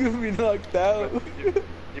out. You're gonna be knocked out.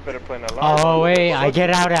 You better play an alarm. Oh wait, I get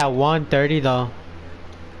out at 1:30 though.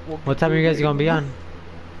 What time are you guys gonna be on?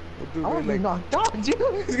 We'll I'm do gonna it be like, knocked out, dude.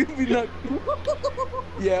 it's gonna be knocked.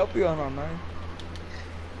 Yeah, I'll be on all night.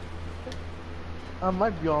 I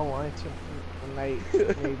might be online tonight,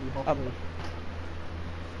 maybe, hopefully.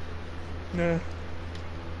 Nah.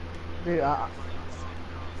 Dude,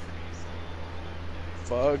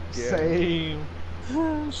 Fuck yeah. same.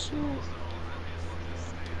 Oh shit.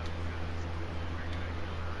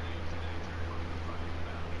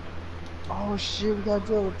 Oh shit, we gotta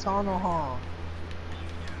do a tunnel, huh?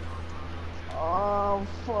 Oh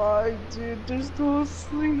fuck, dude, there's no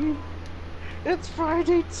sleep. It's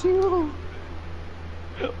Friday too.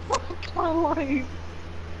 Fuck my life.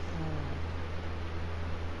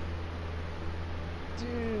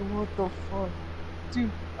 Dude, what the fuck?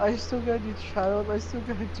 Dude, I still gotta do trials, I still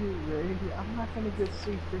gotta do raid. I'm not gonna get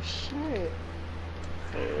sleep for shit.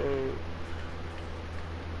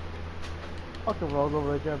 Fucking rolls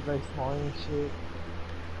over there, grab nice small and shit.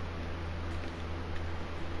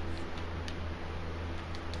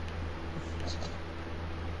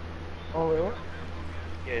 Oh, wait, what?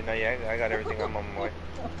 Yeah, I got everything. I'm on my way.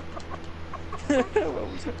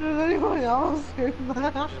 Does anyone else hear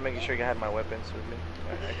that? Just making sure you had my weapons with me.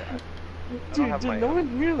 I don't Dude, have did my, no one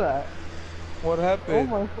hear that? What Oh happened?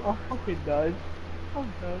 my, I fucking died.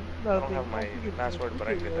 I'm done. I don't Nothing. have my I'm password, but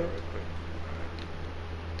I can get that good. real quick.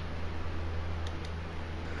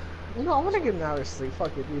 You know, I want to get an hour's sleep.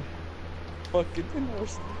 Fuck it, dude. Fucking 10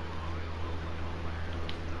 hours.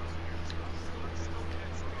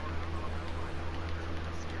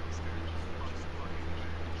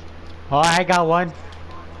 Oh, I got one.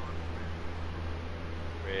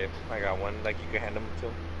 Rip, I got one. Like you can hand them to.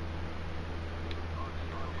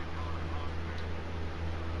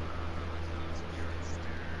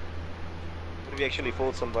 What if you actually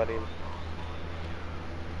fooled somebody?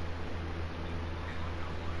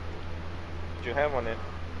 Did you have one in?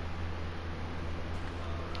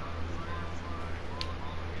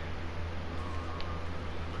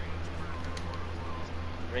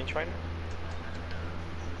 Rangefinder?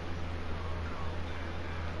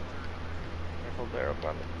 Careful there up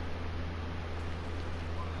on it.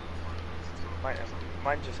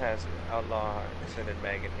 Mine just has Outlaw, Extended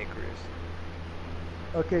Mag, and Icarus.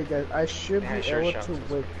 Okay, guys, I should Yeah, be sure, able Sean, to so it's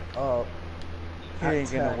wake up. He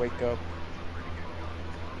ain't at gonna 10. wake up.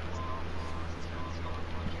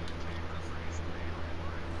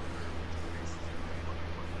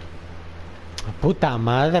 Puta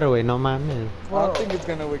madre, güey, no mames. I don't think it's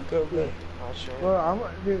gonna wake up, man. Oh, sure. Well, I'm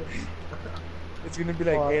dude. It's gonna be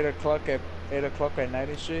like Well, 8 o'clock at night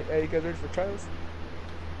and shit. Hey, you guys ready for trials?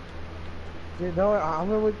 You know what? I'm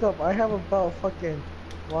gonna wake up. I have about fucking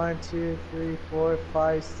 1, 2, 3, 4,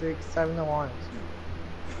 5, 6, 7 alarms.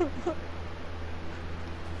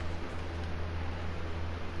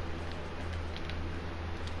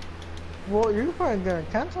 Well, you're probably gonna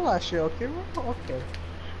cancel that shit, okay, bro? Okay.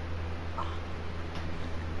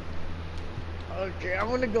 Okay, I'm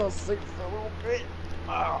gonna go sleep for a little bit.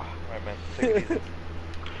 Ah. Alright, man. Take it easy.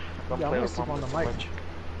 Don't Yeah, I'm play gonna with sleep on mom the too mic. much.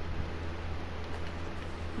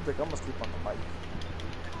 He's like, I'm gonna sleep on the mic.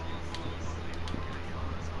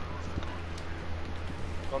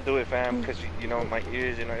 Don't do it, fam, because you know my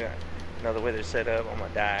ears, you know the way they're set up. I'm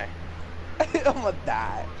gonna die. I'm gonna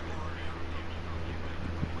die.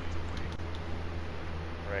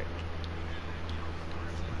 Right.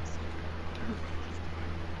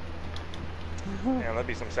 Yeah, that'd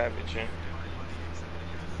be some savage shit.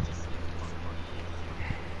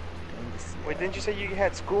 Wait, didn't you say you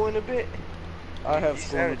had school in a bit? I have You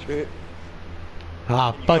school in a savage. bit.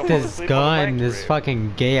 Ah, You fuck come this sleep on the gun. mic, This Rip.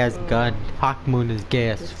 fucking gay ass gun. Hawk Moon is gay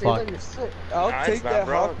as Just say fuck. that you're sick. I'll Nah, take it's not, that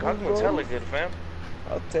bro. Hawk Hawkmoon's Moon, hella bro. good, fam.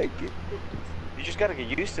 I'll take it. You just gotta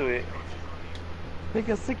get used to it. Take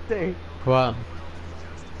a sick day. What?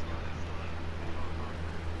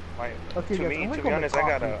 Like, Okay, to guys, me, I'm gonna to go be make honest,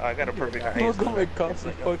 coffee. I got a perfect Yeah. I'm IS. gonna make It's coffee.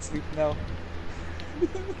 like, Fuck sleep now.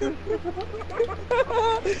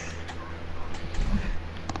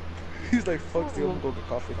 He's like, fuck sleep. I'm gonna go get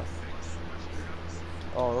coffee now.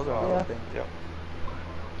 Oh, those are Yeah. hot things. Yep.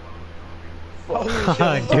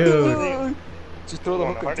 Fuck. Dude. Just throw the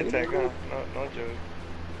On hook a heart and take attack, it. huh? No joke.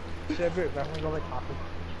 Shit, I'm gonna go make coffee.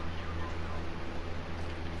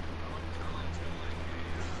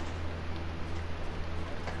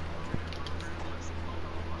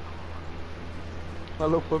 My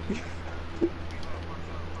little puppy.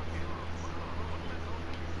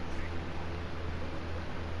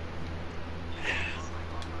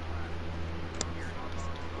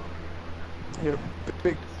 You're a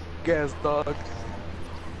big ass dog.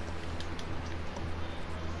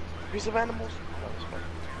 Piece of animals. Oh, that's fine.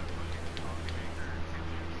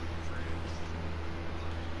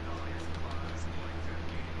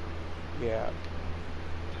 Yeah.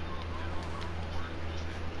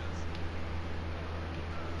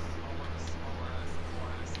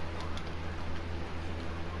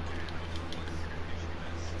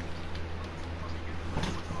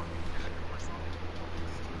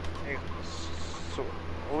 Hey, so,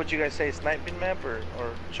 what would you guys say, sniping map or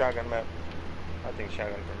shotgun map? I think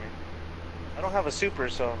shotgun for me. I don't have a super,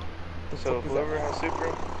 so fuck is that? whoever has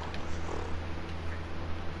super.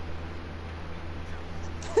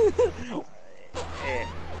 Hey.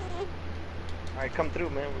 Alright, come through,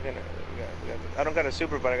 man. We got. I don't got a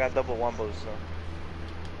super, but I got double wombos, so.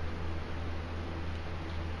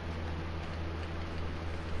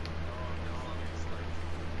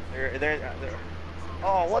 They're.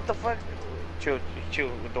 Oh, what the fuck? Chill.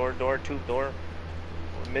 Door, tube door,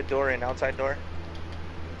 mid door and outside door.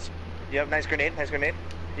 Yep, nice grenade.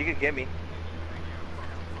 You could get me.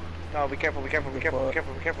 No, be careful.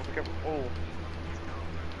 Oh.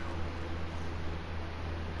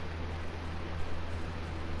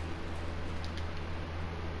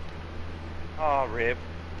 Oh, rip.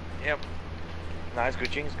 Yep. Nah, it's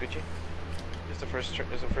Gucci. It's the first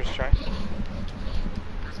try.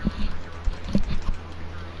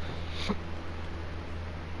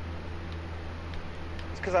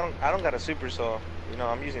 because I don't got a super saw. You know,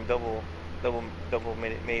 I'm using double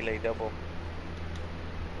melee, double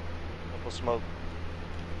smoke.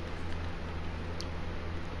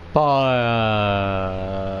 But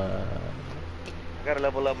I gotta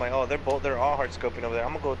level up my. Oh, they're all hard scoping over there.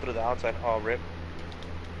 I'm gonna go through the outside. Oh, rip.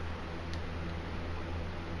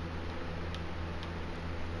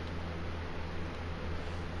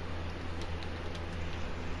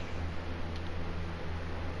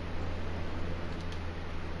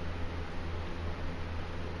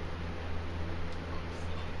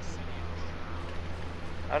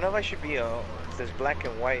 I don't know if I should be this black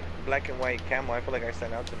and white camo. I feel like I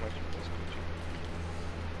stand out too much.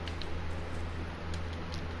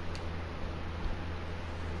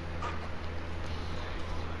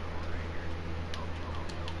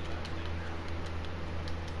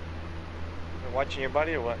 Watching your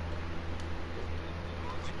body or what?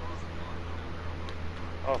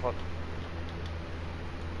 Oh fuck.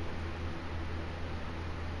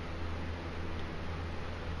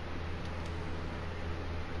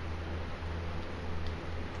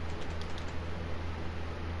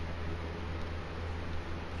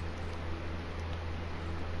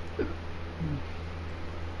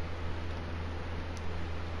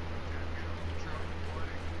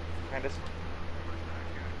 Behind us.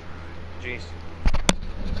 Jeez.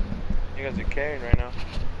 You guys are carrying right now.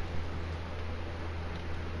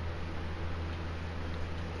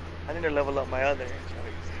 I need to level up my other.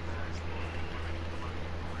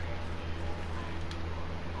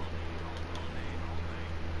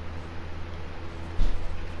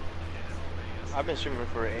 I've been streaming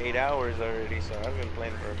for 8 hours already, so I've been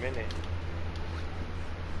playing for a minute.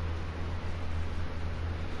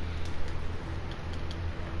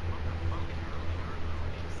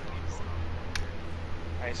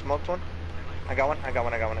 I smoked one. I got one.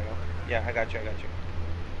 Yeah, I got you.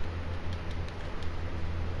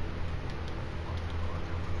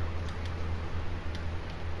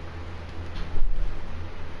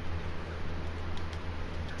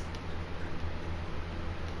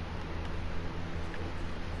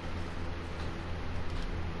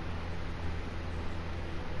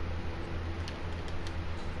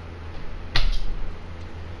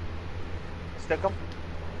 Stuck him.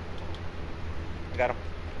 I got him.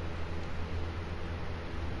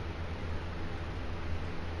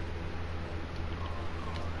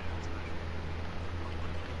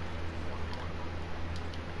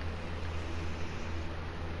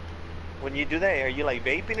 When you do that, are you like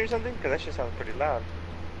vaping or something? Because that shit sounds pretty loud.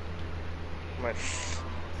 I'm like,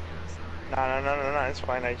 no, it's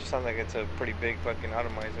fine. It just sounds like it's a pretty big fucking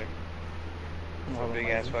atomizer. It's a big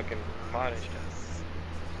ass fucking mod and shit.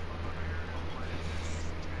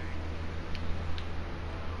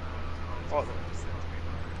 Oh.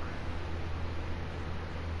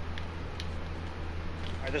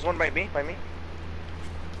 Alright, there's one by me.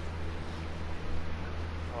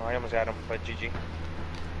 Oh, I almost got him, but GG.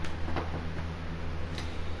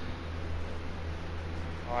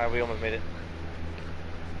 Alright, we almost made it.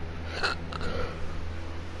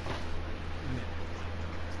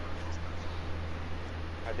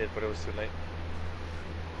 I did, but it was too late.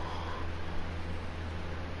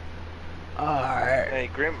 alright. Hey,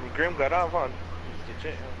 Grim got off on.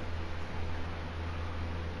 Legit.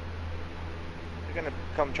 They're gonna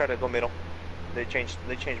come try to go middle. They changed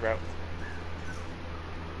route.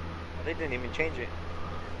 Oh, they didn't even change it.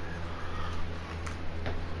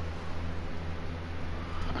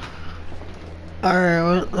 Alright,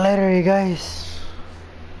 well, later you guys.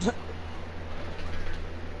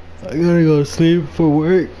 I gotta go sleep for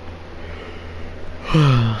work.